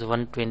distance is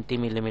 120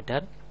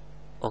 millimeter.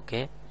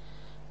 Okay,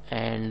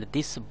 and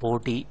this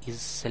body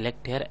is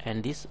select here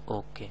and this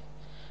okay,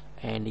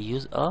 and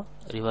use a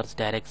reverse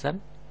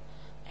direction,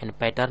 and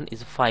pattern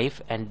is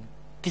 5, and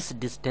this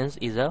distance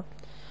is a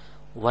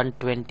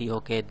 120.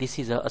 Okay, this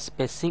is a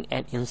spacing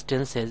and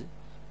instances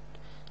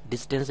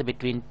distance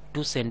between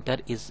two center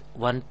is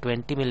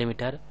 120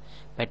 millimeter,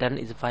 pattern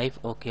is 5.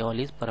 Okay, all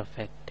is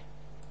perfect.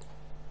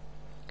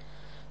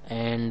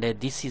 And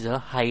this is a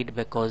height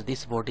because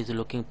this body is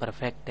looking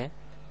perfect,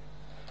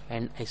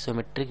 and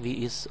isometric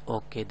view is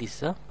okay, this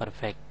is a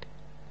perfect.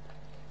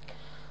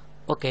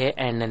 Okay,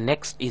 and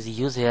next is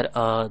use here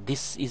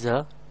this is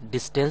a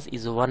distance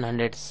is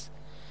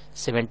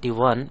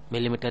 171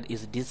 millimeter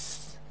is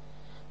this,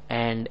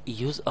 and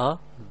use a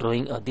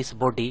drawing this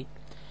body,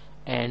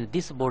 and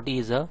this body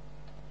is a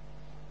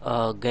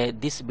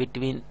this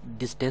between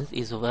distance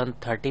is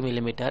 130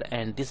 millimeter,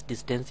 and this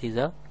distance is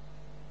a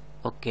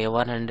okay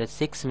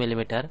 106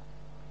 millimeter,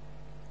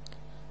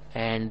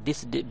 and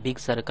this big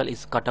circle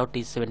is cutout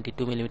is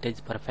 72 millimeter is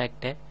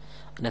perfect, and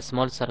a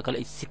small circle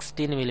is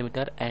 16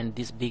 millimeter, and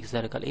this big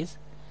circle is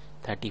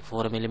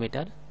 34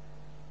 millimeter.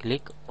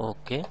 Click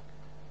OK,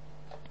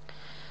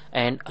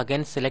 and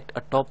again select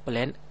a top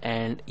plane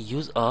and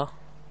use a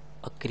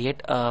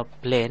create a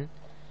plane,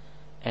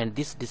 and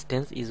this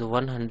distance is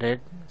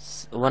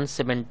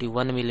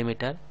 171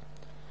 millimeter,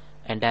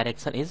 and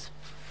direction is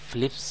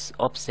flips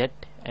offset,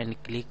 and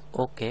click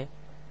OK.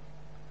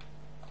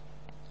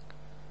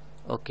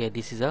 Okay,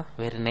 this is a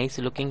very nice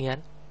looking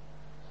here,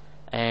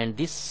 and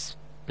this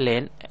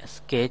plane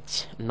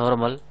sketch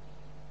normal.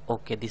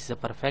 Okay, this is a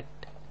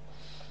perfect.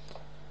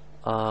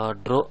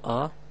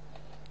 Draw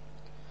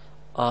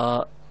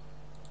a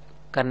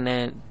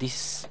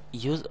this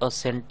use a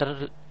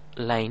center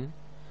line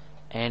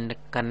and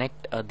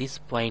connect this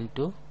point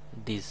to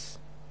this.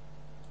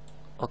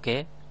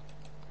 Okay,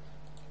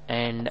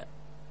 and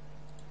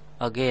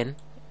again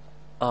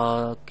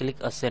click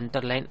a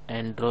center line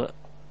and draw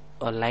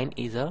a line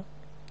is a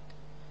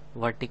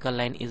vertical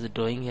line is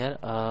drawing here,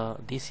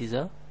 this is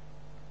a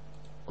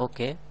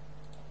okay,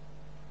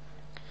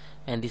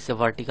 and this a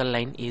vertical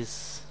line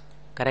is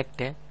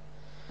correct,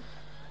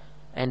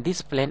 and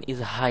this plane is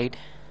hide.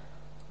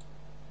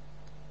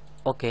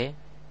 Okay,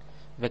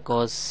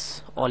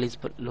 because all is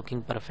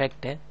looking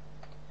perfect,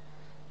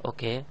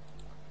 okay,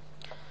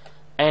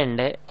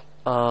 and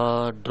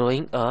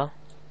drawing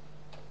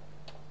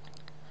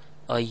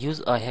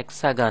use a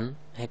hexagon.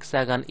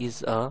 Hexagon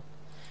is a,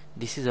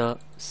 this is a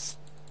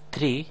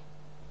 3,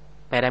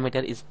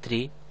 parameter is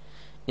 3.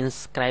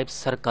 Inscribe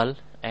circle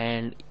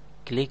and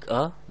click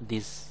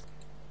this,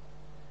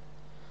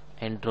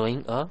 and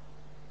drawing a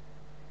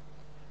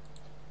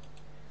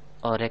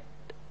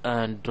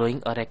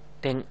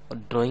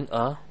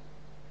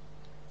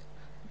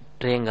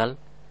triangle,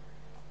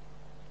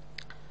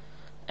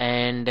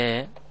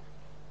 and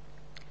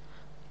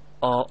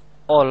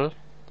all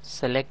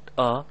select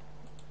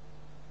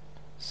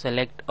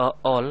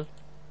all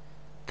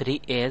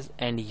 3 edges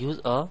and use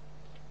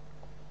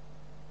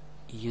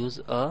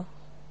a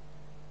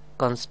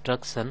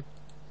construction.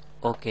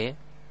 Okay,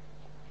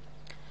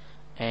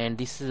 and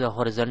this is a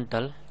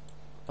horizontal,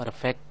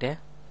 perfect.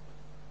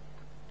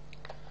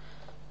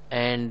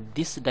 And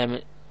this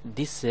geometry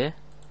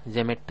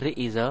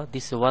is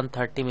this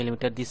 130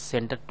 millimeter, this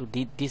center to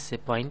this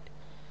point,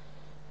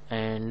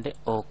 and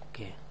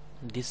okay,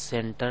 this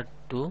center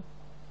to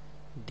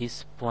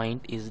this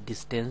point is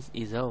distance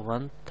is a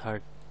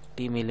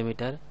 130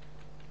 millimeter.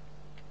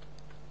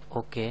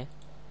 Okay,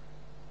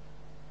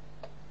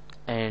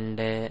 and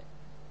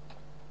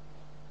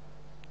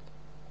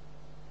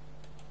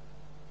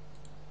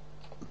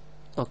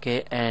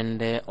okay,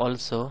 and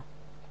also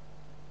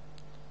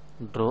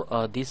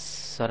draw this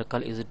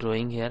circle is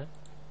drawing here,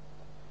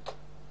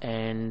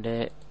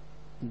 and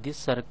this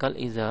circle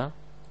is a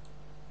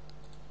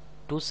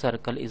 2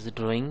 circle is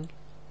drawing.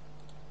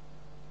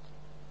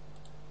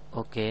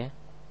 Okay,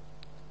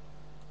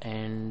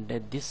 and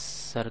this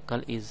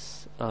circle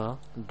is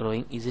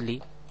drawing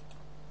easily,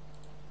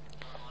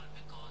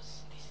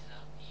 because this is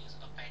a use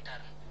a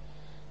pattern,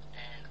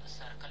 and a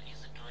circle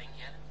is drawing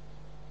here.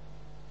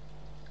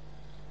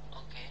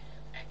 Okay,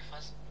 at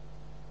first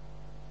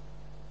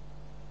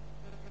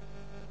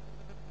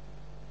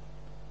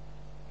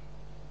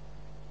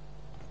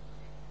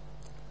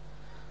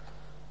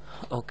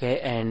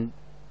okay, and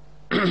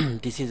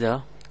this is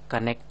a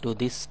connect to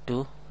this,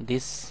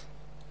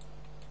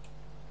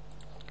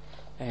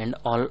 and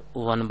all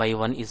one by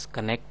one is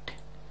connect.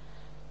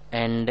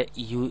 And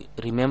you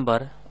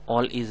remember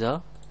all is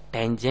a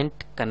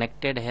tangent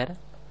connected here,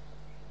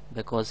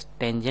 because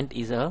tangent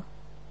is a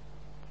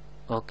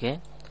okay,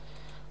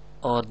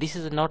 or this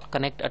is not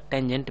connect a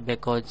tangent,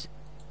 because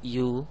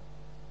you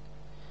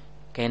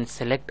can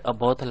select a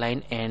both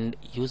line and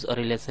use a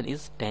relation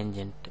is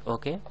tangent.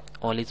 Okay,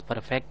 all is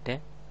perfect,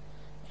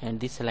 and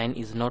this line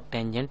is not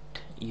tangent,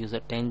 use a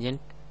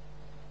tangent.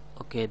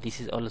 Okay, this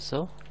is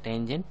also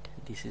tangent,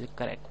 this is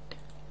correct.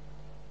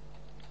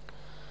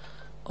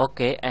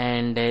 Okay,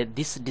 and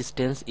this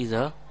distance is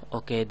a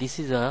okay, this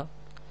is a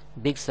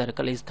big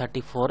circle is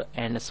 34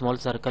 and a small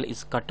circle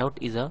is cut out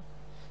is a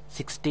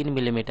 16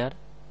 millimeter,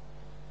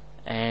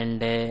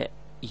 and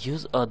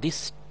use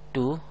this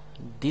to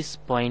this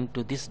point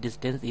to this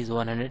distance is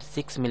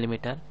 106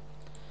 millimeter.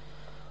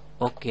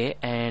 Okay,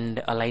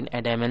 and align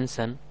a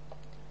dimension.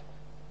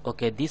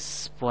 Okay,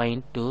 this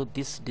point to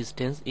this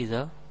distance is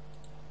a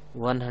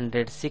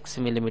 106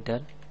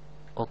 millimeter.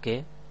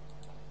 Okay,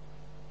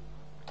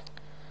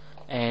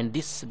 and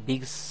this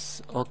big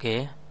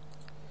okay,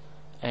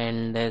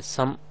 and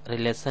some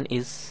relation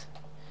is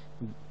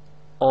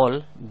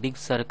all big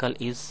circle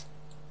is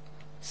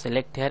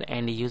select here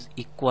and use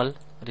equal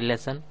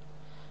relation,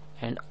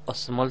 and a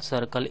small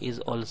circle is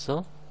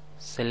also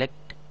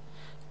select,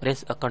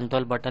 press a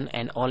control button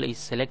and all is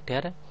select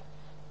here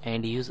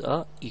and use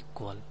a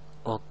equal.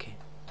 Okay,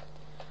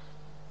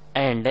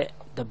 and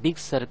the big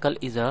circle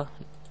is a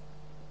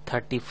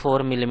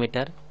 34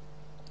 millimeter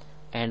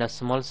and a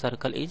small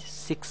circle is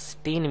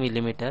 16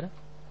 millimeter.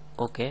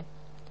 Okay,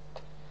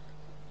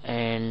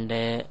 and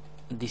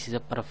this is a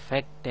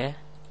perfect,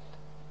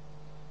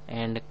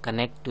 and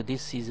connect to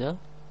this is a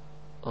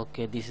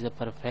okay, this is a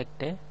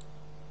perfect.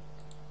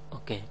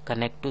 Okay,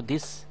 connect to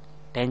this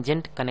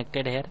tangent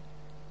connected here,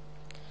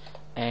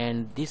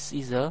 and this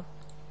is a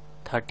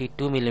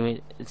 32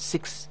 millimeter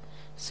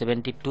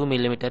 672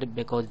 millimeter,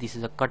 because this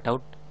is a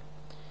cutout.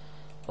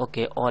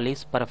 Okay, all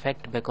is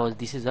perfect, because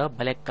this is a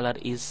black color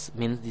is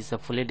means this is a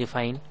fully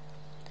defined,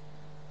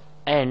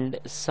 and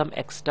some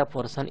extra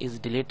portion is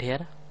delete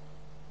here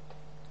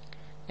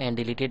and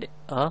deleted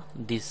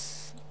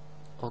this.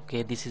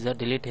 Okay, this is a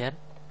delete here,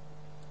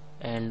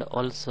 and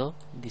also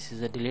this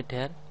is a delete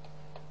here.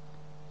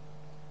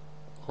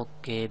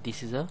 Okay,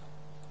 this is a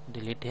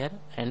delete here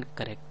and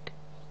correct,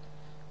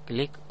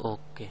 click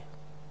OK.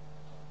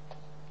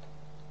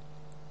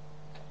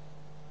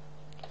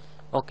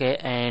 Okay,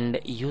 and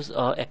use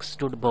a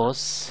extrude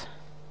boss.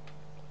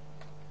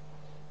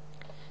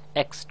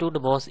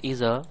 Extrude boss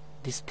is a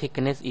this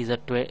thickness is a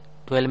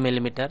 12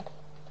 millimeter,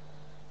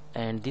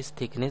 and this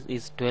thickness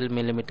is 12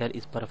 millimeter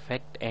is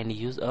perfect, and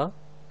use a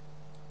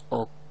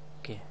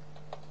okay,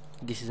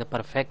 this is a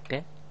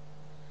perfect.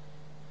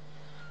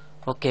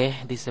 Okay,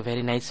 this is a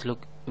very nice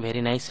look,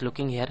 very nice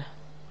looking here,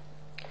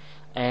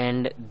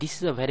 and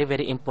this is a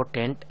very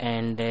important,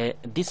 and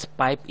this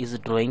pipe is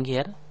drawing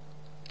here,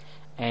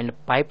 and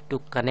pipe to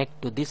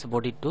connect to this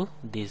body to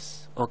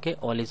this. Okay,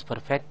 all is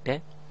perfect.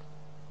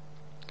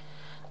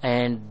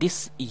 And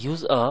this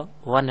use a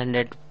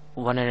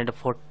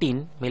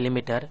 114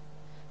 millimeter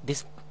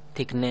this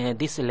thickness,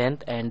 this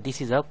length, and this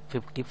is a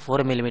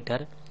 54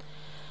 millimeter.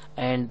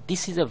 And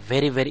this is a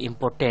very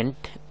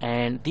important,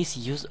 and this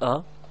use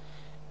a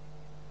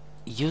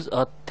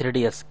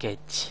 3D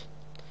sketch,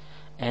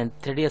 and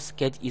 3D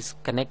sketch is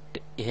connect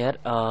here.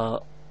 A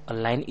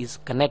line is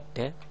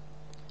connected,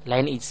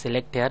 line is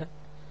select here,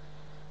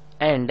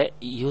 and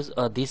use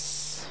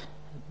this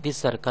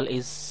circle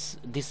is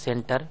this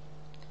center,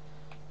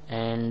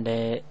 and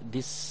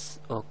this.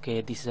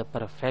 Okay, this is a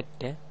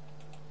perfect.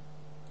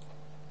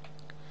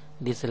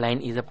 This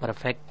line is a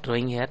perfect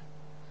drawing here,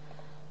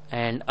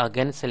 and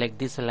again select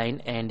this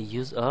line and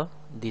use a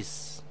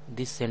this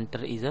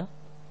center is a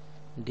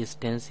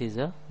distance is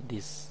a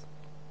this.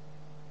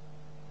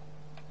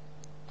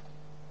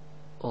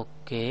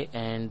 Okay,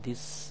 and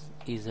this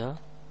is a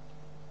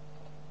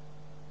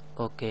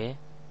okay,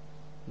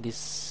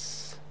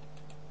 this.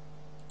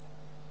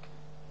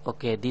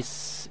 Okay,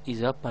 this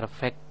is a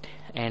perfect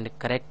and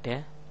correct.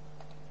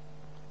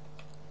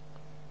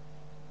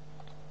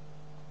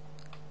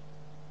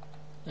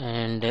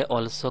 And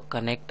also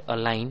connect a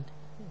line,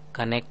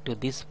 connect to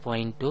this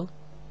point to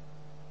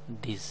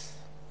this,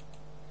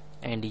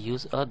 and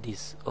use a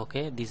this.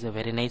 Okay, this is a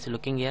very nice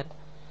looking here.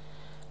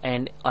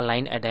 And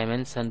align a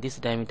dimension. This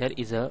diameter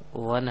is a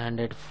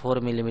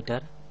 104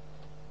 millimeter.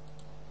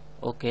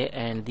 Okay,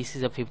 and this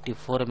is a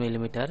 54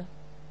 millimeter.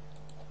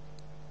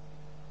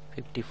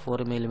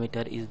 54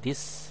 millimeter is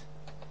this.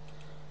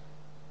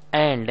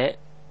 And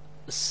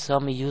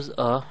some use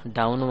a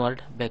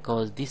downward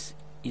because this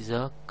is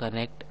a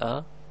connect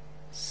a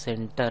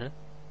center.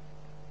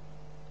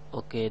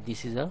 Okay,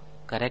 this is a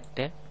correct.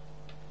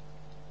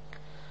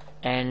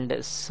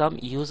 And some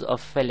use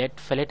of fillet.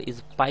 Fillet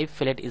is pipe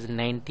fillet is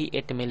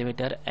 98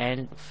 millimeter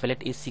and fillet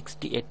is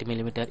 68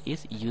 millimeter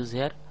is used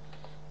here.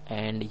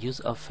 And use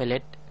of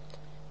fillet.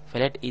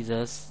 Fillet is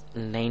a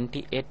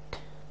 98.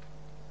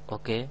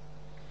 Okay,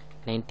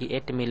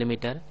 98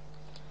 millimeter,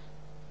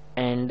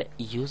 and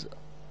use.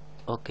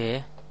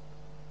 Okay,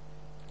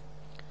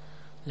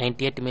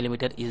 98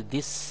 millimeter is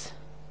this.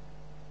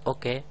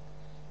 Okay,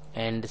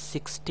 and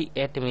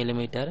 68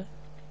 millimeter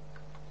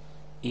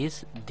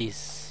is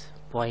this.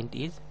 Point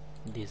is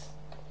this.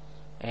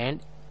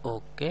 And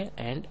okay,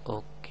 and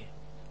okay.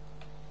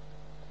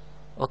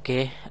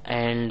 Okay,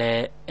 and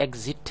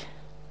exit.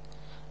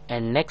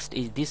 And next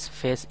is this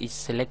face is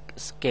select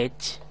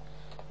sketch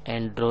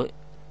and draw.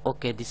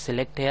 Okay, this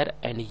select here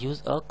and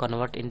use a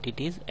convert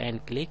entities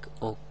and click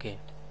OK.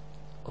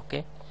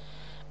 Okay,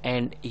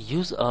 and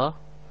use a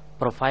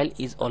profile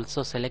is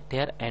also select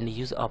here and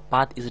use a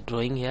path is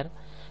drawing here,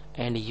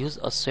 and use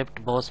a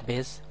swept boss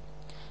base,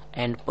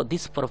 and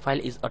this profile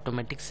is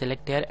automatic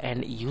select here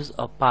and use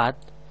a path,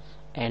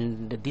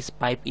 and this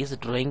pipe is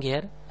drawing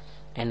here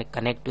and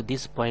connect to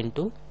this point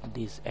to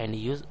this, and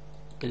use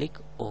click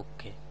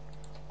OK.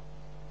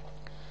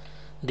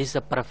 This is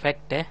a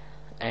perfect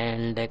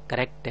and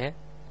correct.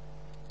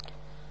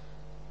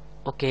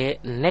 Okay,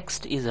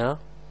 next is a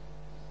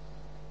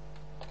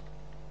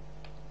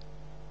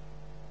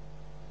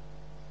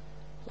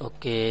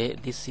okay,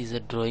 this is a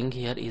drawing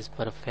here is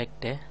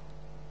perfect.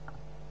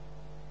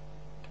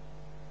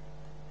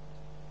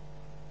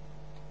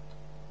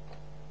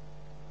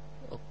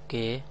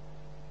 Okay,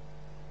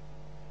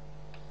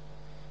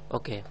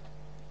 okay,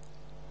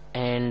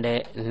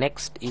 and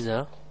next is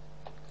a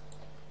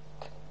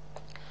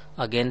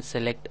again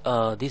select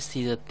this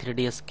is a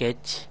 3D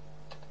sketch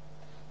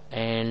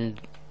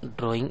and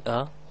drawing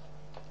a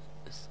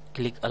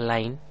click a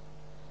line,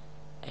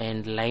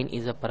 and line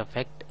is a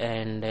perfect,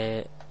 and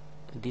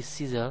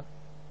this is a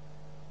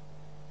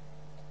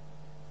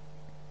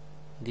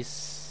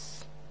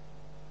this.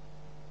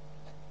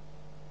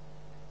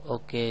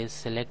 Okay,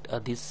 select a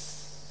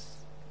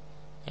this,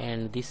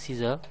 and this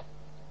is a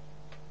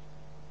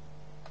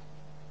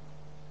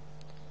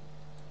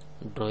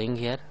drawing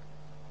here.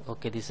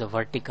 Okay, this is a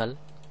vertical.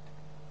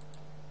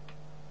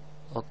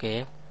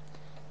 Okay,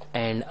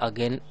 and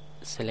again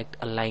select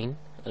a line.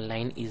 A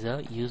line is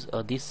a use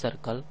this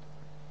circle,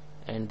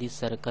 and this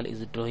circle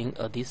is drawing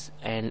this,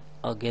 and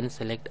again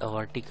select a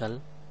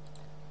vertical.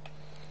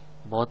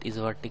 Both is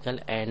vertical,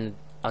 and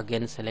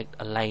again select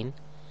a line,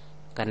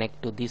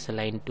 connect to this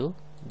line to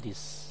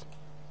this.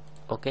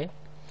 Okay,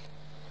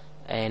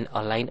 and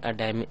align a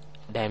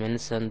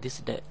dimension.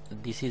 This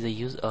is a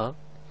use a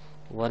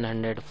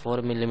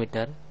 104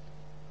 millimeter,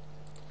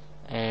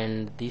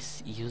 and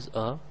this use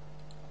a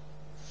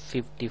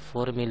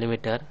 54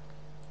 millimeter,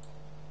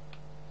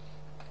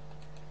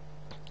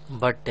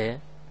 but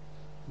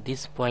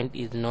this point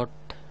is not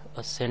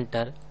a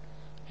center,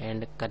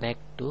 and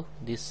connect to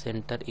this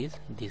center is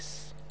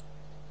this,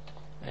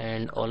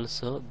 and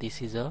also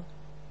this is a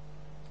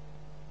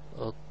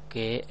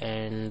okay,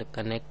 and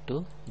connect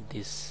to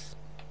this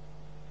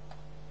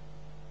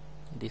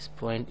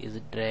point is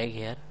drag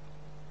here.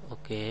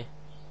 Okay,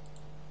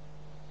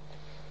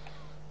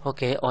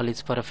 okay, all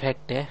is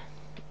perfect.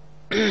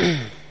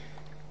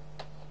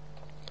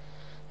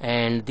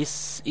 and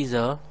this is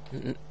a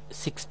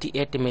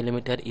 68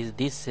 millimeter is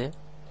this,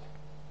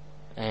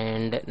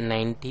 and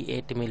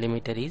 98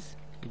 millimeter is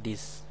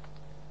this,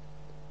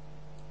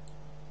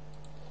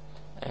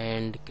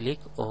 and click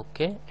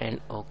OK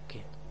and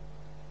OK.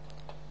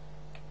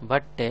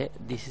 But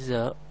this is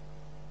a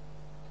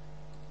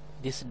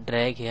this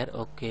drag here.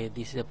 Okay,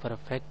 this is a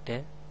perfect.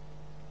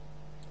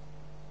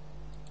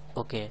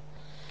 Okay,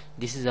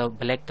 this is a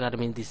black color,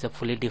 means this is a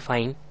fully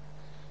defined,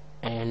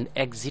 and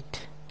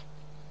exit,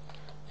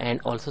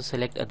 and also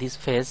select this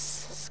face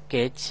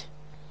sketch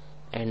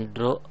and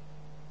draw,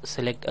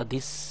 select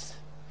this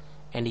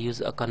and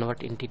use a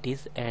convert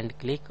entities and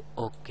click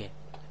OK,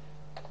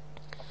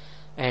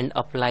 and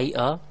apply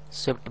a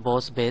swept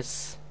boss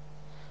base.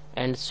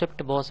 And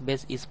swept boss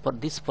base is for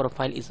this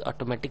profile is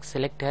automatic.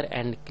 Select here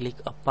and click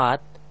a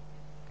path.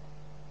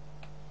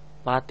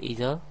 Path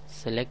is a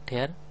select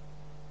here.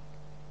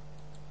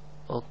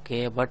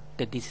 Okay, but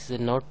this is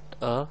not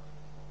a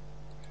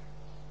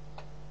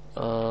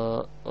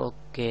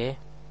okay.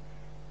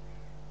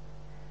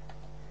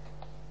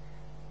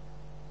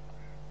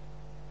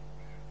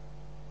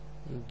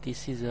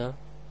 This is a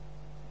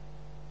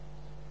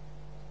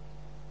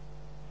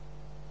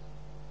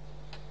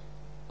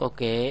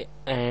okay,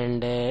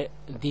 and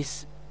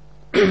this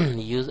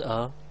use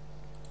a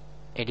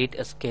edit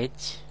a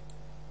sketch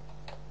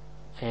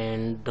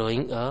and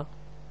drawing a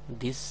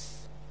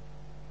this,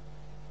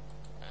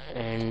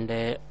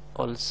 and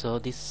also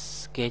this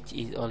sketch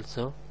is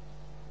also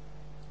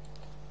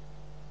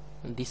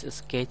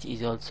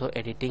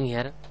editing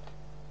here,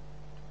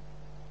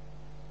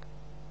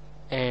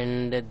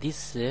 and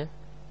this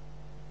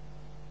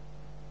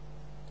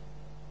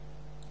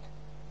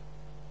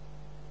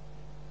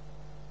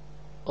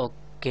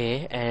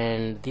okay,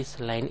 and this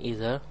line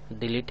is a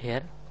delete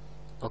here.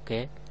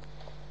 Okay,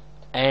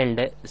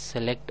 and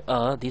select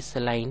this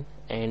line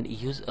and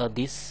use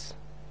this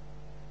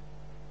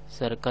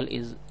circle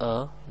is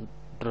a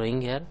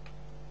drawing here,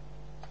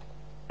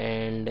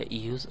 and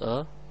use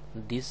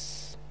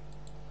this.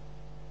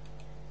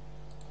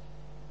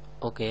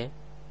 Okay,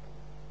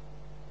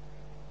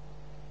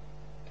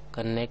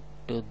 connect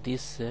to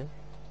this,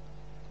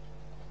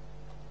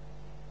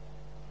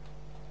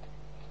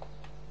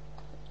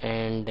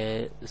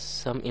 and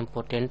some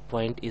important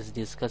point is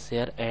discussed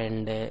here,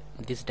 and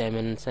this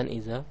dimension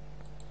is a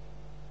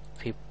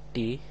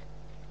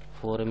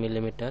 54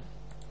 millimeter,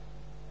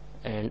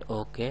 and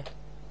okay.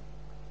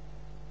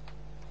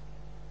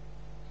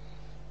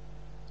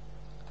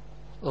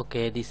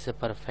 Okay, this is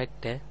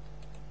perfect.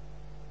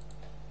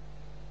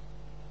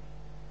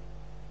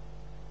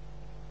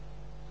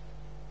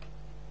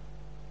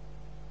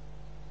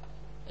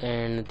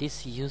 And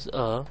this use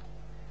a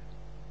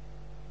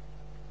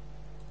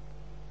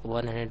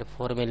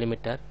 104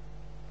 millimeter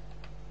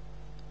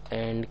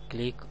and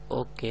click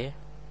OK,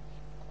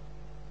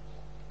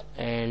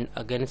 and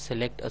again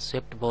select a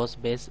swept boss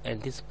base,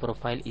 and this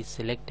profile is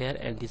select here,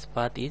 and this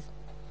path is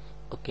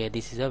okay.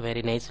 This is a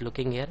very nice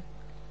looking here.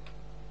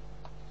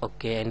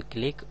 Okay, and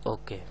click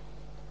OK.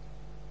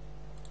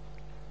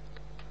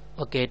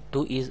 Okay,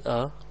 2 is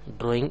a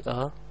drawing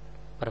a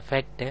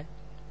perfect,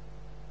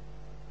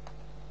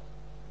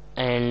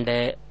 and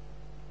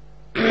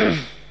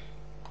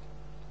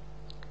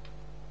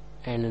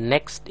and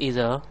next is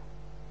a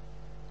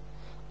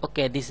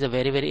okay, this is a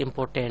very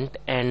important,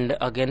 and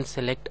again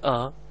select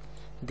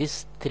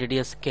this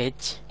 3D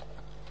sketch,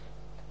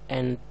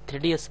 and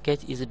 3D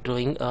sketch is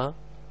drawing a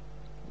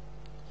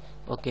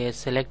okay,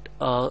 select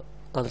a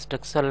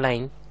construction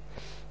line,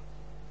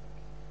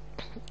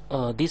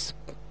 this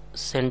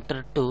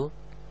center to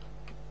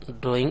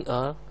drawing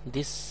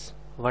this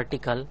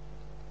vertical,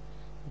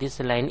 this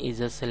line is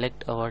a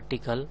select a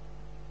vertical.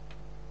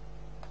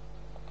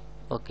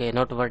 Okay,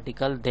 not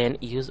vertical, then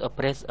use a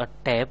press a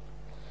tab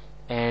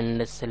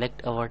and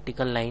select a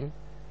vertical line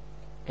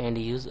and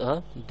use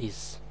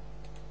this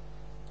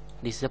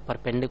is a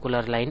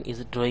perpendicular line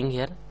is drawing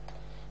here,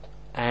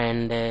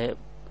 and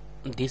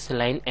this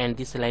line and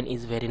this line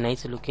is very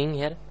nice looking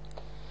here,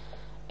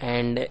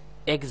 and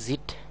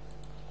exit,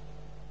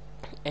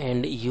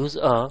 and use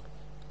a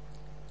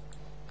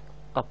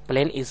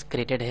plane is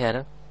created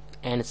here,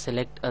 and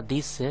select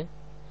this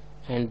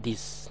and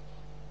this,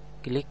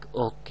 click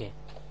OK,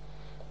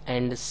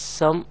 and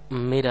some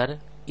mirror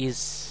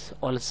is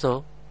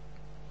also,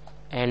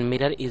 and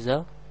mirror is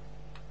a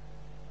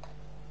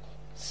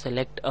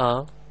select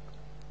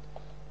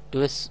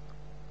to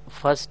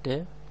first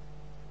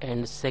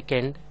and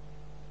second,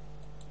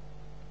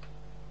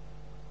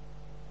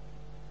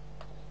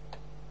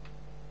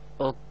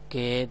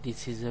 okay,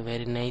 this is a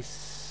very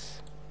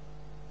nice.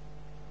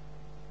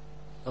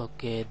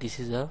 Okay, this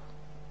is a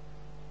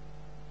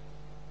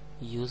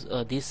use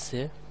this,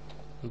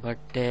 but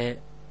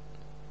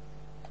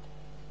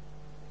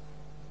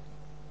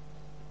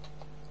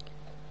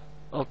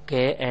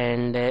okay,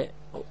 and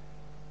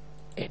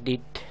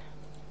edit,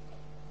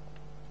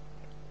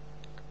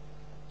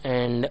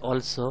 and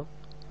also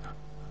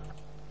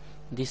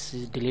this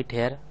is delete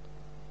here,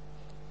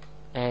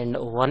 and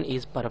one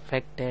is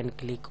perfect, and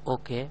click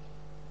OK.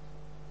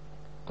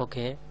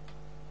 Okay,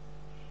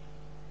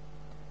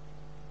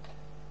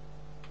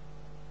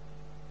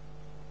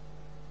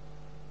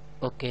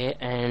 okay,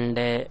 and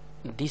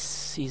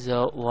this is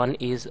a one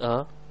is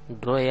a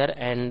drawer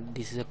and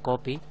this is a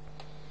copy.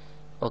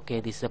 Okay,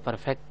 this is a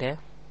perfect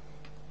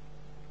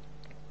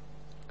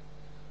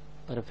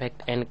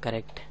and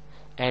correct.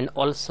 And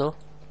also,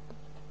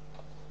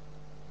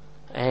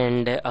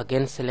 and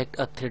again select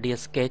a 3D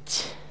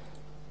sketch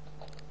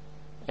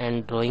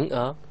and drawing.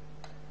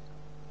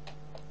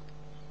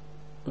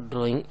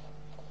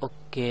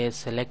 Okay,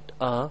 select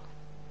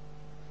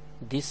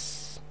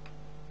this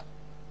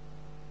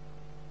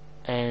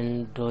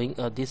and drawing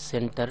this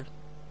center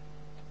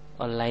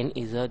a line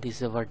is this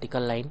is a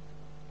vertical line.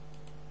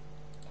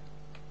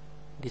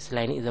 This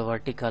line is a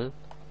vertical.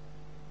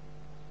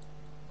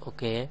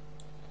 Okay,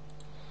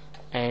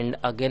 and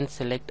again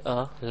select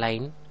a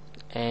line,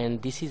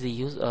 and this is a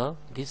use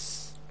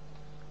this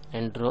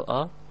and draw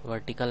a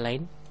vertical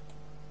line.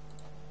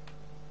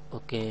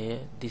 Okay,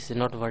 this is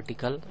not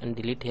vertical and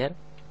delete here,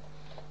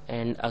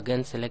 and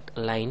again select a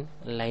line.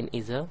 Line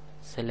is a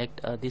select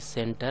this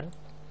center,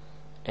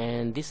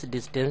 and this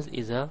distance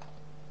is a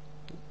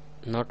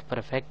not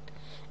perfect,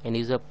 and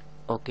use a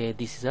okay,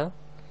 this is a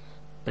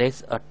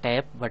press a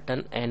tab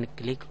button and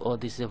click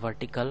this is a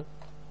vertical.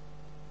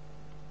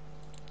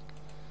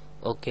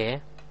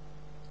 Okay,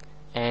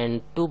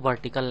 and two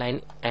vertical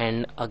line,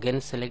 and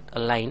again select a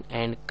line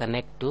and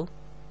connect to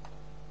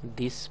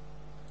this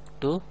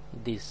to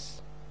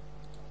this.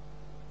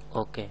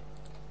 Okay,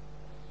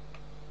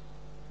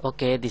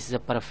 okay, this is a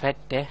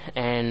perfect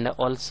and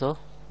also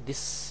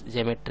this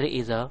geometry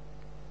is a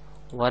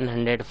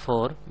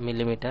 104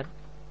 millimeter,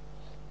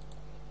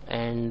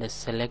 and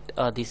select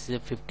this is a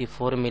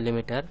 54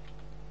 millimeter.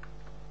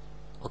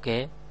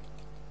 Okay,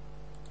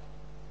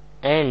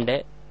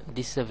 and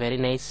this is a very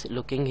nice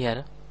looking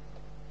here,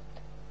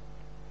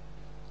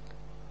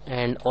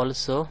 and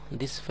also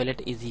this fillet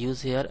is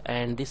used here,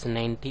 and this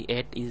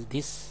 98 is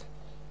this,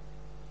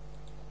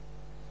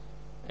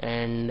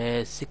 and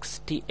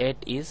 68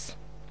 is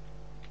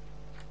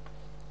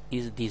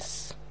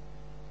this.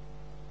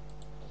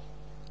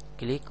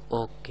 Click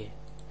OK.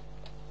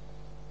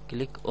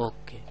 Click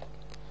OK,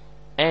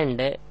 and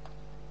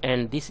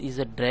this is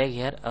a drag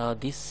here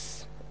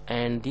this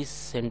and this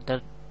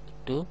center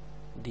to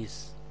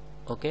this.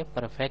 Okay,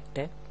 perfect.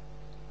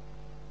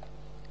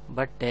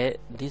 But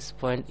this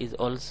point is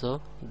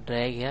also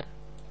drag here.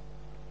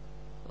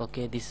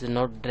 Okay, this is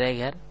not drag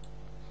here,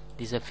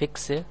 this is a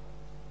fix.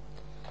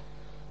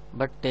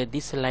 But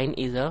this line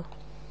is a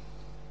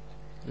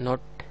not,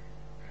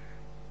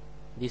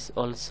 this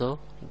also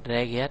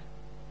drag here,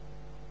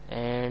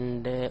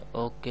 and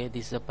okay,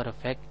 this is a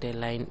perfect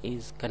line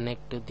is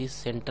connect to this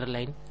center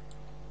line.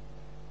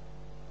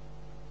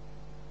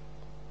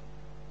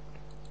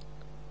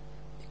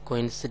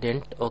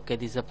 Coincident. Okay,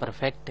 this is a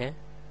perfect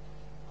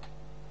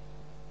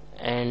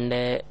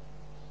and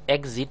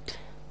exit,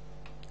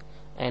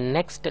 and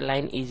next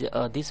line is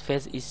this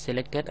face is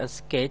selected a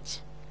sketch,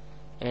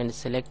 and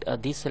select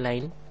this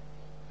line,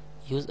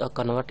 use a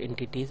convert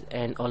entities,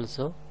 and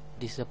also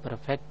this is a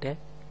perfect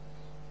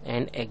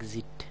and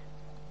exit,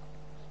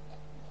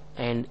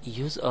 and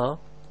use a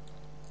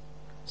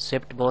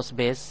swept boss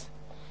base,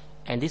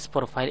 and this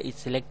profile is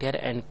selected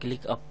and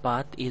click a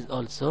path is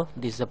also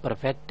this is a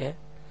perfect.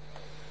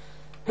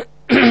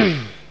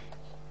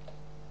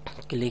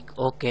 Click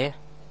OK.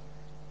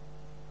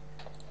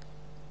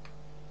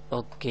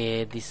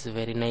 Okay, this is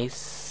very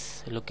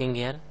nice looking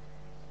here,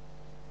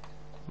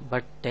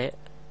 but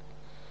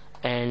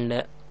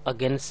and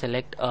again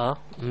select a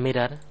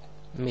mirror.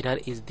 Mirror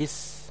is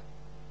this,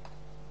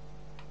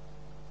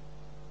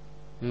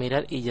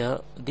 mirror is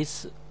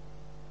this.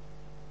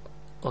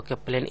 Okay,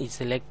 plane is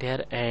select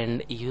here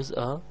and use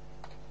a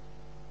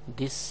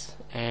this,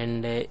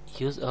 and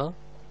use a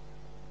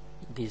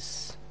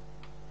this,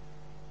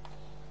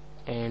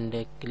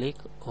 and click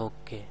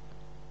OK.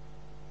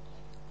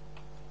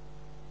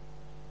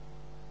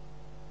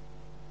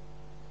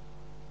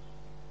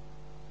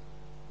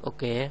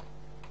 Okay,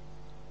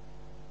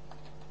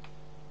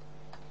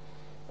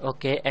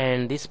 okay,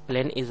 and this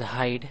plane is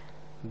hide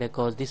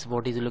because this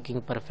body is looking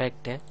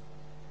perfect,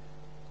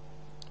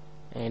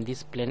 and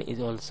this plane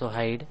is also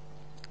hide.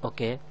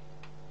 Okay,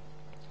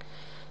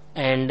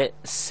 and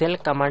cell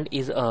command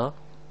is a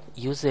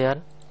use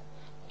here,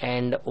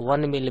 and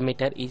 1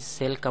 millimeter is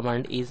cell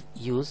command is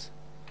use,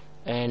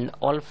 and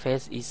all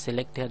face is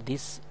select here,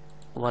 this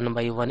 1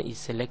 by 1 is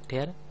select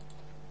here,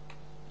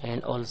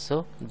 and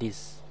also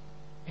this,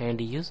 and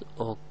use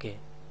OK.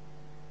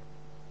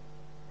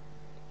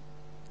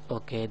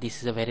 Okay,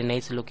 this is a very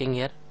nice looking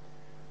here,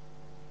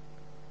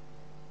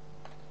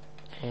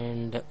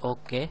 and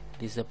OK,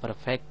 this is a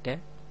perfect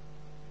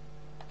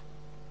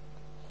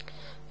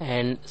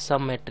and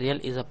some material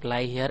is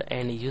apply here,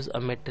 and use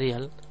a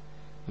material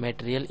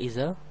is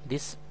a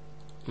this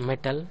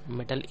metal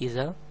is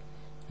a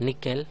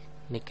nickel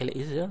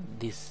is a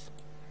this.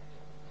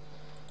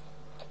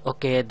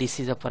 Okay, this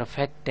is a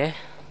perfect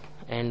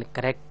and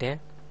correct,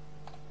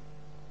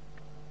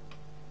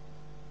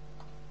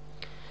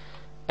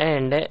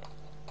 and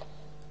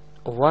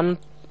one.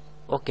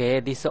 Okay,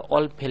 this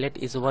all fillet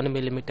is 1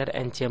 millimeter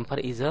and chamfer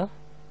is a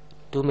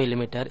 2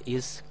 millimeter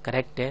is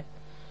correct,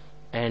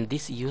 and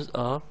this use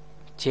a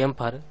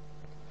chamfer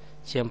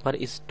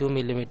is 2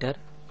 millimeter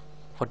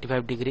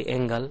 45-degree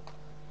angle,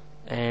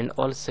 and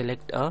all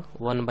select a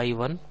 1 by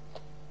 1.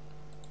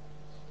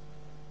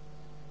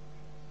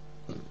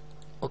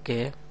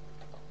 Okay,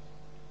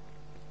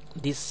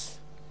 this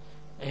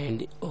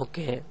and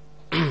okay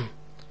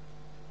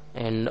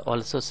and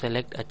also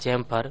select a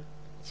chamfer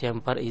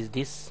is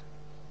this,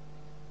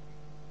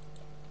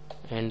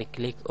 and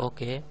click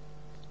OK,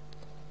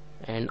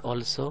 and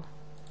also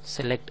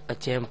select a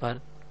chamfer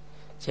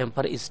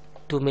is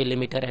 2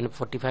 millimeter and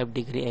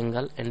 45-degree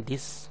angle, and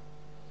this,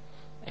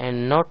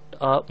 and not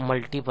a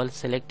multiple,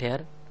 select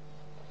here.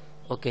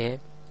 Okay,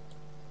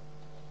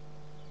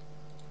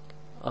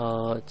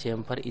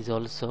 chamfer is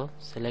also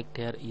select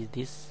here is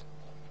this,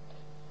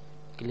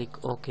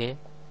 click OK,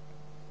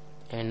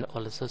 and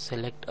also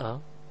select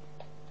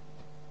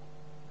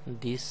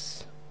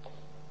this.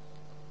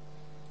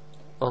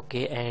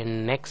 Okay,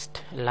 and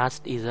next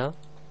last is a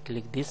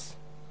click this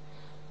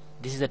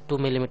is a 2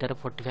 millimeter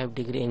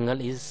 45-degree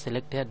angle is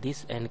select here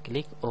this, and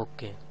click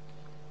OK.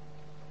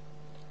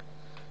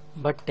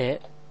 But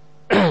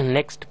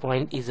next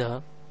point is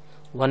a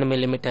 1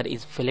 millimeter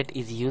is fillet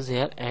is used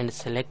here, and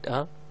select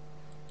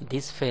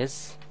this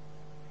face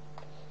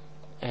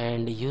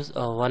and use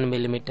a 1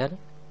 millimeter,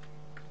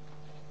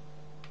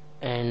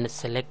 and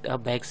select a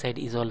back side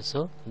is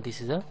also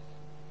this is a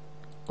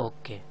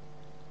OK,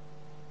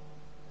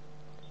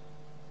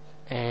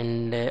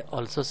 and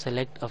also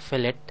select a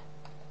fillet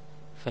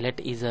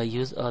is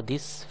use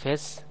this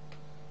face,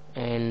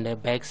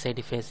 and back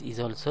side face is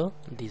also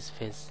this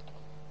face,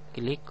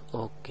 click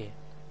OK,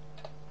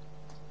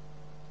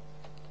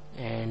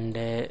 and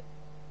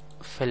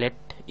fillet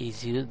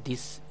is use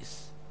this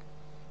is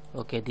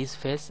okay, this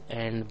face,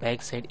 and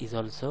back side is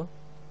also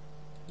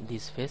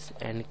this face,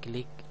 and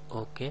click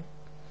OK,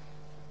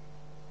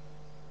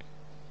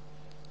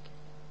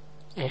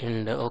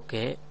 and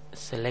okay,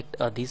 select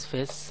this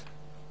face,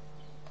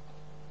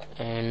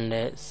 and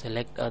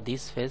select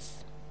this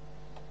face.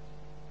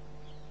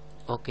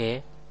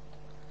 Okay,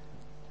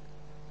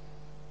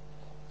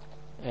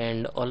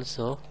 and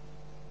also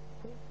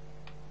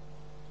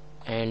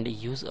and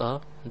use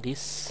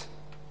this,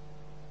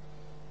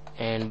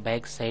 and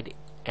back side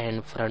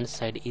and front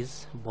side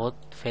is both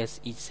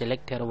face is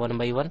select here 1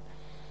 by 1,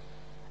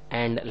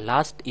 and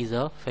last is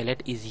a fillet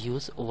is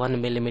use 1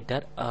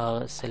 millimeter,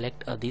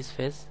 select this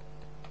face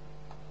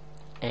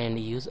and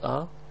use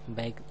a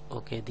back.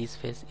 Okay, this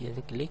face is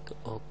click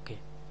OK.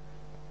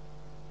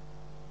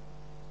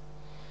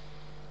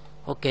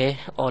 Okay,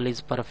 all is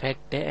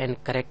perfect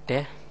and correct,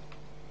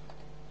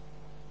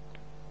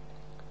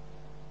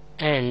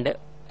 and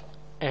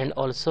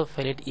also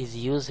fillet is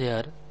used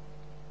here,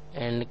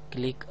 and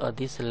click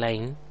this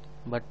line,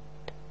 but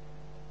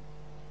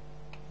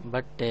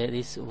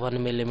this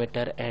 1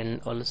 millimeter, and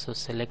also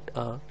select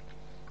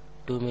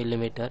 2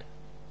 millimeter,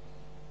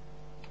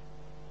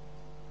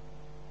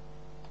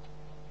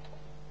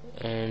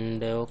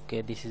 and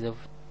okay, this is a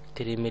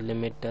 3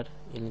 millimeter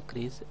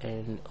increase,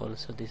 and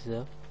also this is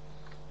a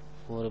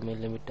 4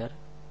 millimeter,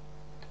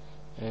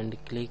 and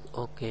click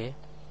OK.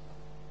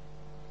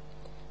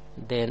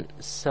 Then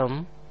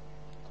some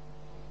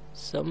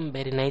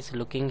very nice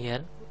looking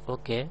here.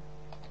 Okay,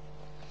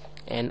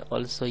 and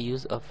also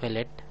use a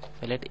fillet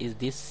is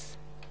this,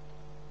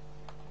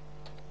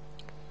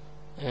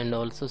 and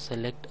also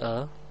select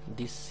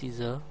this is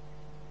a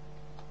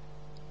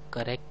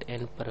correct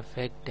and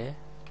perfect.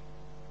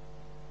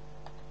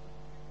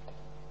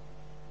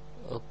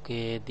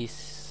 Okay,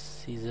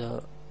 this is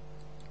a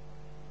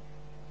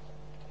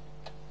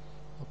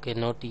okay,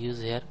 not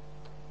use here,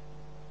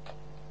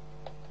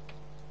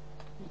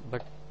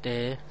 but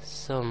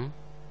some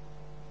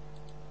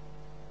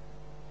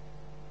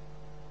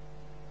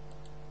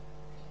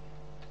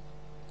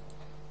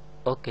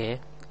okay,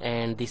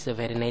 and this is a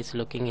very nice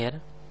looking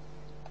here.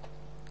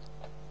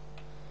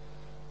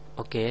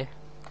 Okay,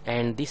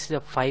 and this is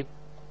a 5,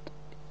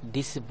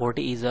 this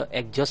body is a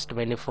exhaust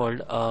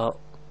manifold,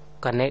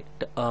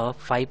 connect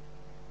 5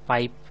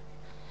 pipe,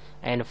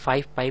 and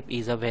 5 pipe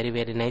is a very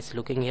nice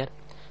looking here,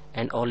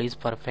 and all is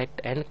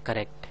perfect and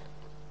correct.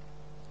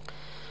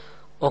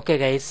 Okay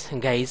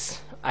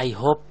guys, I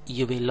hope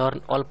you will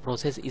learn all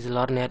process is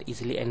learn here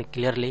easily and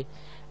clearly.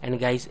 And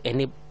guys,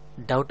 any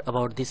doubt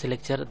about this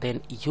lecture,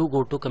 then you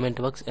go to comment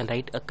box and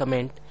write a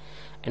comment.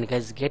 And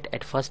guys, get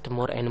at first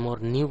more and more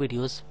new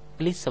videos.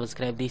 Please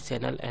subscribe this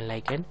channel and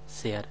like and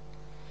share.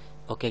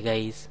 Okay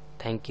guys,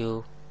 thank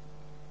you.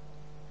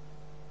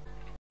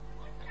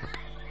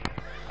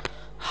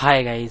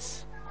 Hi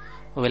guys,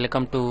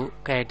 welcome to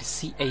CAD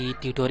CAE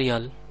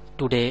tutorial.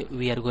 Today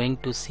we are going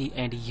to see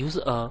and use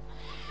a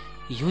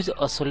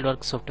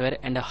Solidworks software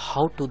and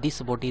how to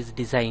this body is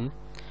design.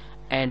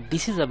 And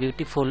this is a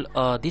beautiful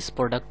this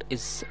product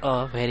is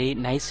very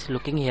nice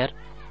looking here,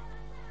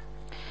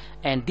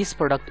 and this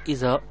product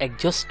is a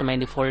exhaust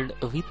manifold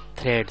with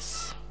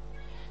threads.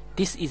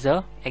 This is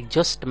a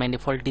exhaust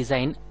manifold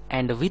design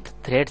and with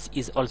threads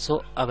is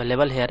also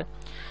available here.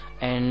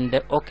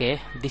 And okay,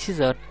 this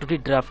is a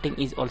 2D drafting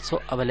is also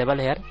available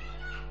here,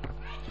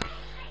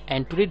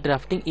 and 2D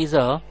drafting is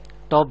a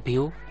top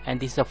view, and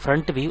this is a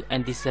front view,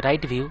 and this is a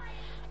right view,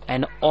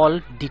 and all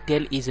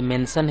detail is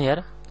mentioned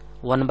here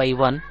one by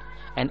one,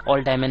 and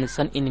all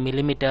dimension in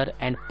millimeter.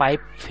 And pipe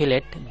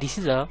fillet, this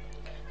is a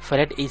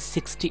fillet is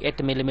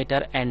 68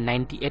 millimeter and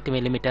 98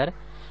 millimeter,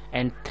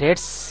 and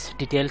threads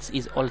details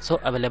is also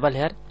available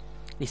here.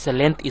 This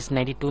length is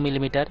 92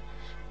 millimeter,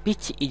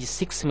 pitch is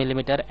 6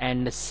 millimeter,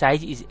 and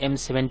size is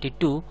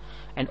M72,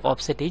 and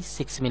offset is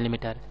 6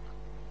 millimeter.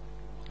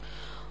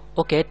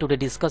 Okay, today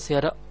discuss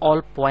here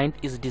all point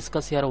is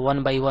discussed here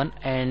one by one,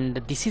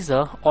 and this is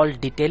a all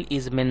detail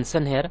is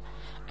mentioned here,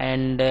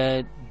 and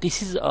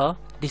this is a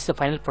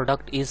final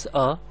product is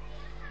a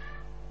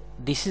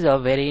this is a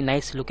very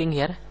nice looking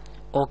here.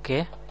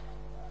 Okay,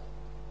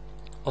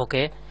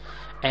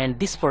 and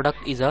this product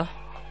is a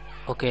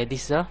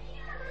this is a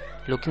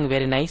looking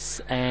very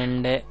nice,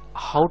 and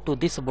how to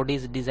this body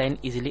is designed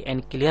easily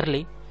and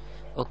clearly.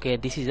 Okay,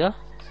 this is a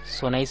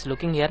so nice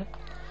looking here,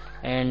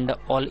 and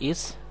all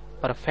is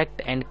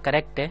perfect and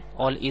correct.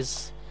 All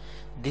is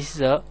this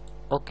is a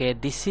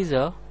this is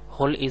a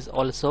hole is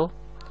also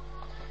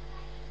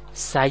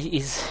size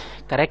is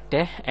correct,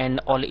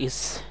 and all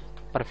is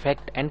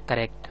perfect and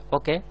correct.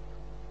 Okay,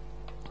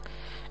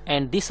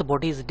 and this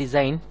body is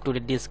designed to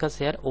discuss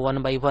here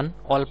one by one,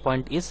 all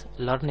point is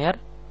learn here.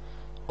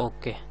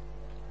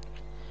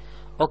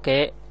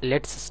 Okay,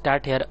 let's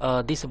start here.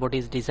 This body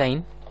is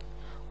design.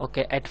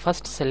 Okay, at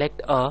first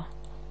select a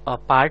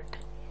part,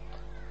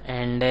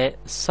 and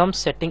some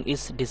setting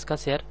is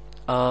discussed here.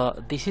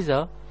 This is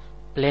a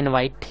plain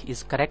white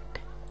is correct,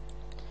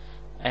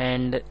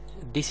 and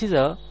this is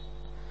a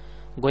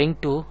going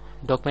to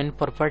document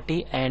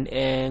property, and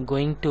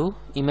going to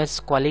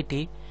image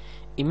quality.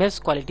 Image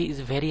quality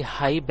is very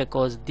high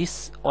because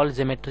this all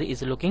geometry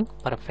is looking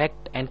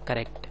perfect and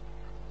correct.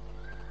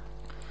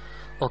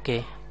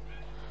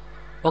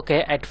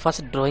 Okay, at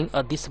first drawing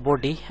this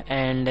body,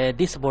 and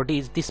this body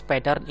is this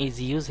pattern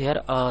is used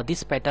here.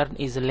 This pattern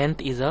is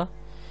length is a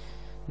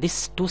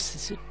this two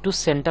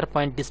center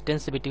point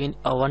distance between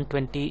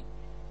 120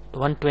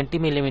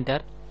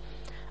 millimeter,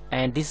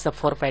 and this is a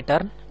 4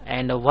 pattern,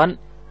 and one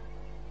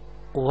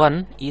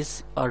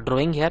is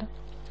drawing here.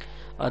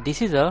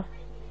 This is a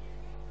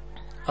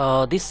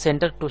this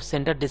center to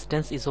center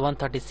distance is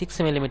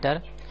 136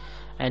 millimeter,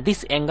 and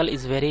this angle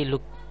is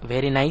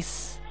very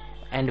nice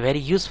and very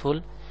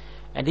useful.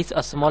 And this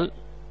a small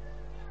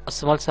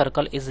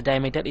circle is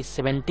diameter is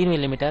 17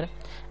 millimeter,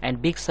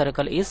 and big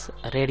circle is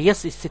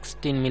radius is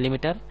 16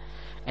 millimeter,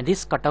 and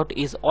this cutout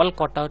is all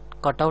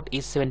cutout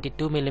is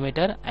 72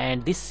 millimeter,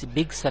 and this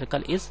big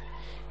circle is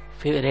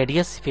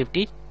radius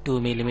 52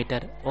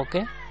 millimeter.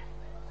 Okay,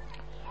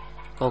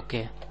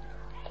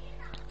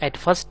 at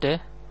first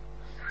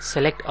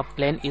select a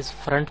plane is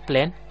front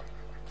plane,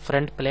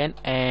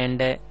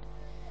 and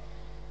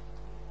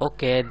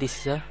okay,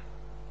 this is a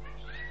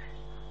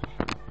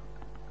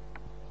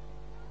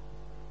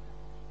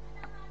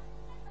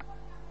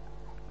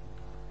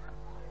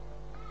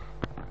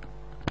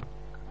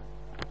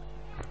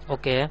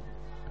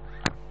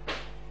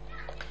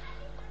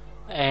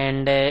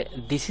and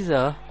this is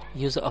a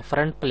use a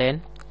front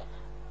plane,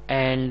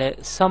 and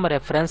some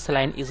reference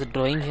line is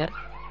drawing here,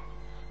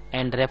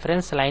 and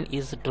reference line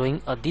is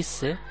drawing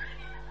this.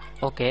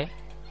 Okay,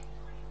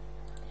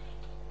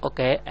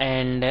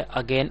 and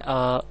again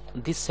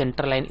this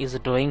center line is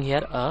drawing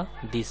here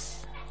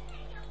this,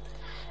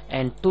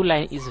 and two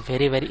line is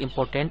very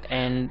important,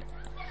 and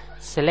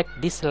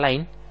select this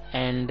line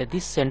and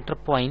this center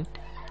point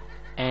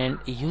and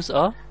use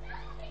a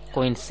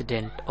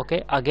coincident.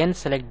 Okay, again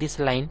select this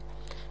line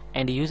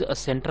and use a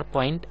center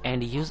point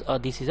and use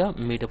this is a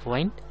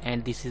midpoint,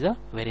 and this is a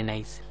very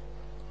nice.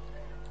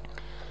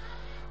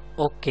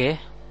 Okay,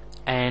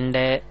 and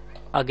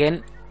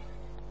again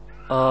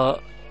a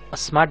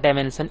smart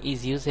dimension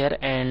is used here,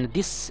 and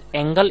this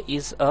angle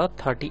is a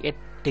 38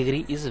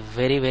 degree is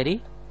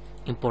very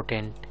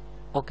important.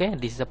 Okay,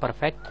 this is a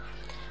perfect,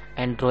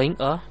 and drawing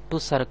a two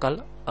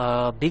circle,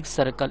 big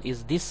circle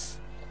is this,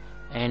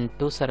 and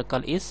two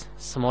circle is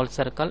small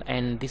circle,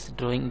 and this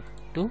drawing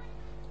to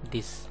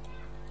this,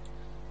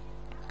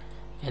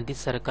 and this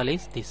circle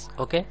is this.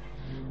 Okay,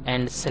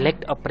 and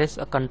select press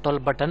a control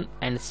button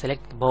and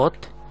select both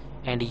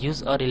and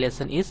use a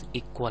relation is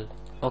equal.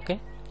 Okay,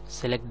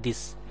 select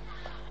this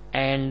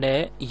and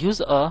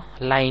use a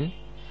line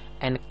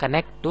and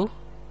connect to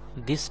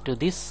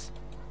this,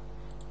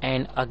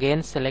 and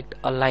again select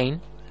a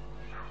line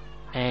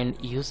and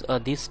use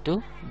this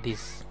to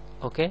this.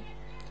 Okay,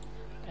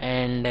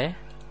 and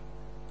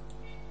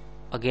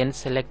again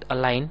select a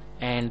line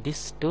and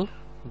this to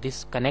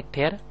this, connect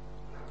here,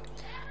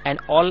 and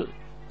all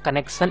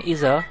connection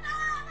is a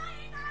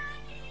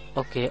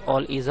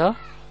all is a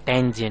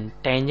tangent.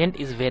 Tangent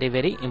is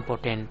very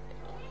important,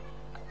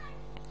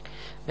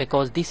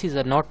 because this is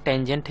a not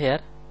tangent here.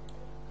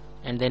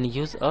 and then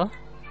use a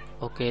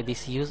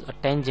this use a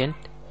tangent,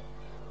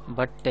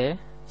 but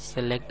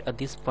select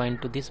this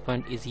point to this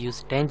point is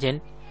use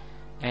tangent,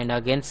 and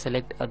again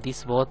select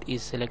this both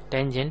is select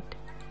tangent,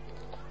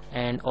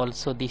 and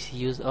also this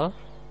use a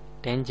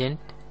tangent.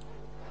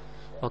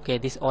 Okay,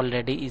 this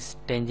already is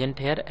tangent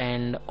here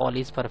and all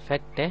is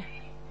perfect.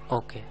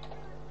 Okay,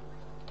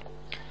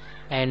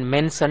 and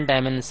mention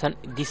dimension,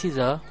 this is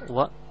a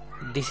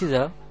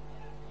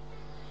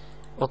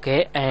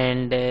okay,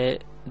 and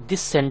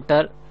this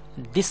center,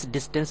 this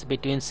distance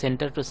between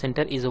center to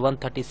center is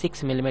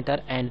 136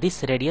 millimeter, and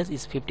this radius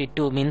is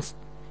 52, means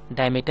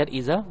diameter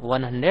is a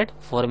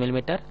 104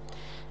 millimeter,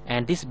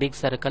 and this big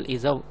circle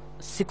is a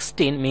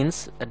 16,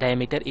 means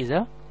diameter is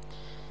a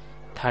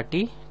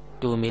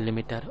 32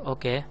 millimeter.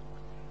 Okay,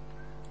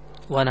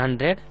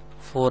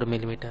 104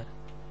 millimeter,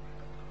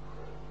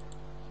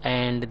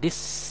 and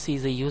this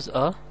is a use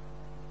a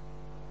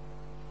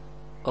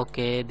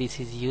okay, this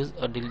is use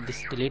a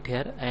this delete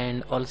here,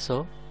 and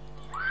also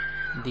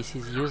this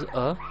is use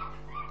a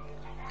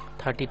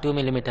 32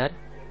 millimeter.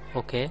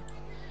 Okay,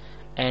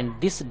 and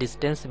this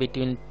distance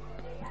between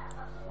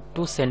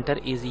two center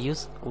is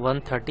use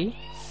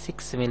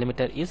 136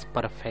 millimeter is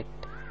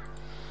perfect.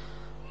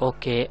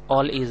 Okay,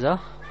 all is a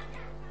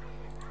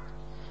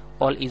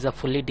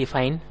fully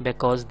defined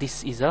because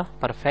this is a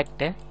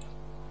perfect.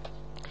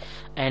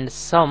 And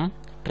some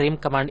trim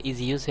command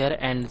is used here,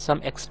 and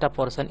some extra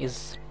portion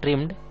is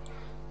trimmed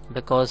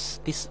because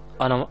this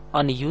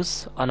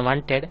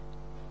unwanted.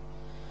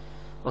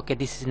 Okay,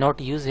 this is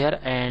not used here,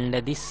 and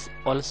this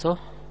also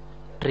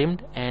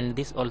trimmed, and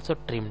this also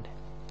trimmed.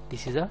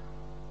 This is a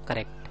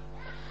correct.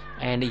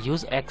 And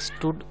use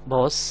extrude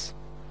boss,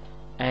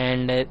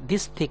 and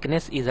this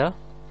thickness is a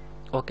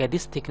okay,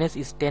 this thickness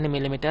is 10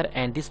 millimeter,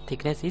 and this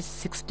thickness is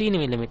 16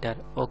 millimeter.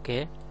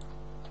 Okay,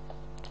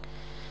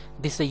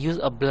 this use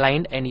a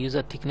blind, and use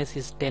a thickness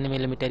is 10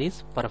 millimeter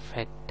is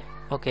perfect.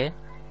 Okay,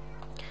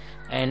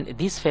 and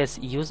this face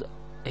use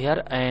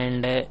here,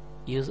 and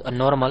use a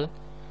normal,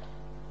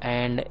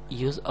 and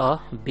use a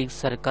big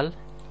circle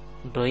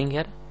drawing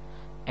here,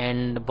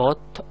 and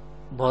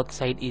both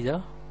side is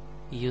a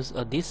use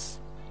this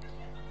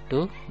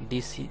to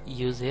this,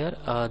 use here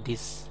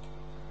this,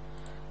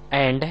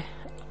 and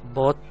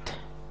both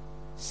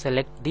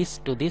select this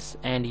to this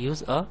and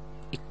use a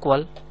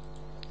equal,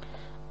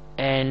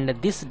 and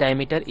this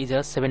diameter is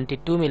a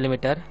 72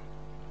 millimeter,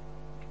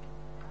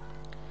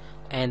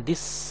 and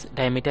this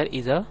diameter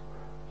is a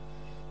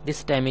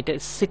this diameter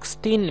is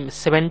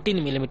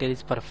 17 millimeter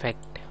is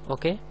perfect.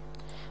 Okay,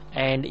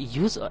 and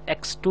use a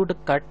extrude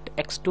cut.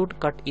 Extrude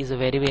cut is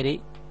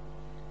very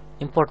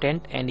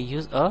important, and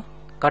use a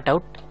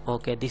cutout.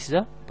 Okay, this is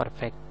a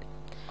perfect,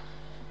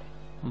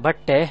 but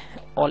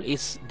all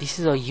is this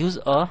is a use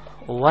a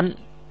one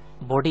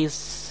body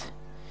is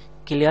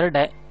clear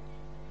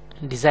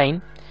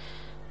design,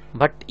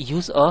 but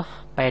use a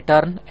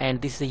pattern,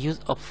 and this is a use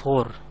of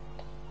 4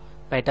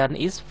 pattern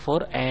is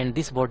 4, and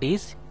this body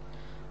is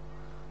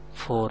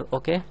 4.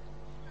 Okay,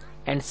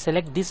 and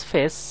select this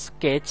face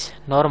sketch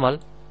normal,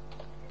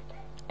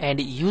 and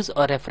use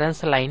a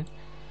reference line,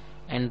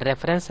 and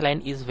reference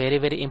line is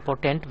very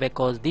important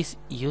because this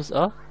use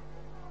a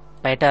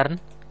pattern,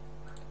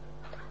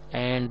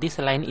 and this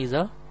line is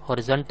a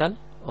horizontal.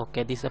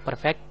 Okay, this is a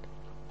perfect,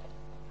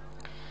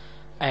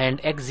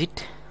 and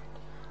exit,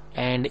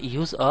 and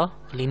use a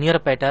linear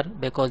pattern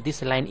because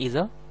this line is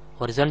a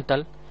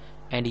horizontal,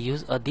 and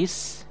use a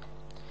this,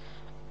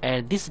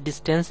 and this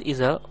distance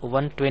is a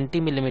 120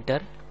 millimeter.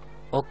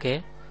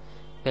 Okay,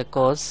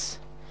 because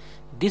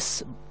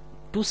this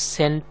to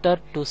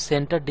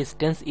center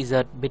distance is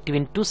a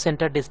between two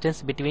center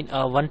distance between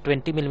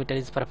 120 millimeter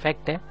is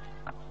perfect.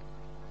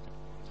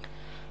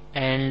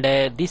 And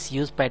this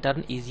use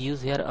pattern is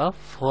used here a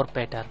 4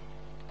 pattern,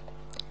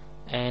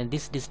 and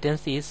this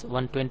distance is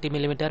 120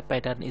 millimeter,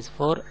 pattern is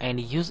 4, and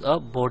use a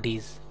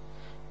bodies,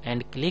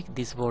 and click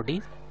this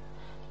body,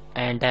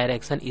 and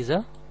direction is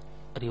a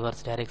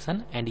reverse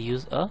direction, and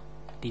use a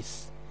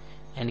this,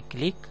 and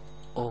click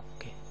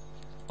OK.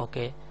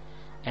 Okay,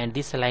 and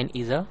this line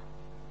is a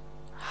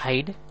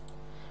hide,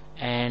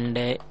 and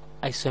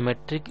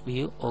isometric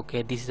view.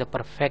 Okay, this is a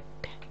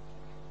perfect,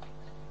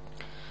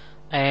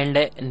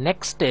 and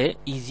next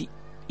is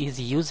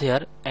use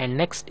here, and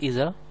next is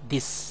a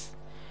this,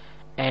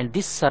 and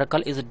this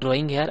circle is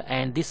drawing here,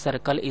 and this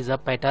circle is a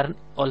pattern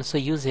also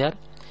use here,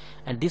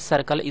 and this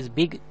circle is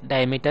big,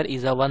 diameter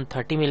is a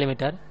 130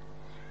 millimeter,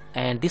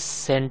 and this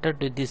center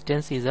to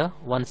distance is a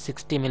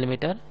 160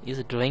 millimeter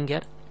is drawing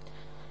here.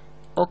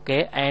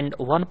 Okay, and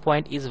one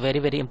point is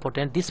very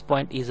important, this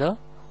point is a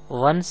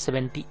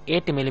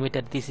 178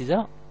 millimeter, this is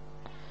a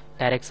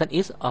direction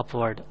is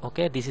upward.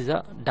 Okay, this is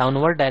a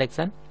downward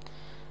direction.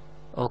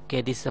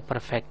 Okay, this is a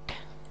perfect,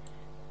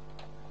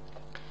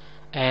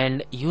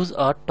 and use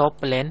a top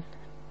plane,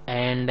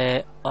 and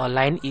a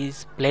line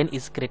is plane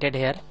is created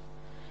here,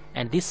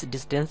 and this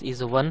distance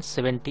is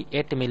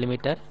 178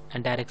 millimeter,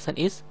 and direction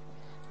is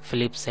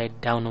flip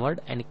side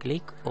downward, and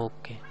click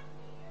OK.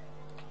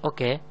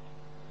 Okay,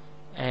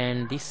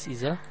 and this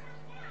is a,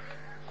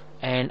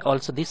 and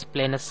also this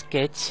plane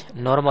sketch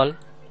normal,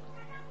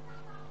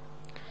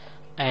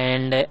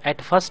 and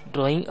at first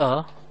drawing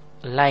a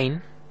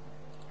line,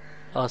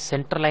 a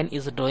center line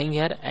is drawing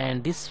here,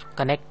 and this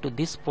connect to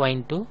this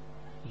point to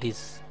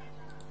this.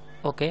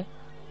 Okay,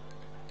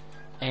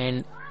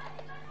 and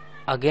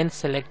again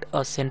select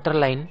a center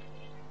line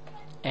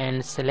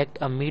and select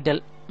a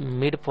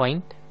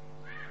midpoint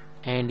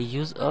and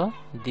use a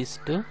this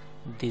to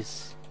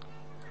this.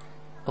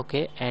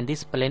 Okay, and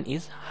this plane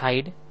is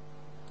hide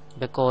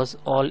because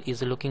all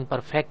is looking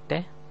perfect,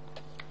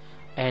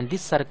 and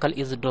this circle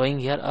is drawing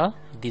here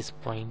this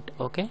point.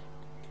 Okay,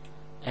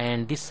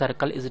 and this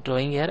circle is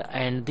drawing here,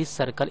 and this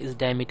circle is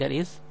diameter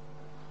is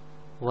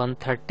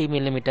 130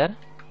 millimeter.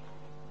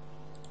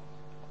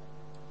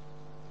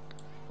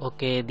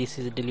 Okay, this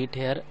is delete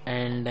here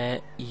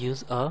and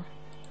use a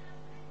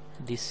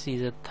this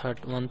is a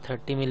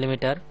 130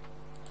 millimeter,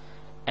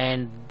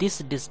 and this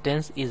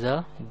distance is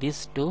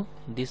this to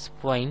this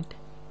point,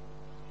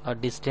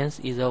 distance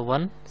is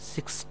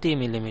 160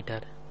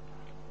 millimeter.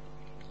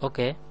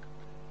 Okay,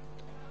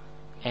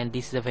 and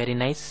this is a very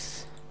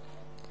nice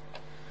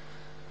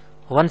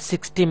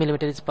 160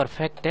 millimeter is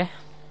perfect,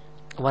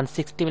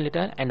 160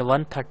 millimeter and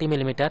 130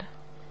 millimeter,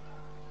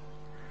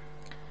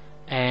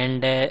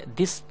 and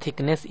this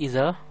thickness is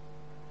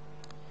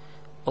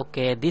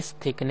okay, this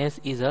thickness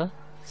is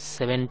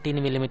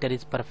 17 millimeter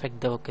is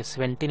perfect. Okay,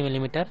 17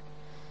 millimeter.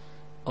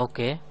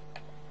 Okay,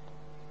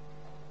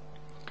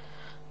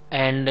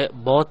 and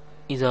both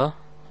is a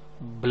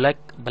black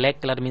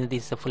color, means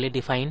this is a fully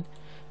defined,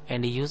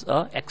 and use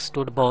a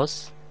extrude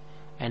boss,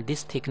 and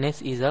this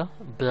thickness is a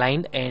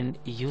blind, and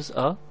use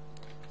a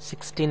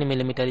 16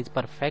 millimeter is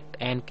perfect,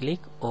 and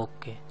click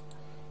OK.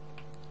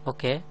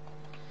 Okay,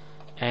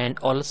 and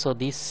also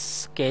this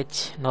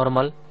sketch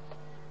normal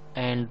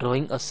and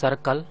drawing a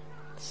circle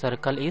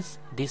is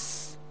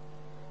this,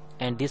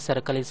 and this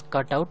circle is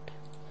cut out,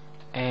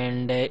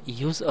 and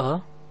use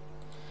a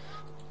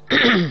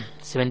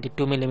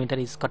 72 millimeter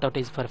is cut out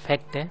is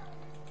perfect,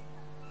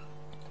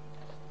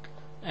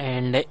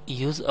 and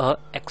use a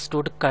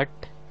extrude cut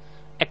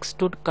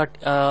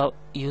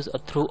use a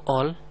through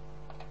all,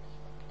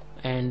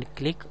 and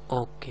click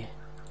OK,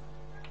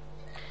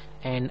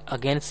 and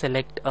again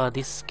select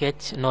this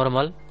sketch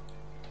normal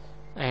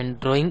and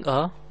drawing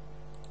a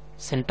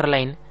center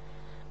line,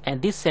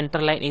 and this center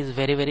line is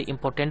very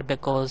important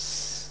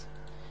because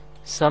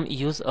some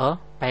use a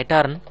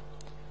pattern,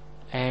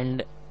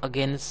 and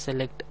again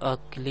select a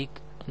click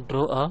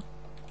draw a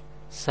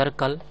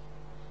circle,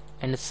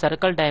 and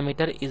circle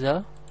diameter is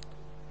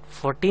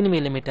 14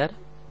 millimeter,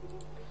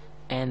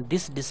 and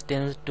this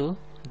distance to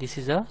this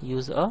is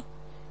use a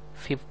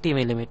 50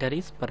 millimeter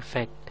is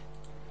perfect.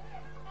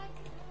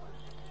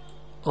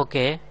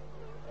 Okay,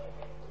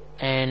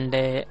 and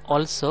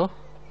also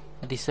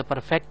this is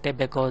perfect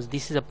because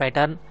this is a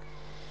pattern,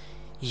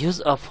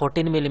 use a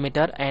 14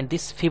 millimeter, and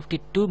this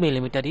 52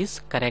 millimeter is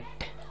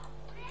correct.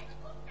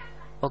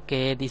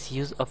 Okay, this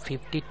use of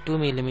 52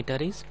 millimeter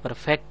is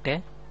perfect.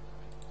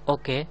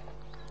 Okay,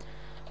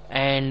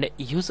 and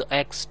use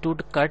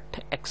extrude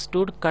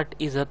cut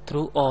is a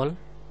through all,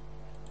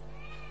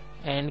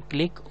 and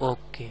click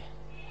OK,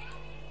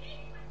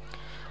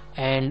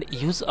 and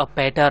use a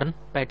pattern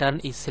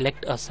is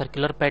select a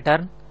circular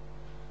pattern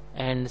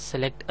and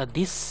select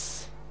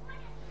this.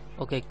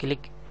 Okay,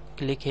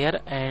 click here,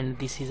 and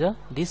this is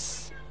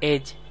this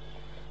edge,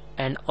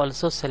 and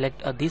also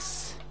select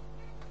this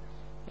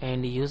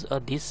and use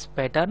this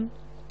pattern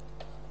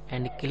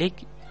and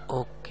click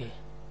OK.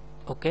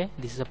 Okay,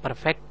 this is a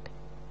perfect.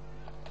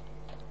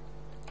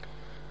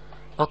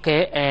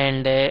 Okay,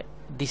 and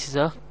this is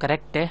a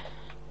correct,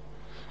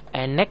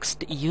 and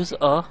next use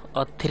a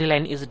 3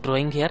 line is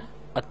drawing here,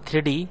 a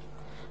 3D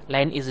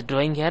line is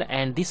drawing here,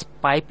 and this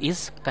pipe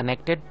is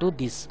connected to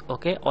this.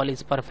 Okay, all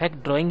is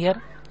perfect drawing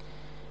here.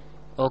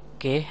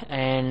 Okay,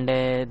 and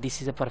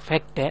this is a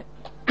perfect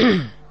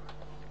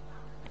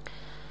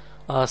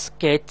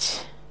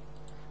sketch,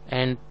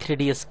 and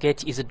 3D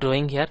sketch is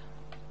drawing here,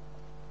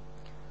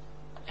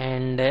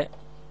 and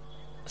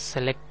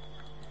select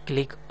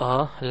click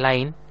a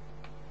line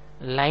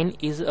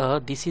is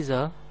this is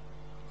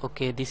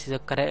okay, this is a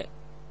correct.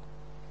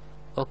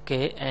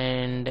 Okay,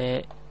 and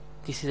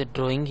this is a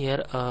drawing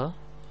here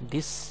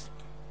this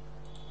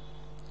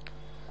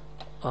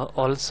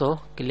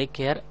also click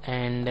here,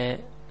 and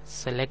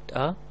select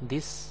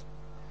this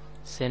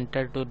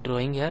center to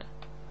drawing here,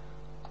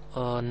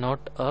 not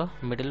a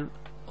middle.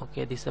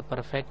 Okay, this is a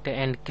perfect,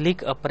 and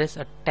click press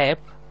a tab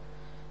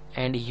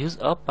and use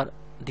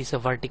this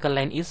vertical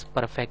line is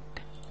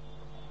perfect.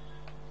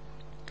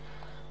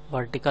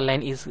 Vertical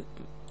line is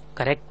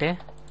correct,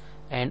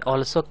 and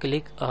also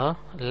click a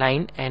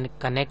line and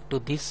connect to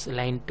this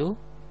line to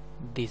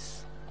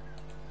this,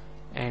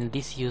 and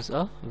this use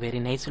a very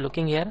nice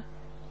looking here.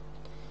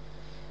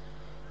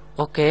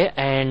 Okay,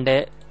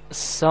 and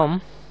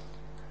some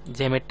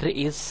geometry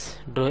is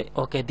draw.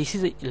 Okay, this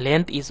is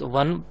length is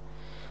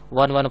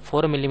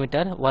 114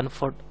 millimeter,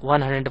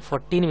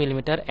 114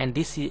 millimeter, and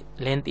this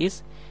length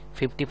is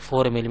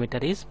 54 millimeter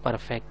is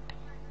perfect.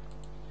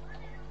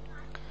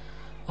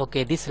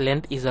 Okay, this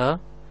length is a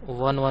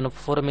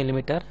 114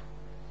 millimeter,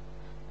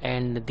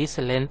 and this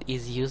length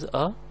is use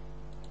a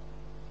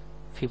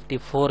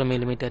 54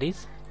 millimeter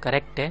is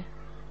correct,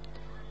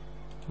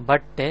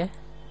 but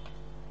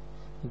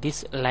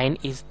this line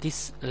is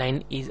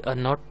a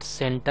not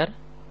center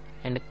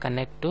and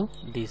connect to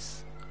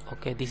this.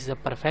 Okay, this is a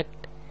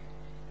perfect.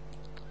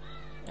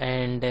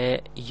 And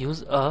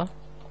use a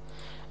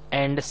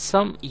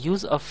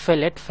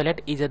fillet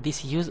is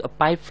this use a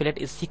pipe fillet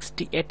is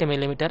 68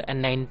 millimeter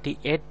and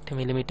 98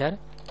 millimeter,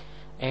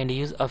 and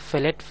use a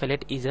fillet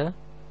is a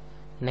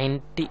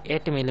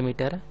 98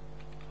 millimeter,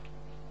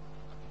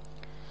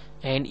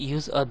 and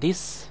use a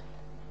this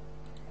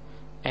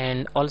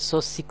and also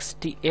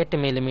 68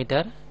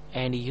 millimeter,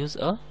 and use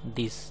a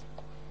this,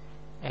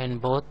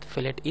 and both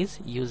fillet is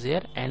used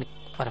here and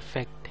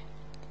perfect.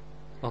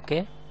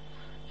 Okay,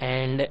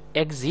 and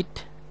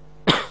exit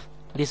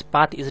this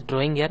path is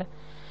drawing here,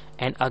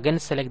 and again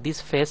select this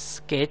face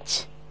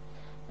sketch,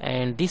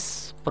 and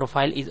this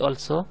profile is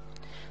also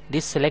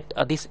this, select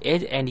this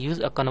edge and use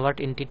a convert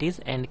entities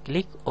and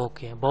click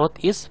OK. Both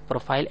is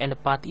profile and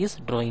path is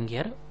drawing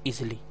here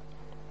easily.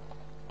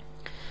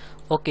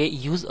 Okay,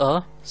 use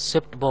a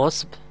swept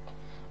boss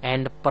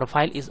and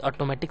profile is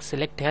automatic,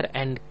 select here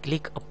and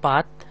click a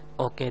path.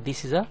 Okay,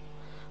 this is a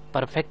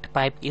perfect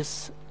pipe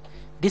is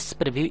this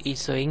preview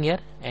is showing here,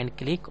 and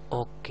click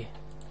OK.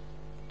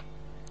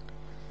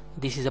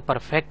 This is a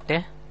perfect,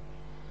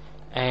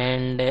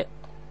 and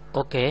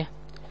okay,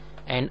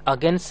 and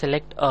again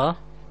select a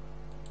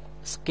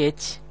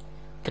sketch,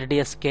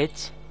 3D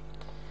sketch,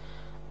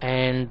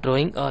 and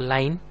drawing a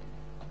line,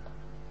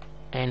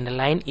 and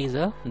line is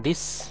a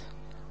this,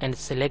 and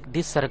select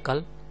this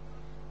circle,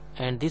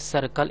 and this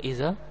circle is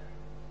a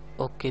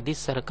okay, this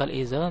circle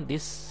is a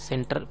this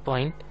center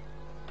point,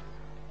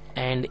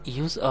 and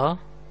use a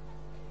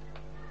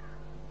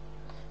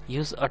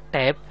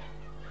tab,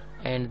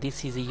 and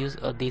this is use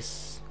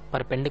this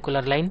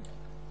perpendicular line.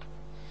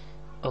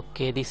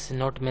 Okay, this is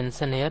not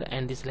mentioned here,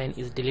 and this line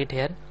is delete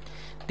here.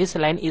 This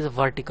line is a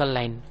vertical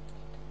line,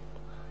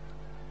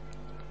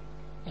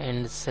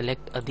 and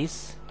select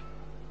this,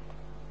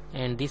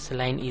 and this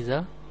line is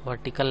a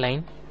vertical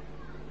line.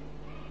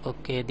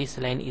 Okay, this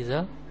line is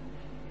a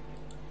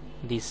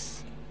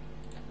this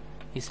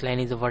line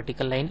is a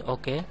vertical line.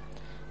 Okay,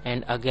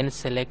 and again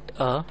select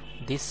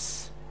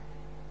this.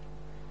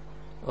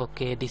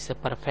 Okay, this is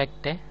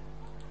perfect,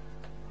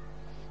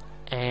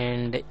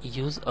 and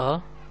use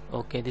a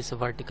okay, this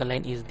vertical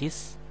line is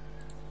this.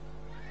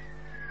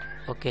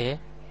 Okay,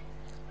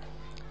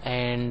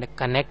 and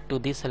connect to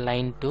this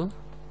line to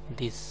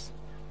this.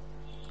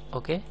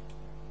 Okay,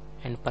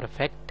 and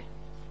perfect.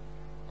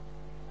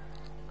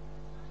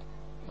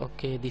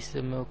 Okay, this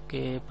is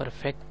okay,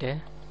 perfect,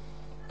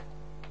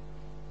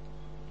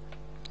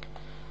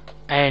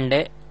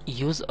 and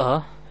use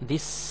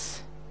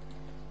this.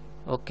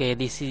 Okay,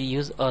 this is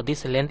use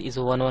this length is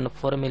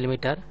 114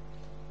 millimeter.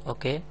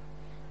 Okay,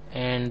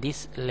 and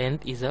this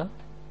length is a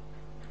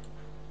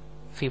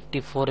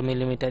 54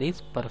 millimeter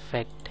is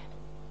perfect,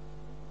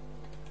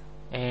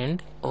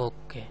 and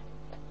okay,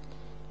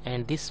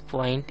 and this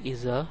point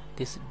is a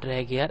this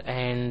drag here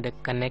and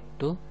connect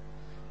to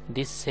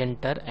this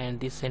center, and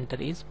this center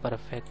is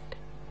perfect.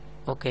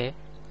 Okay,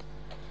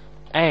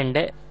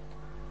 and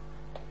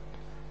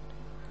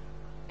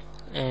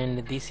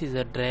this is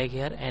a drag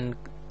here, and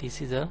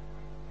this is a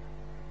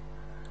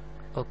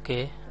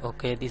okay,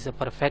 this is a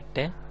perfect,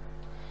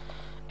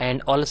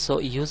 and also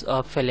use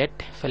a fillet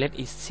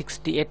is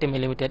 68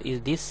 millimeter is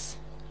this,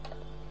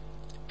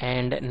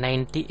 and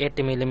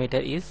 98 millimeter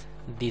is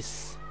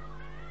this.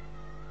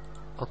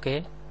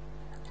 Okay,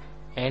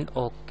 and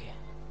okay,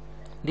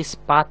 this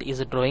path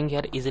is drawing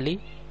here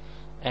easily,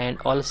 and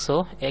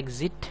also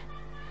exit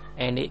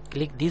and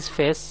click this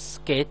face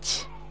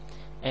sketch,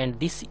 and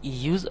this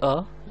use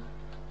a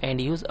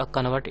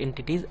convert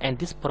entities, and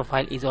this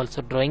profile is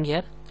also drawing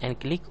here, and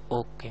click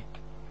OK,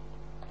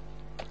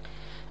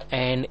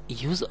 and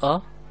use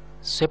a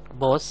swept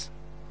boss,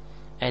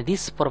 and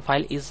this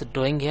profile is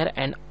drawing here,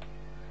 and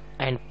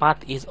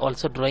path is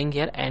also drawing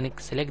here, and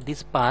select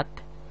this path.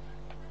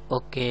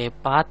 Okay,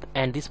 path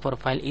and this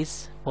profile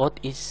is both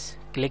is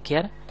click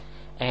here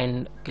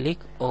and click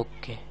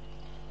OK,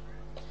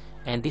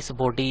 and this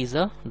body is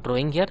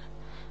drawing here,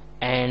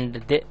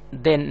 and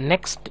then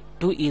next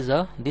two is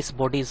this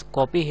body is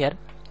copy here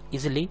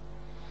easily.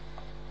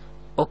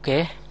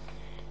 Okay,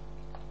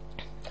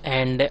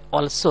 and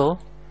also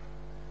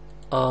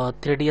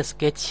 3D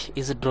sketch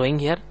is drawing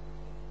here.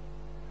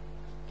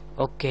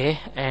 Okay,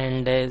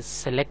 and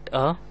select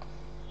a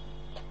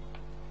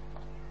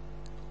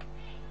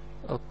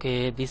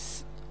okay,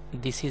 this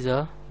is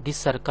a this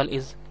circle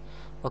is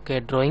okay,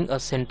 drawing a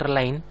center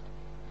line,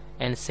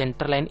 and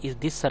center line is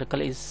this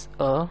circle is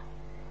a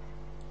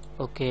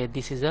okay,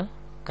 this is a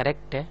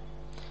correct,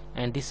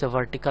 and this is a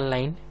vertical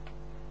line.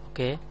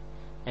 Okay,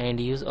 and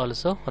use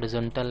also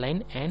horizontal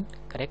line and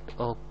correct.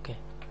 Okay,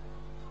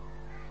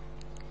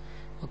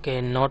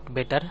 okay, not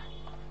better,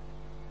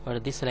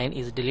 but this line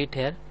is delete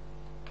here,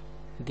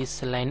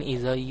 this line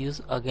is a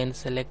use. Again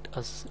select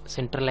a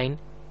center line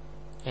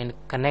and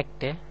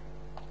connect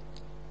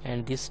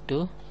and this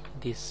to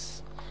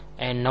this,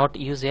 and not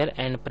use here,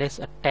 and press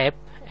a tab,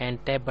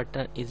 and tab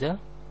button is a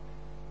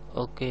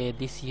okay.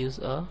 This use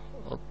a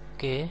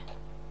okay.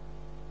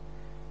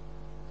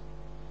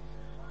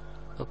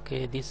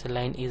 This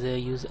line is a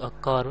use a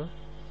curve,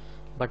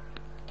 but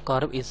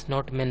curve is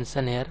not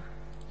mentioned here.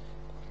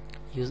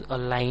 Use a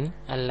line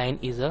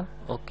is a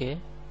okay.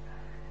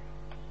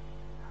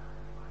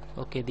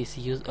 This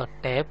use a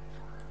tab.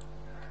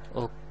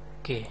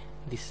 Okay,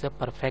 this is a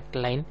perfect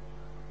line.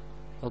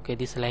 Okay,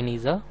 this line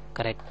is a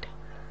correct,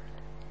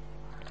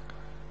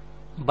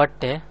 but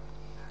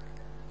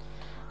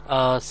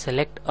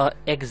select a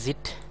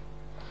exit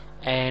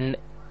and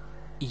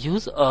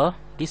use a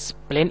this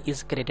plane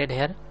is created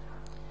here,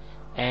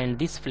 and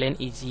this plane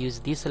is use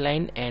this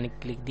line and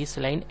click this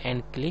line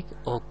and click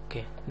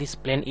OK. This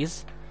plane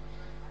is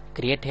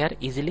create here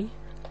easily,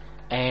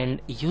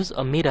 and use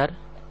a mirror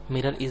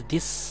is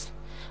this,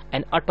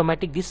 and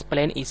automatic this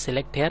plane is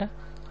select here,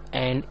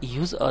 and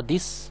use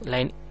this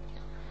line,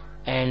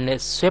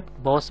 and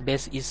swept boss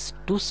base is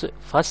to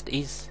first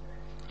is,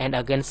 and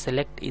again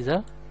select is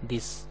a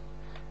this,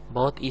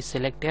 both is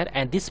select here,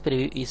 and this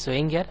preview is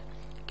showing here.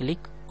 Click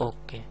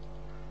OK.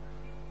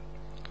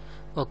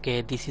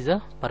 Okay, this is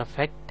a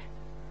perfect,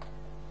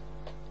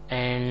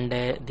 and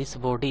this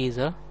body is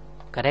a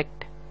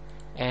correct,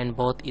 and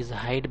both is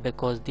hide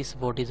because this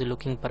body is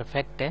looking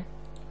perfect.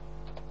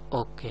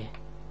 Okay,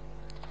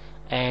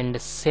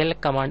 and cell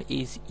command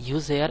is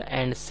use here,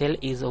 and cell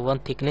is one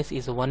thickness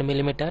is 1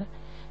 millimeter,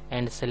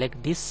 and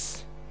select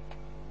this,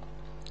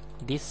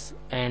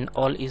 and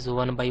all is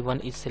 1 by 1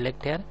 is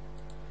select here,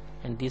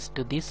 and this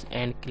to this,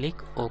 and click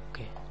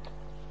OK.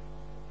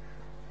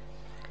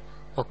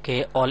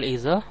 Okay, all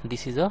is a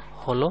this is a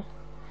hollow,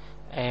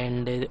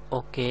 and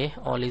okay,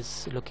 all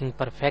is looking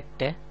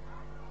perfect,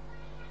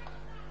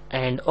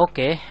 and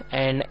okay,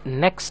 and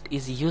next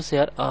is use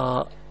here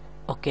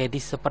okay,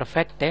 this is a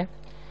perfect,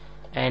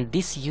 and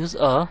this use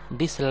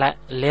this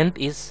length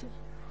is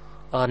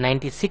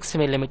 96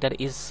 millimeter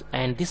is,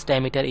 and this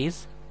diameter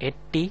is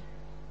 80,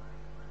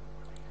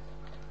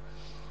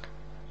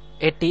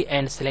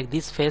 and select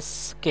this face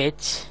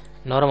sketch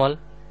normal,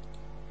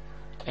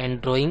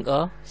 and drawing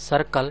a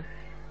circle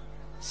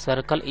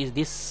is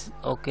this.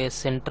 Okay,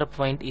 center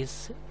point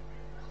is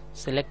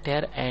select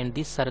here, and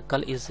this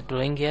circle is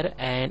drawing here,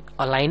 and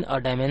align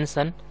a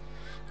dimension.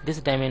 This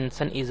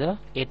dimension is a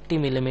 80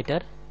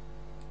 millimeter.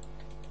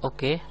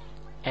 Okay,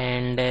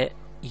 and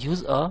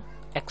use a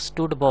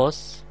extrude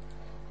boss.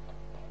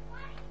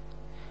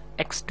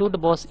 Extrude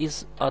boss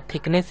is a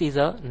thickness is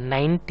a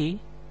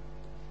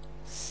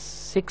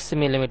 96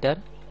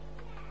 millimeter.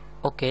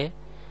 Okay,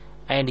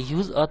 and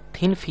use a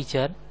thin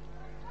feature,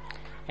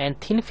 and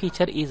thin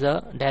feature is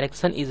a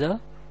direction is a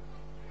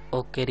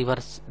okay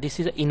reverse. This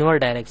is a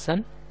inward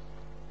direction,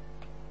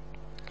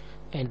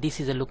 and this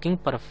is a looking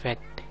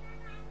perfect,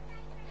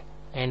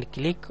 and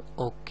click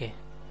OK.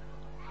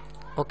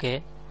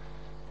 Okay,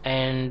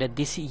 and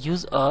this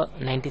use a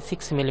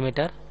 96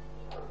 millimeter.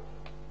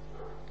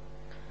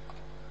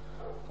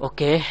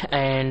 Okay,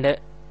 and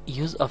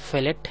use a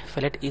fillet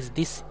is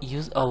this,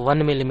 use a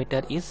 1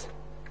 millimeter is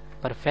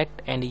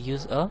perfect, and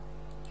use a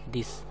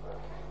this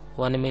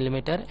 1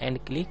 millimeter, and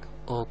click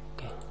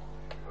OK,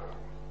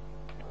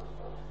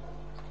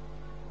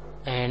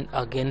 and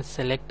again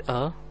select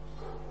a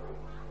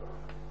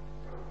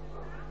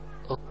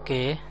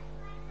okay,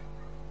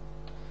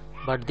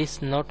 but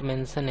this not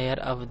mention here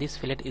of this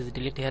fillet is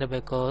delete here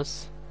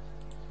because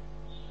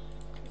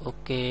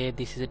okay,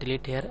 this is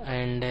delete here,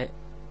 and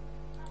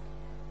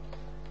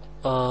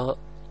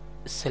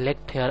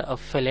select here a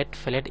fillet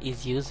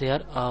is used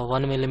here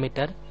 1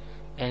 millimeter,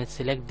 and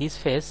select this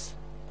face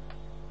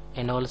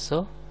and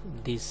also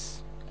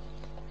this,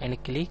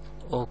 and click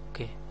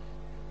OK.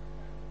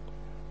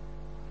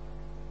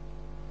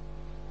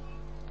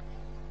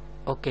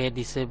 Okay,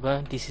 this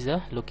is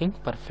a looking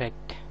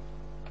perfect,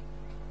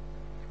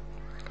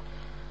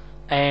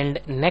 and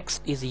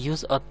next is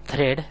use a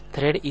thread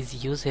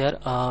is used here.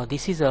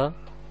 This is a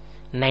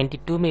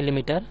 92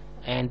 millimeter,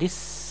 and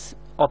this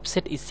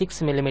offset is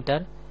 6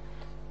 millimeter,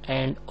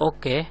 and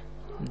okay,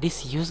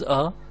 this use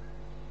a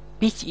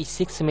pitch is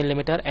 6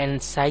 millimeter,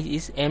 and size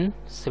is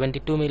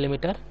 72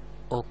 millimeter.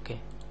 Okay,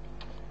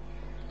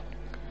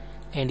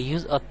 and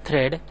use a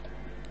thread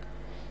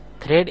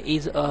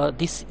is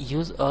this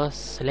use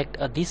select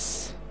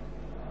this.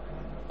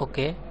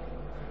 Okay,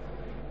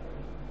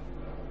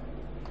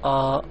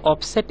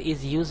 offset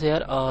is used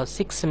here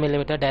 6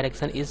 millimeter,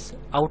 direction is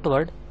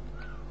outward.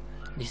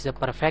 This is a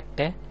perfect,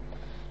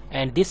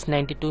 and this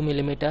 92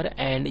 millimeter,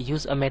 and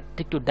use a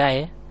metric to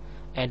die,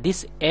 and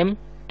this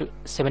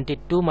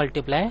M72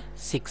 multiply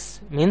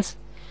 6 means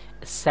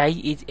size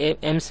is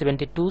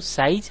M72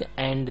 size,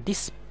 and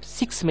this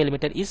 6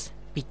 millimeter is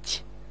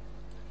pitch,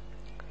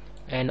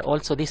 and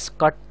also this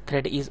cut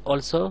thread is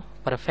also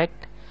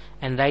perfect,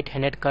 and right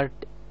handed cut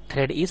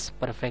thread is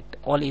perfect.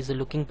 All is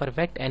looking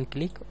perfect, and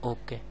click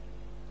OK.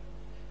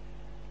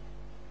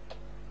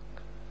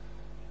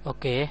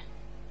 Okay.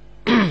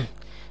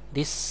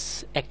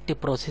 This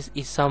active process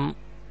is some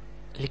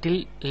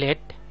little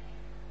late.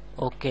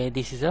 Okay,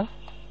 this is a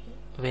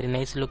very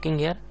nice looking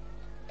here,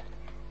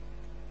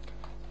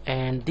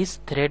 and this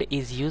thread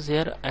is used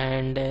here,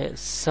 and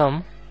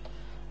some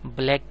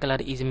black color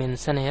is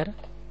mentioned here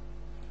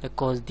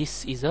because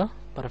this is a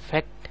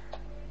perfect.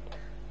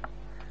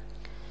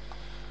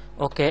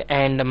 Okay,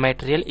 and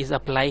material is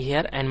apply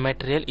here, and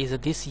material is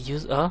this,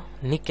 use a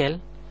nickel,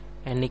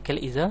 and nickel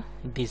is a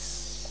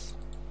this.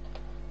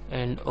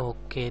 And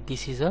okay,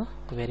 this is a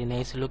very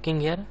nice looking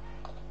here.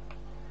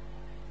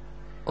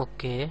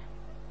 Okay,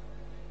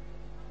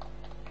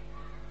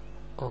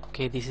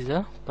 okay, this is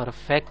a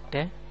perfect.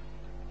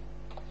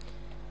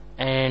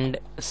 And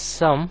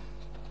some,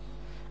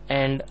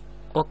 and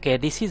okay,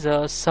 this is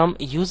a some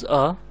use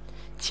a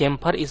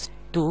chamfer is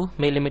 2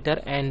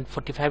 mm and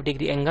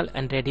 45-degree angle,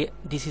 and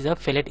this is a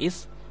fillet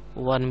is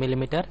 1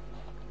 mm,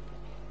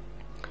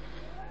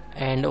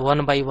 and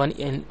one by one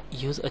and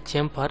use a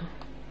chamfer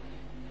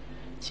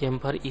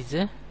is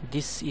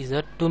this is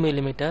a 2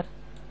 mm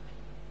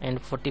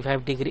and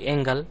 45-degree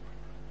angle.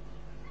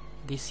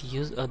 This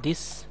use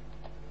this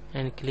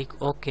and click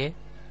OK,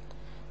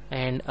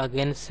 and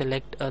again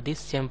select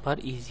this chamfer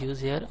is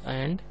used here,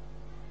 and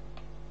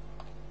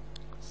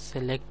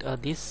select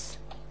this,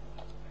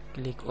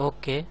 click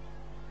OK,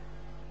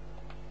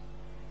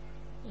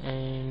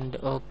 and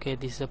okay,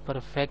 this is a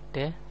perfect.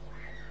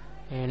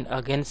 And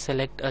again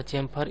select a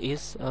chamfer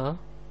is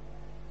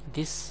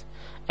this,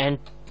 and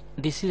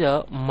this is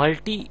a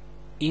multi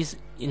is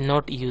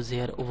not used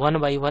here, one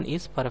by one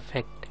is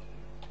perfect.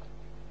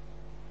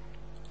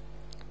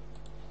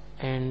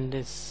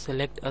 And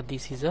select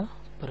this is a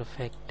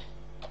perfect.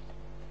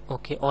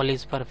 Okay, all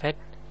is perfect.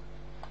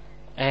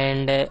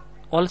 And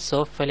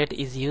also fillet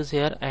is used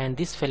here, and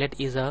this fillet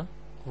is a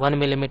 1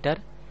 mm,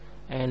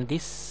 and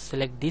this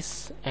select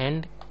this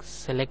and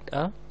select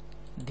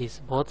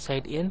this both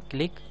side and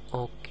click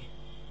OK.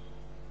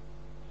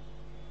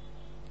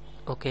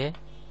 Okay,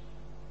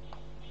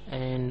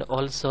 and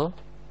also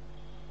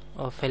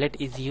fillet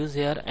is used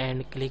here,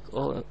 and click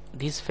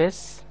this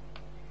face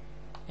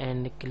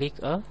and click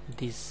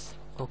this.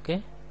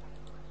 Okay,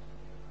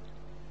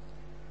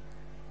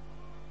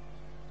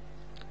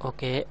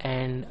 okay,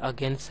 and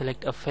again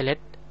select a fillet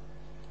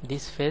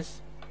this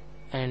face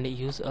and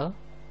use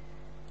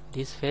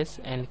this face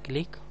and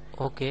click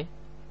OK.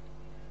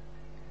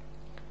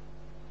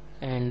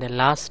 And the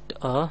last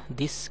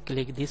this,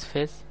 click this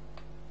face,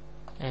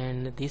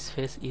 and this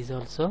face is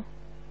also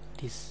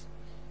this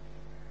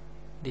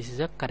is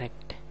a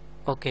correct.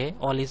 Okay,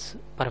 all is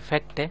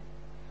perfect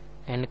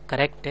and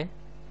correct,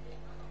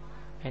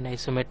 and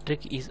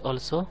isometric is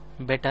also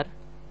better,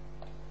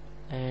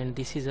 and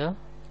this is a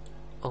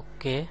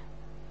okay,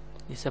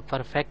 this is a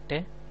perfect,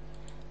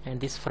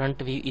 and this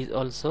front view is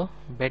also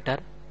better.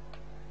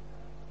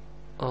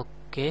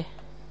 Okay,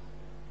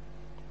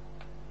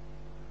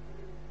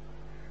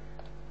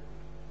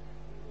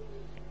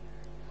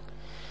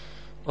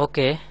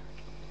 okay,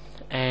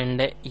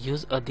 and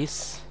use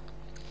this.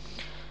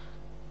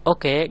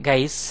 Okay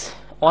guys,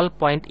 all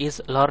point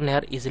is learn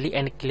here easily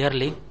and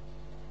clearly.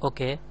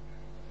 Okay,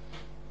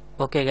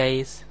 okay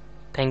guys,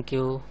 thank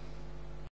you.